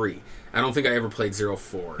of 3. I don't think I ever played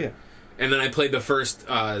 04. Yeah. And then I played the first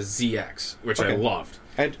ZX, which I loved.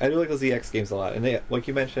 I do like the ZX games a lot, and they, like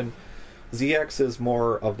you mentioned, ZX is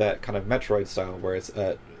more of that kind of Metroid style, where it's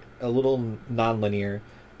a little non-linear,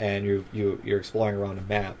 and you're exploring around a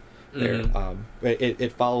map. There,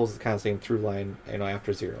 it follows the kind of same through line,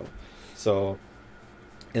 after Zero. So,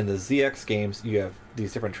 in the ZX games, you have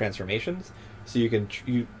these different transformations. So you can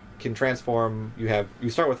transform. You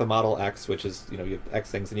start with a Model X, which is you have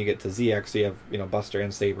X things, and you get to ZX, so you have Buster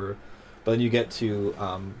and Saber, but then you get to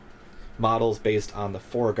models based on the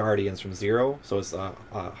 4 Guardians from Zero. So it's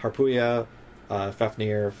Harpuya,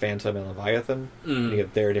 Fafnir, Phantom, and Leviathan. And you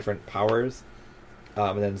get their different powers.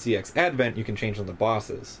 And then ZX Advent, you can change on the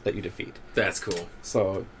bosses that you defeat. That's cool.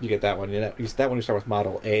 So you get that one. You start with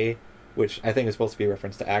Model A, which I think is supposed to be a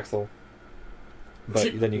reference to Axel.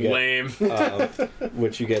 But then you get lame.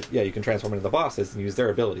 Which you get. Yeah, you can transform into the bosses and use their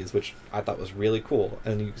abilities, which I thought was really cool.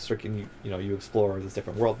 And you explore this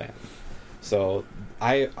different world map. So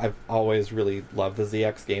I've always really loved the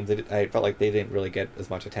ZX games. I felt like they didn't really get as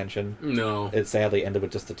much attention. No. It sadly ended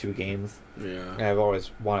with just the 2 games. Yeah. And I've always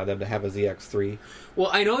wanted them to have a ZX3. Well,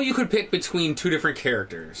 I know you could pick between 2 different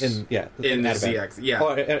characters. In the ZX. Yeah.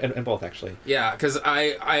 Oh, and both, actually. Yeah, because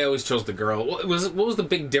I always chose the girl. What was the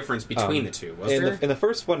big difference between the two? In the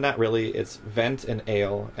first one, not really. It's Vent and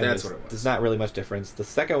Ale. And that's what it was. There's not really much difference. The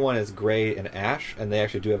second one is Gray and Ash, and they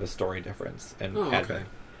actually do have a story difference. Okay.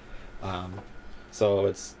 So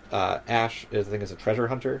it's Ash I think is a treasure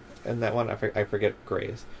hunter in that one. I forget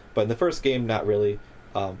Gray's, but in the first game, not really.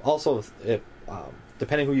 Also, if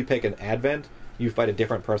depending who you pick in Advent, you fight a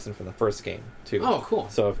different person from the first game too. Oh, cool.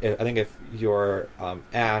 So I think if you're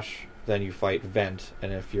Ash, then you fight Vent,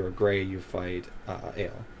 and if you're Gray, you fight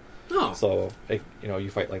Ale. Oh. So you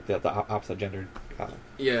fight like the opposite gendered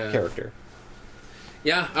character.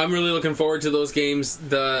 Yeah, I'm really looking forward to those games.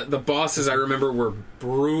 The bosses I remember were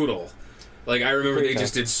brutal. Like, I remember they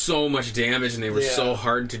just did so much damage and they were so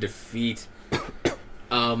hard to defeat.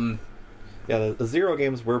 The Zero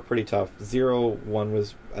games were pretty tough. 01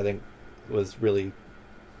 was really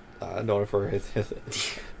known for his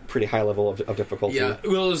pretty high level of difficulty. Yeah,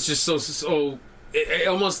 well, it was just so it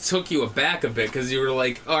almost took you aback a bit because you were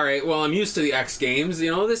like, all right, well, I'm used to the X games,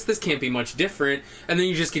 this can't be much different, and then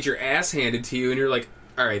you just get your ass handed to you and you're like,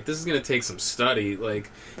 all right, this is going to take some study.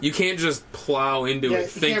 Like, you can't just plow into it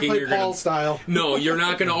thinking you're going to... style. No, you're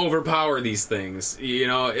not going to overpower these things. It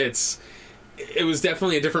was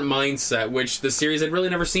definitely a different mindset, which the series had really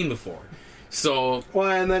never seen before. So,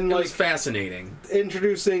 and then it was fascinating.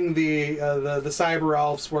 Introducing the cyber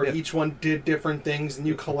elves, where each one did different things, and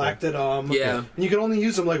you collected them. Yeah, and you could only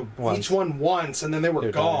use them each one once, and then they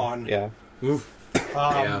were gone. Yeah.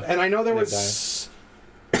 And I know there was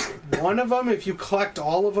one of them. If you collect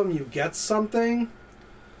all of them, you get something.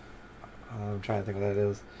 I'm trying to think what that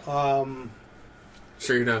is.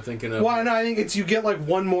 Sure, you're not thinking of... Well, no, I think it's you get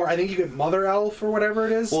one more. I think you get Mother Elf or whatever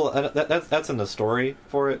it is. Well, that's in the story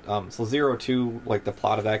for it. So 02, the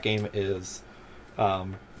plot of that game is, 02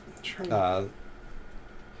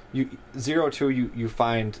 you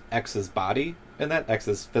find X's body,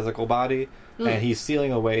 X's physical body, and he's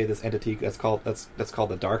sealing away this entity that's called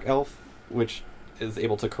the Dark Elf, which is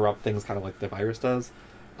able to corrupt things kind of like the virus does.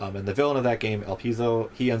 And the villain of that game, El Piso,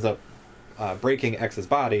 he ends up breaking X's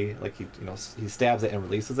body, like he stabs it and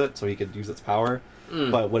releases it so he could use its power.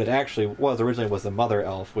 But what it actually was originally was the Mother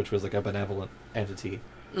Elf, which was like a benevolent entity.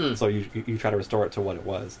 So you try to restore it to what it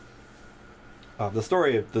was. The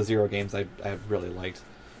story of the Zero games I really liked.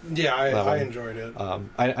 Yeah, I enjoyed it.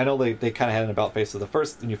 I know they kind of had an about face. So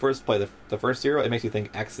when you first play the first Zero, it makes you think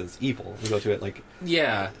X is evil. You go to it like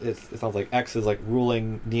it sounds like X is like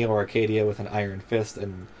ruling Neo Arcadia with an iron fist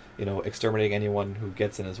and exterminating anyone who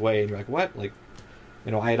gets in his way. And you're like, what? Like,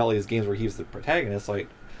 I had all these games where he was the protagonist, like,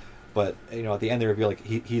 but at the end they reveal like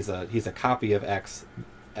he's a copy of X.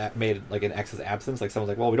 Made like in X's absence, like someone's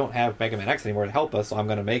like, well, we don't have Mega Man X anymore to help us, so I'm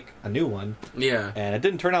going to make a new one. Yeah, and it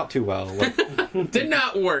didn't turn out too well. Like, did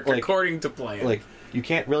not work according to plan. Like you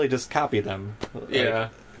can't really just copy them.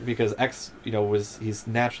 Because X, he's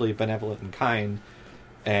naturally benevolent and kind,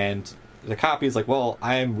 and the copy is like, well,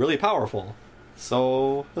 I'm really powerful,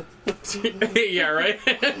 so yeah, right.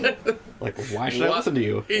 Like, why should I listen to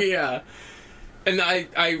you? Yeah. And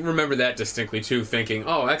I remember that distinctly, too, thinking,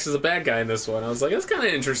 oh, X is a bad guy in this one. I was like, that's kind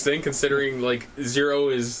of interesting, considering, like, Zero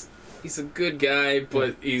he's a good guy,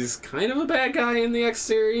 but he's kind of a bad guy in the X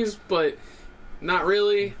series, but not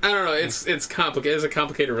really. I don't know, it's complicated. There's a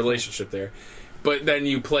complicated relationship there. But then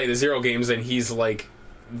you play the Zero games, and he's, like,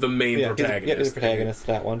 the main protagonist. He's the protagonist,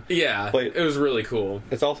 that one. Yeah, but it was really cool.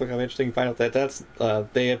 It's also kind of interesting to find out that that's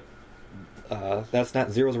not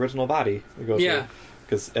Zero's original body.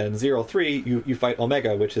 Because in 03, you fight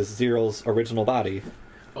Omega, which is Zero's original body.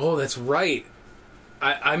 Oh, that's right.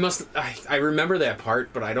 I remember that part,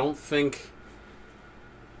 but I don't think...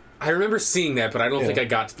 I remember seeing that, but I don't think I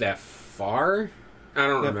got that far. I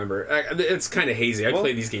don't remember. It's kind of hazy. I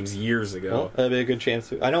played these games years ago. Well, that'd be a good chance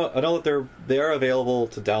to. I know that they are available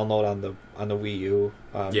to download on the Wii U.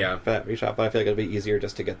 For that eShop, but I feel like it'd be easier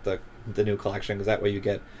just to get the new collection, because that way you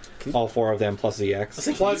get all 4 of them plus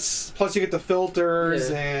ZX. Plus you get the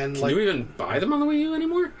filters and. Can you even buy them on the Wii U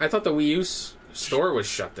anymore? I thought the Wii U store was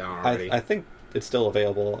shut down already. I think it's still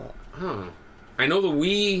available. Huh. I know the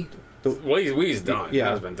Wii. Wii's done. Yeah, it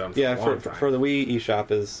has been done for a long time. For the Wii eShop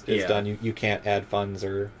is done. You can't add funds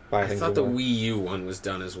or buy things. I thought the Wii U one was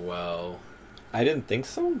done as well. I didn't think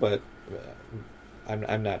so, but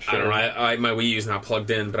I'm not sure. I don't know. My Wii U's not plugged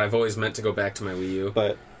in, but I've always meant to go back to my Wii U.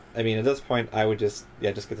 But I mean, at this point, I would just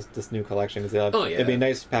get this new collection, because it'd be a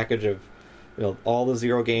nice package of all the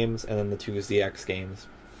Zero games and then the 2 ZX games,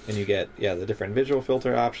 and you get the different visual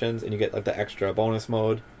filter options, and you get like the extra bonus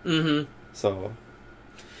mode. Mm-hmm. So.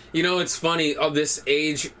 It's funny, of this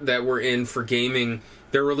age that we're in for gaming,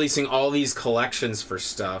 they're releasing all these collections for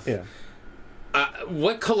stuff. Yeah.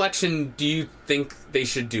 What collection do you think they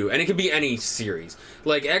should do? And it could be any series.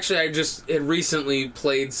 Like, actually, I just had recently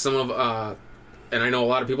played some of, and I know a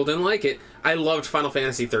lot of people didn't like it, I loved Final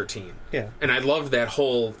Fantasy 13. Yeah. And I loved that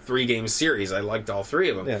whole 3-game series. I liked all 3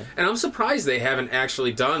 of them. Yeah. And I'm surprised they haven't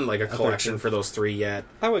actually done, like, a collection for those 3 yet.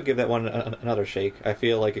 I would give that one another shake. I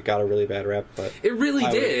feel like it got a really bad rep, but... It really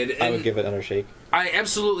did. I would give it another shake. I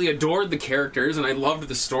absolutely adored the characters, and I loved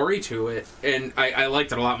the story to it, and I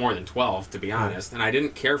liked it a lot more than 12, to be honest, and I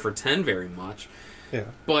didn't care for 10 very much. Yeah.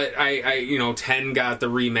 But 10 got the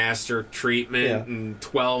remaster treatment, and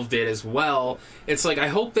 12 did as well. It's like, I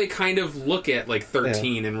hope they kind of look at like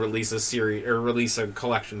 13 and release a series or release a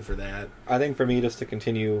collection for that. I think for me, just to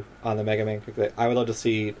continue on the Mega Man, I would love to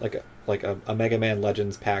see like a Mega Man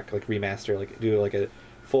Legends pack, like remaster, like do like a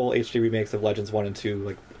full HD remakes of Legends 1 and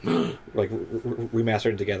 2, like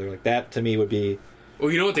remastered together. Like that to me would be. Well,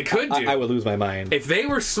 you know what they could do? I would lose my mind if they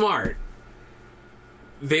were smart.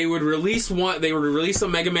 They would release a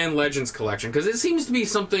Mega Man Legends collection, because it seems to be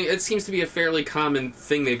something. It seems to be a fairly common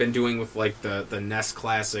thing they've been doing with like the NES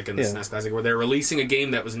Classic and the SNES Classic, where they're releasing a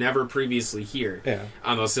game that was never previously here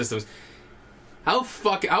on those systems. How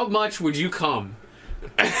much would you come?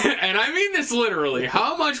 And I mean this literally.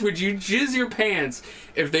 How much would you jizz your pants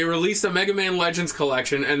if they released a Mega Man Legends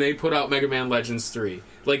collection and they put out Mega Man Legends 3?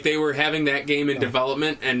 Like they were having that game in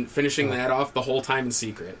development and finishing that off the whole time in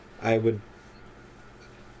secret.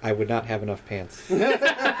 I would not have enough pants.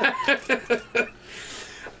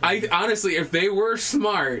 I honestly, if they were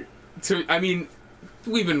smart,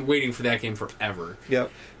 we've been waiting for that game forever. Yep,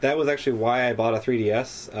 that was actually why I bought a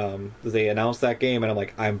 3DS. They announced that game, and I'm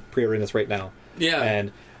like, I'm pre-ordering this right now. Yeah,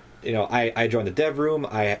 and I joined the dev room.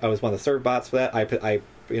 I was one of the serve bots for that. I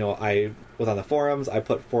was on the forums. I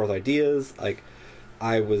put forth ideas. Like,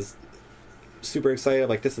 I was super excited.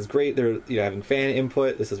 Like, this is great. They're having fan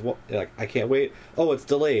input. This is what like I can't wait. Oh, it's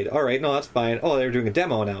delayed. All right, no, that's fine. Oh, they're doing a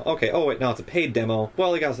demo now. Okay. Oh wait, now it's a paid demo.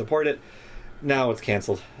 Well, they gotta support it. Now it's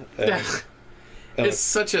canceled. It's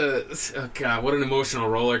such a God. What an emotional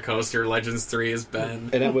roller coaster Legends 3 has been.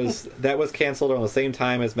 And that was canceled around the same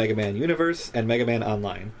time as Mega Man Universe and Mega Man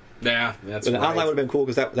Online. Yeah, that's right. And Online would have been cool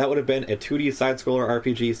because that would have been a 2D side-scroller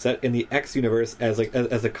RPG set in the X universe as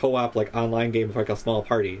a co-op like online game for like a small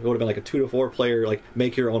party. It would have been like a 2 to 4 player like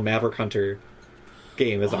make your own Maverick Hunter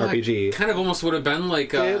game as an RPG. It kind of almost would have been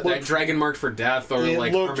like that Dragon Marked for Death or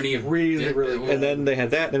like Harmony of really good. And then they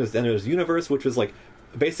had that. And there was Universe, which was like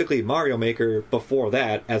basically Mario Maker before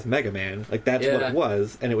that as Mega Man. Like that's what it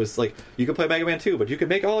was. And it was like you could play Mega Man 2, but you could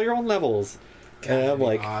make all your own levels. God, and I'm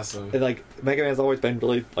like, awesome. And like Mega Man's always been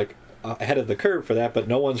really like ahead of the curve for that, but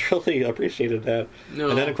no one's really appreciated that. No.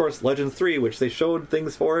 And then of course Legends 3, which they showed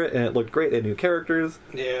things for it, and it looked great. They had new characters.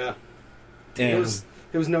 Yeah, and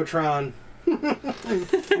it was no Tron.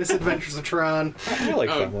 Misadventures of Tron. I like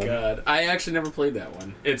that one. God, I actually never played that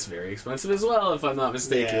one. It's very expensive as well, if I'm not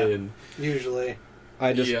mistaken. Yeah, usually.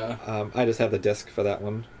 I just have the disc for that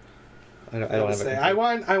one. I don't have it. I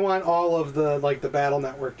want all of the the Battle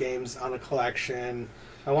Network games on a collection.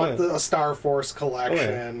 I want a Star Force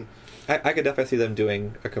collection. I could definitely see them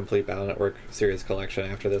doing a complete Battle Network series collection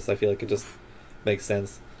after this. I feel like it just makes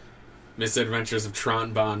sense. Misadventures of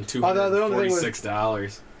Tron Bond,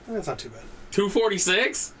 $246. That's not too bad.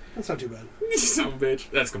 $246? That's not too bad. You son of a bitch.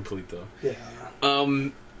 That's complete though. Yeah.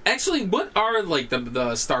 Actually, what are like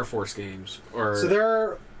the Star Force games? So there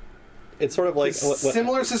are. It's sort of like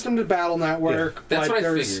similar system to Battle Network. Yeah, that's what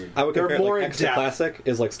I figured. I would compare like Extra Classic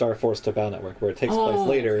is like Star Force to Battle Network, where it takes place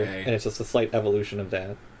later, and it's just a slight evolution of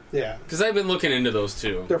that. Yeah, because I've been looking into those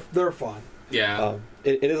too. They're fun. Yeah,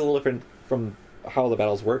 it is a little different from how the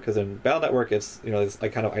battles work, because in Battle Network it's it's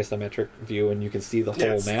like kind of isometric view and you can see the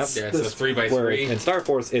whole map. Yeah, it's a 3x3. In Star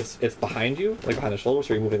Force it's behind you, like behind the shoulder,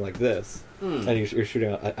 so you're moving like this, and you're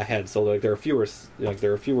shooting ahead. So like there are fewer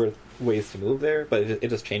ways to move there, but it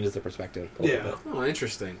just changes the perspective a little bit. Oh,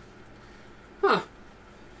 interesting. Huh.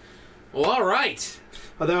 Well, all right.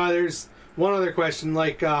 Although there's one other question,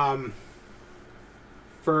 like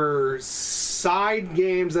for side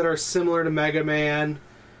games that are similar to Mega Man,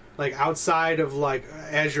 like outside of like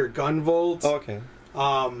Azure Gunvolt. Oh, okay.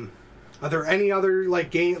 Are there any other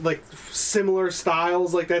similar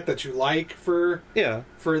styles like that you like for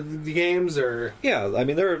the games, or? Yeah, I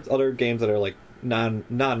mean there are other games that are like non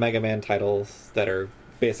Mega Man titles that are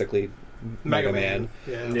basically Mega Man.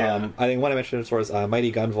 Yeah. I think one I mentioned was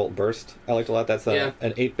Mighty Gunvolt Burst. I liked a lot. That's an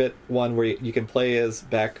 8-bit one where you can play as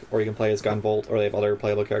Beck, or you can play as Gunvolt, or they have other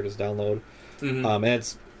playable characters to download. And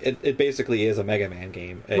it basically is a Mega Man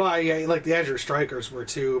game. Well, yeah, like the Azure Strikers were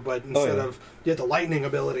too, but instead of you had the lightning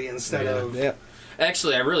ability instead of. Yeah.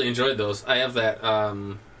 Actually, I really enjoyed those. I have that.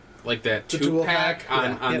 Like that 2-pack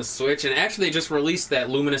on the Switch, and actually they just released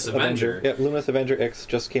that Luminous Avenger. Yeah, Luminous Avenger X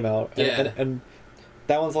just came out, and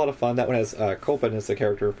that one's a lot of fun. That one has Copen as the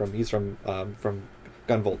character from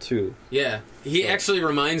Gunvolt 2. Yeah, he actually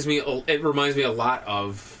reminds me. It reminds me a lot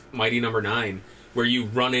of Mighty Number 9, where you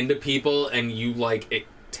run into people and you it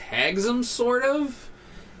tags them sort of.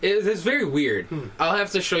 It's very weird. I'll have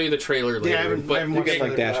to show you the trailer later. But you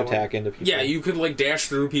can dash attack into people. Yeah, you could dash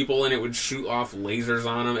through people and it would shoot off lasers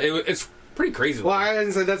on them. It's pretty crazy. Well, I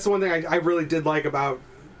say that's the one thing I really did like about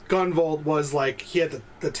Gunvolt was he had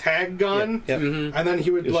the tag gun, and then he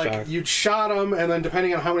would you'd shot him, and then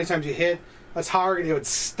depending on how many times you hit a target, it would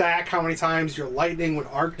stack how many times your lightning would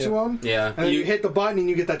arc to him. Yeah, and then you hit the button and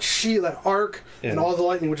you get that shield, that arc, and all the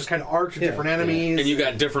lightning would just kind of arc to different enemies. And you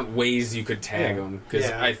got different ways you could tag them,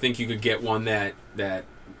 because I think you could get one that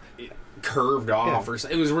curved off or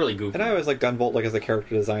something. It was really goofy. And I always like Gunvolt as a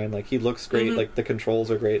character design. He looks great. The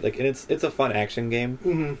controls are great. And it's a fun action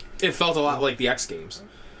game. It felt a lot like the X games.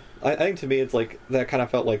 I think to me it's that kind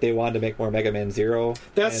of felt like they wanted to make more Mega Man Zero.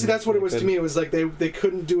 That's what it was to me. It was they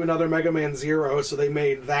couldn't do another Mega Man Zero, so they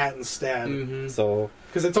made that instead. So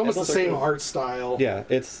because it's almost the same art style. Yeah,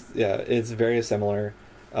 it's very similar.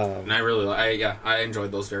 And I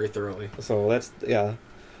enjoyed those very thoroughly. So that's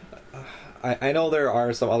I know there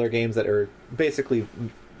are some other games that are basically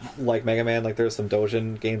like Mega Man. There's some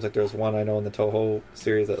Dojin games. There's one I know in the Toho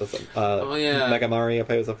series that was Mega Mario. I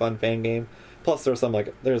played. It was a fun fan game. Plus, there's some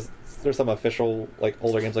there's some official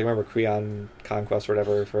older games. Remember Creon Conquest or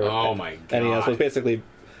whatever for my god. NES. So it's basically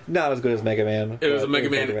not as good as Mega Man. It was a Mega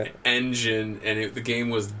Man engine, and the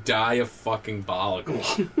game was diabolical.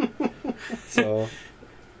 So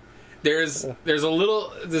there's a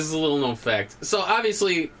little. This is a little known fact. So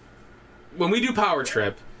obviously, when we do Power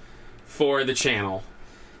Trip for the channel,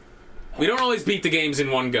 We don't always beat the games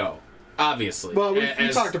in one go, obviously. Well, we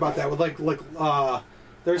talked about that with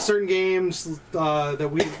there's certain games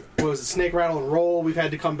that was Snake, Rattle, and Roll we've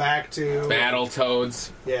had to come back to.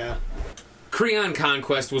 Battletoads. Yeah. Creon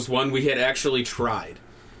Conquest was one we had actually tried,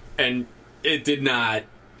 and it did not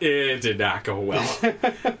go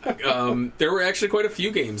well. There were actually quite a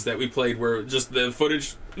few games that we played where just the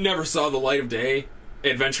footage never saw the light of day.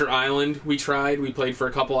 Adventure Island we played for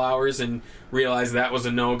a couple hours and realized that was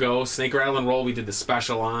a no-go. Snake, Rattle, and Roll we did the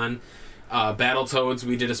special on. Battletoads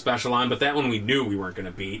we did a special on, but that one we knew we weren't going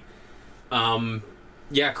to beat.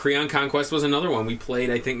 Creon Conquest was another one. We played,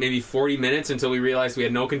 I think, maybe 40 minutes until we realized we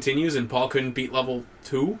had no continues and Paul couldn't beat level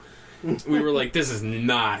 2. We were like, this is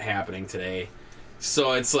not happening today.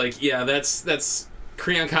 So it's like, that's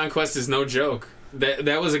Creon Conquest is no joke.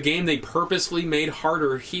 That was a game they purposefully made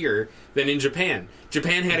harder here than in Japan.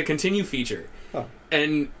 Japan had a continue feature. Oh.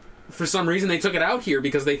 And for some reason they took it out here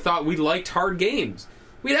because they thought we liked hard games.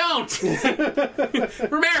 We don't!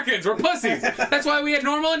 We're Americans, we're pussies. That's why we had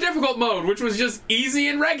normal and difficult mode, which was just easy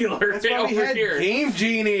and regular. That's why we had here. Game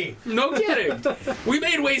Genie. No kidding. We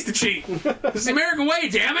made ways to cheat. It's the American way,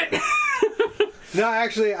 damn it! No,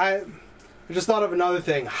 actually, I just thought of another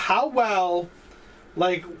thing. How well,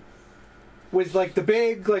 with the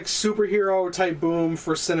big superhero type boom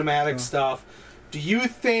for cinematic stuff, do you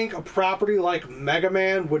think a property like Mega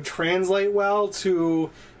Man would translate well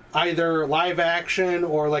to either live action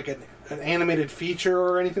or an animated feature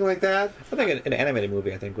or anything like that? I think an animated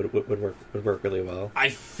movie would work really well. I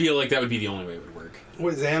feel like that would be the only way it would work.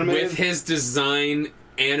 With animated? With his design,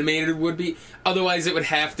 animated would be. Otherwise, it would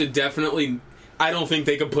have to definitely. I don't think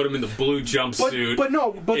they could put him in the blue jumpsuit. But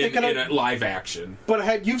they could in a live action.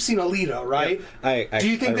 But you've seen Alita, right? Yeah, do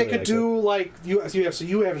you think they could do you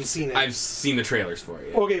haven't seen it? I've seen the trailers for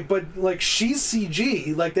it. Yeah. Okay, but she's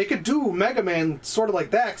CG. They could do Mega Man sort of like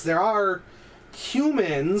that because there are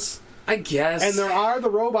humans, I guess, and there are the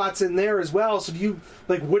robots in there as well. So do you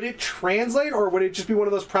would it translate, or would it just be one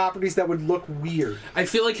of those properties that would look weird? I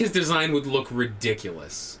feel like his design would look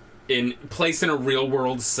ridiculous. Placed in a real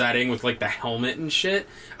world setting with the helmet and shit.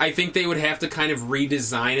 I think they would have to kind of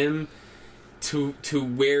redesign him to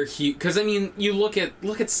where he, because I mean, you look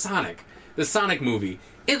at Sonic, the Sonic movie,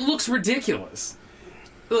 it looks ridiculous.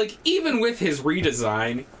 Even with his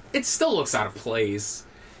redesign, it still looks out of place.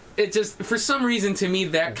 It just, for some reason, to me,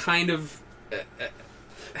 that kind of.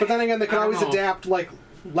 But then again, they could always adapt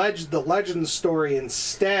the Legends story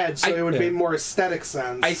instead, so it would make more aesthetic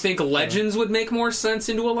sense. I think Legends would make more sense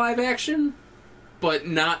into a live action, but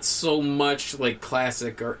not so much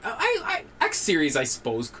classic or X series. I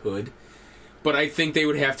suppose could, but I think they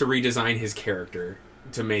would have to redesign his character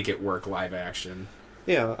to make it work live action.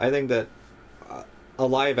 Yeah, I think that a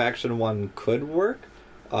live action one could work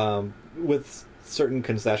with certain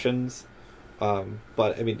concessions,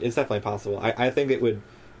 but I mean it's definitely possible. I think it would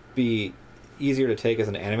be easier to take as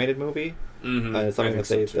an animated movie. Mm-hmm. It's something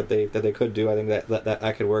that they could do. I think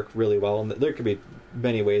that could work really well, and there could be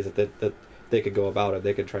many ways that they could go about it.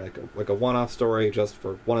 They could try a one-off story just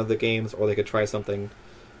for one of the games, or they could try something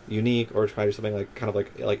unique, or try to do something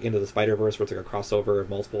like Into the Spider-Verse, where it's a crossover of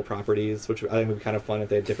multiple properties, which I think would be kind of fun if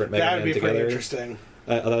they had different Mega Men together. That would be pretty interesting.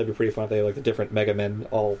 That would be pretty fun if they had the different Mega Men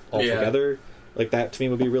all together. That to me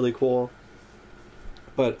would be really cool.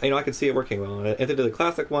 But I could see it working well. And if they did the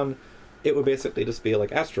classic one, it would basically just be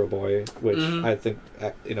Astro Boy, which I think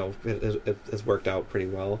it has worked out pretty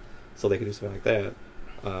well. So they could do something like that.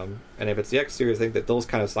 And if it's the X series, I think that those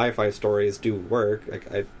kind of sci-fi stories do work.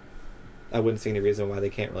 I wouldn't see any reason why they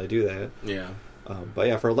can't really do that. Yeah. But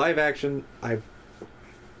yeah, for live action, I'm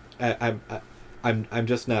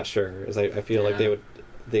just not sure. As I feel like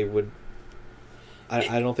they would.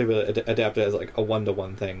 I don't think they would adapt it as a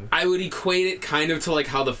one-to-one thing. I would equate it kind of to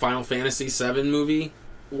how the Final Fantasy VII movie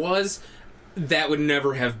was. That would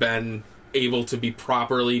never have been able to be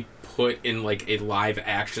properly put in a live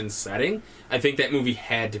action setting. I think that movie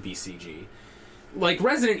had to be CG.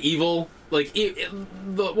 Resident Evil,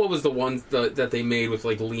 what was the ones that they made with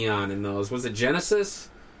Leon and those? Was it Genesis?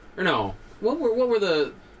 Or no? What were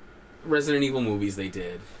the Resident Evil movies they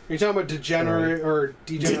did? You're talking about Degenerate or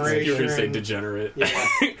Degeneration? You should say Degenerate.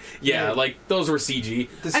 Yeah. Those were CG.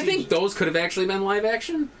 I think those could have actually been live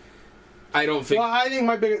action. I don't think. Well, I think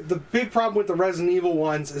the big problem with the Resident Evil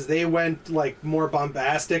ones is they went more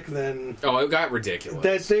bombastic than. Oh, it got ridiculous.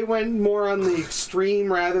 That they went more on the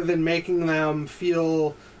extreme rather than making them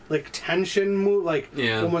feel tension,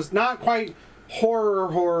 almost not quite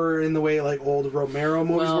horror in the way like old Romero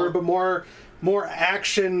movies were, but more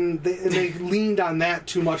action. They leaned on that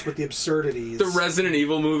too much with the absurdities. The Resident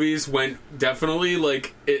Evil movies went definitely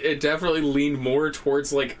like it definitely leaned more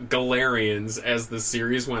towards like Galarians as the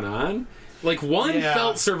series went on. Like one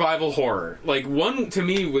felt survival horror. Like one to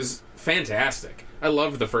me was fantastic. I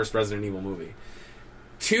loved the first Resident Evil movie.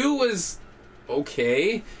 2 was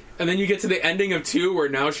okay, and then you get to the ending of 2 where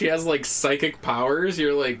now she has like psychic powers.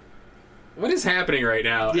 You're like, what is happening right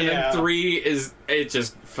now? Yeah. And then 3 it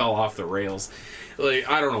just fell off the rails. Like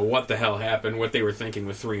I don't know what the hell happened, what they were thinking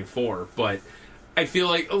with 3 and 4, but I feel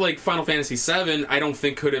like Final Fantasy 7 I don't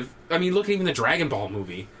think could have. I mean, look at even the Dragon Ball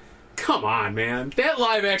movie. Come on, man. That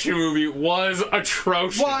live-action movie was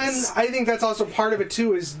atrocious. Well, and I think that's also part of it,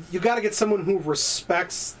 too, is you got to get someone who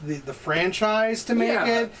respects the franchise to make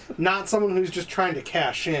it, not someone who's just trying to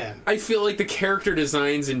cash in. I feel like the character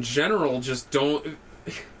designs in general just don't...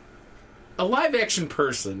 A live-action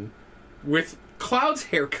person with Cloud's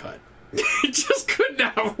haircut just could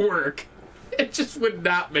not work. It just would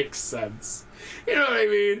not make sense. You know what I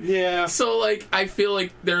mean? Yeah. So, like, I feel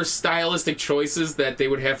like there are stylistic choices that they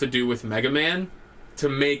would have to do with Mega Man to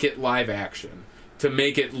make it live action. To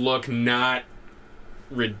make it look not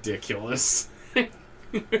ridiculous. I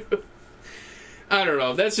don't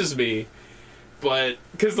know. That's just me. But,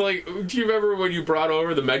 because, like, do you remember when you brought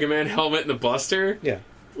over the Mega Man helmet and the Buster? Yeah.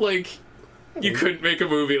 Like, you couldn't make a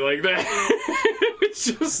movie like that. It's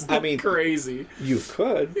just crazy. You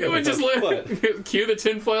could. It would just cue the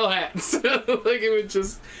tinfoil hats. Like it would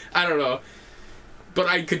just, I don't know. But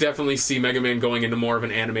I could definitely see Mega Man going into more of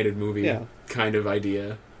an animated movie kind of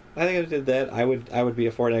idea. I think if I did that, I would be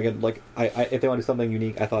for it. Again, like I if they want to do something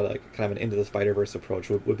unique, I thought like kind of an Into the Spider-Verse approach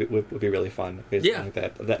would be really fun. Yeah, like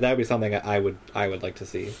that would be something I would like to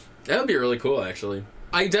see. That would be really cool, actually.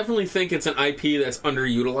 I definitely think it's an IP that's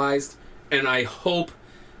underutilized, and I hope,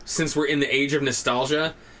 since we're in the age of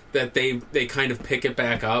nostalgia, that they kind of pick it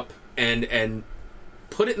back up and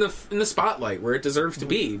put it in the spotlight where it deserves to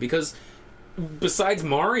be. Because besides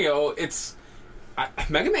Mario,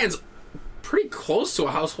 Mega Man's pretty close to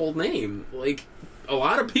a household name. Like, a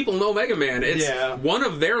lot of people know Mega Man. It's one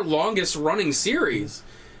of their longest running series.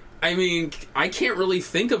 I mean, I can't really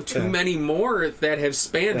think of too many more that have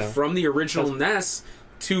spanned from the original NES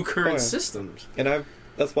to current systems. And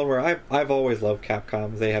that's one where I've always loved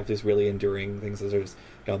Capcom. They have these really enduring things. There's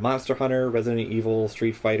Monster Hunter, Resident Evil,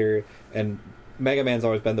 Street Fighter, and Mega Man's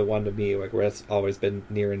always been the one to me where it's always been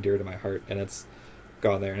near and dear to my heart, and it's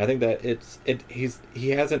gone there. And I think that he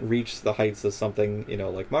hasn't reached the heights of something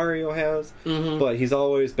like Mario has, but he's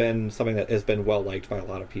always been something that has been well liked by a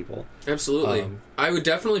lot of people. Absolutely, I would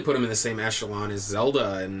definitely put him in the same echelon as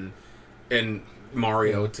Zelda and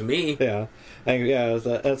Mario to me. Yeah.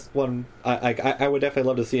 That's one. I would definitely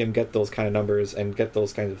love to see him get those kind of numbers and get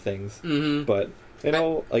those kinds of things. Mm-hmm. But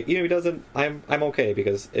he doesn't. I'm okay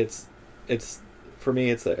because it's for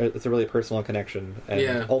me it's a really personal connection,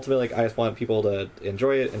 and ultimately I just want people to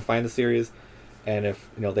enjoy it and find the series, and if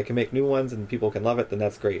they can make new ones and people can love it, then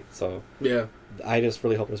that's great. So I just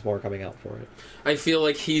really hope there's more coming out for it. I feel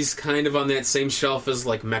like he's kind of on that same shelf as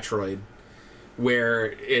like Metroid,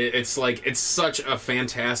 where it's like it's such a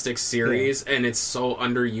fantastic series and it's so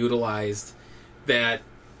underutilized that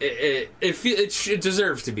it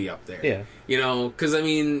deserves to be up there. Yeah, because I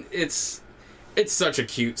mean it's such a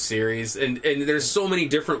cute series and there's so many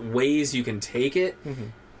different ways you can take it.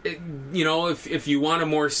 If you want a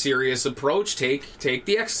more serious approach, take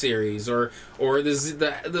the X series or the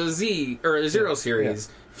Z or the Zero series.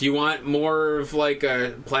 Yeah. If you want more of like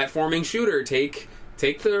a platforming shooter, take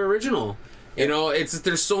the original.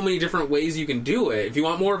 There's so many different ways you can do it. If you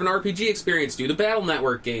want more of an RPG experience, do the Battle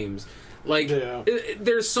Network games.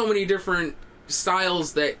 There's so many different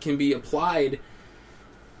styles that can be applied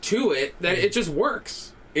to it that it just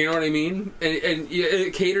works. You know what I mean? And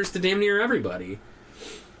it caters to damn near everybody.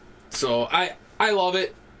 So I love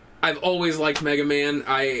it. I've always liked Mega Man.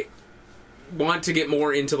 I want to get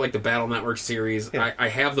more into like the Battle Network series. Yeah. I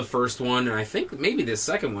have the first one, and I think maybe the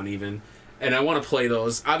second one even. And I want to play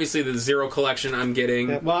those. Obviously, the Zero Collection I'm getting.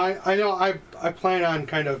 Yeah, well, I know I plan on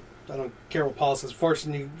kind of, I don't care what Paul says,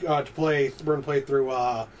 forcing you to play through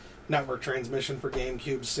Network Transmission for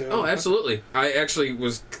GameCube soon. Oh, absolutely. I actually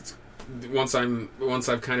was, once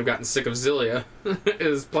I've kind of gotten sick of Zillia,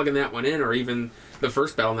 is plugging that one in, or even the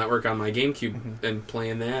first Battle Network on my GameCube and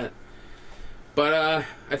playing that. But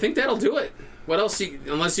I think that'll do it. What else?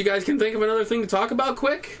 Unless you guys can think of another thing to talk about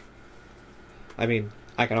quick? I mean,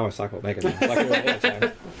 I can always talk about Mega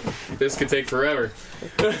Man. This could take forever.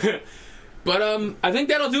 But I think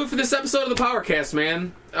that'll do it for this episode of the PowerCast,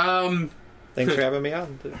 man. Thanks for having me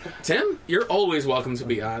on. Tim, you're always welcome to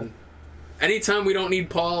be on. Anytime we don't need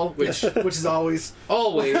Paul, which is always.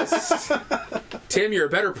 Tim, you're a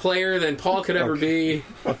better player than Paul could ever be.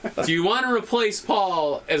 Do you want to replace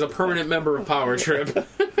Paul as a permanent member of Power Trip?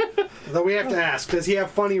 Though we have to ask, does he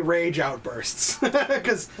have funny rage outbursts?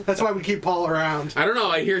 Because that's why we keep Paul around. I don't know.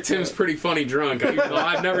 I hear Tim's pretty funny drunk. Even though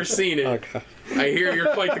I've never seen it. Okay. I hear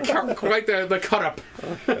you're quite the cut up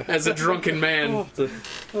as a drunken man. I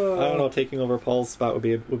don't know. Taking over Paul's spot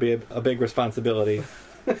would be a big responsibility.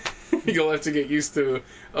 You'll have to get used to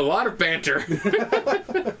a lot of banter.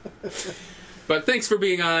 But thanks for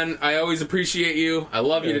being on. I always appreciate you. I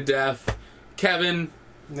love you to death. Kevin.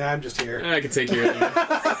 Nah, I'm just here. I can take care of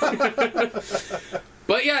you.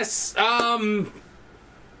 But yes,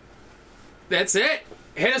 that's it.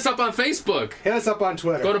 Hit us up on Facebook. Hit us up on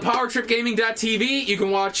Twitter. Go to powertripgaming.tv. You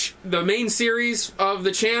can watch the main series of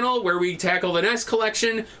the channel where we tackle the NES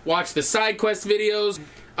collection, watch the side quest videos.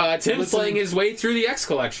 Tim's playing his way through the X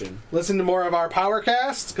collection. Listen to more of our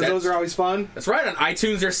PowerCasts, because those are always fun. That's right, on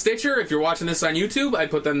iTunes or Stitcher. If you're watching this on YouTube, I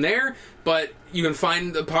put them there. But you can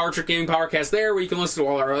find the Power Trip Gaming PowerCast there, where you can listen to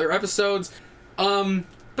all our other episodes. But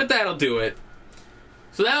that'll do it.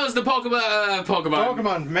 So that was the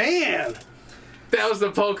Pokemon, man! That was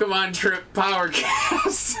the Pokemon Trip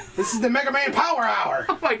PowerCast. This is the Mega Man Power Hour.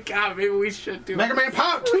 Oh my god, maybe we should do Mega Man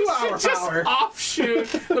Power 2-hour just power.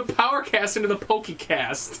 Offshoot the PowerCast into the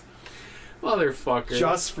Pokecast. Motherfucker.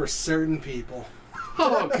 Just for certain people.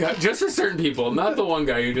 Oh god, just for certain people, not the one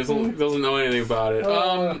guy who just doesn't know anything about it.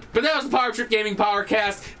 But that was the Power Trip Gaming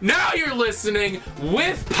PowerCast. Now you're listening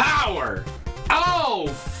with power. Oh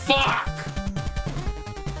fuck.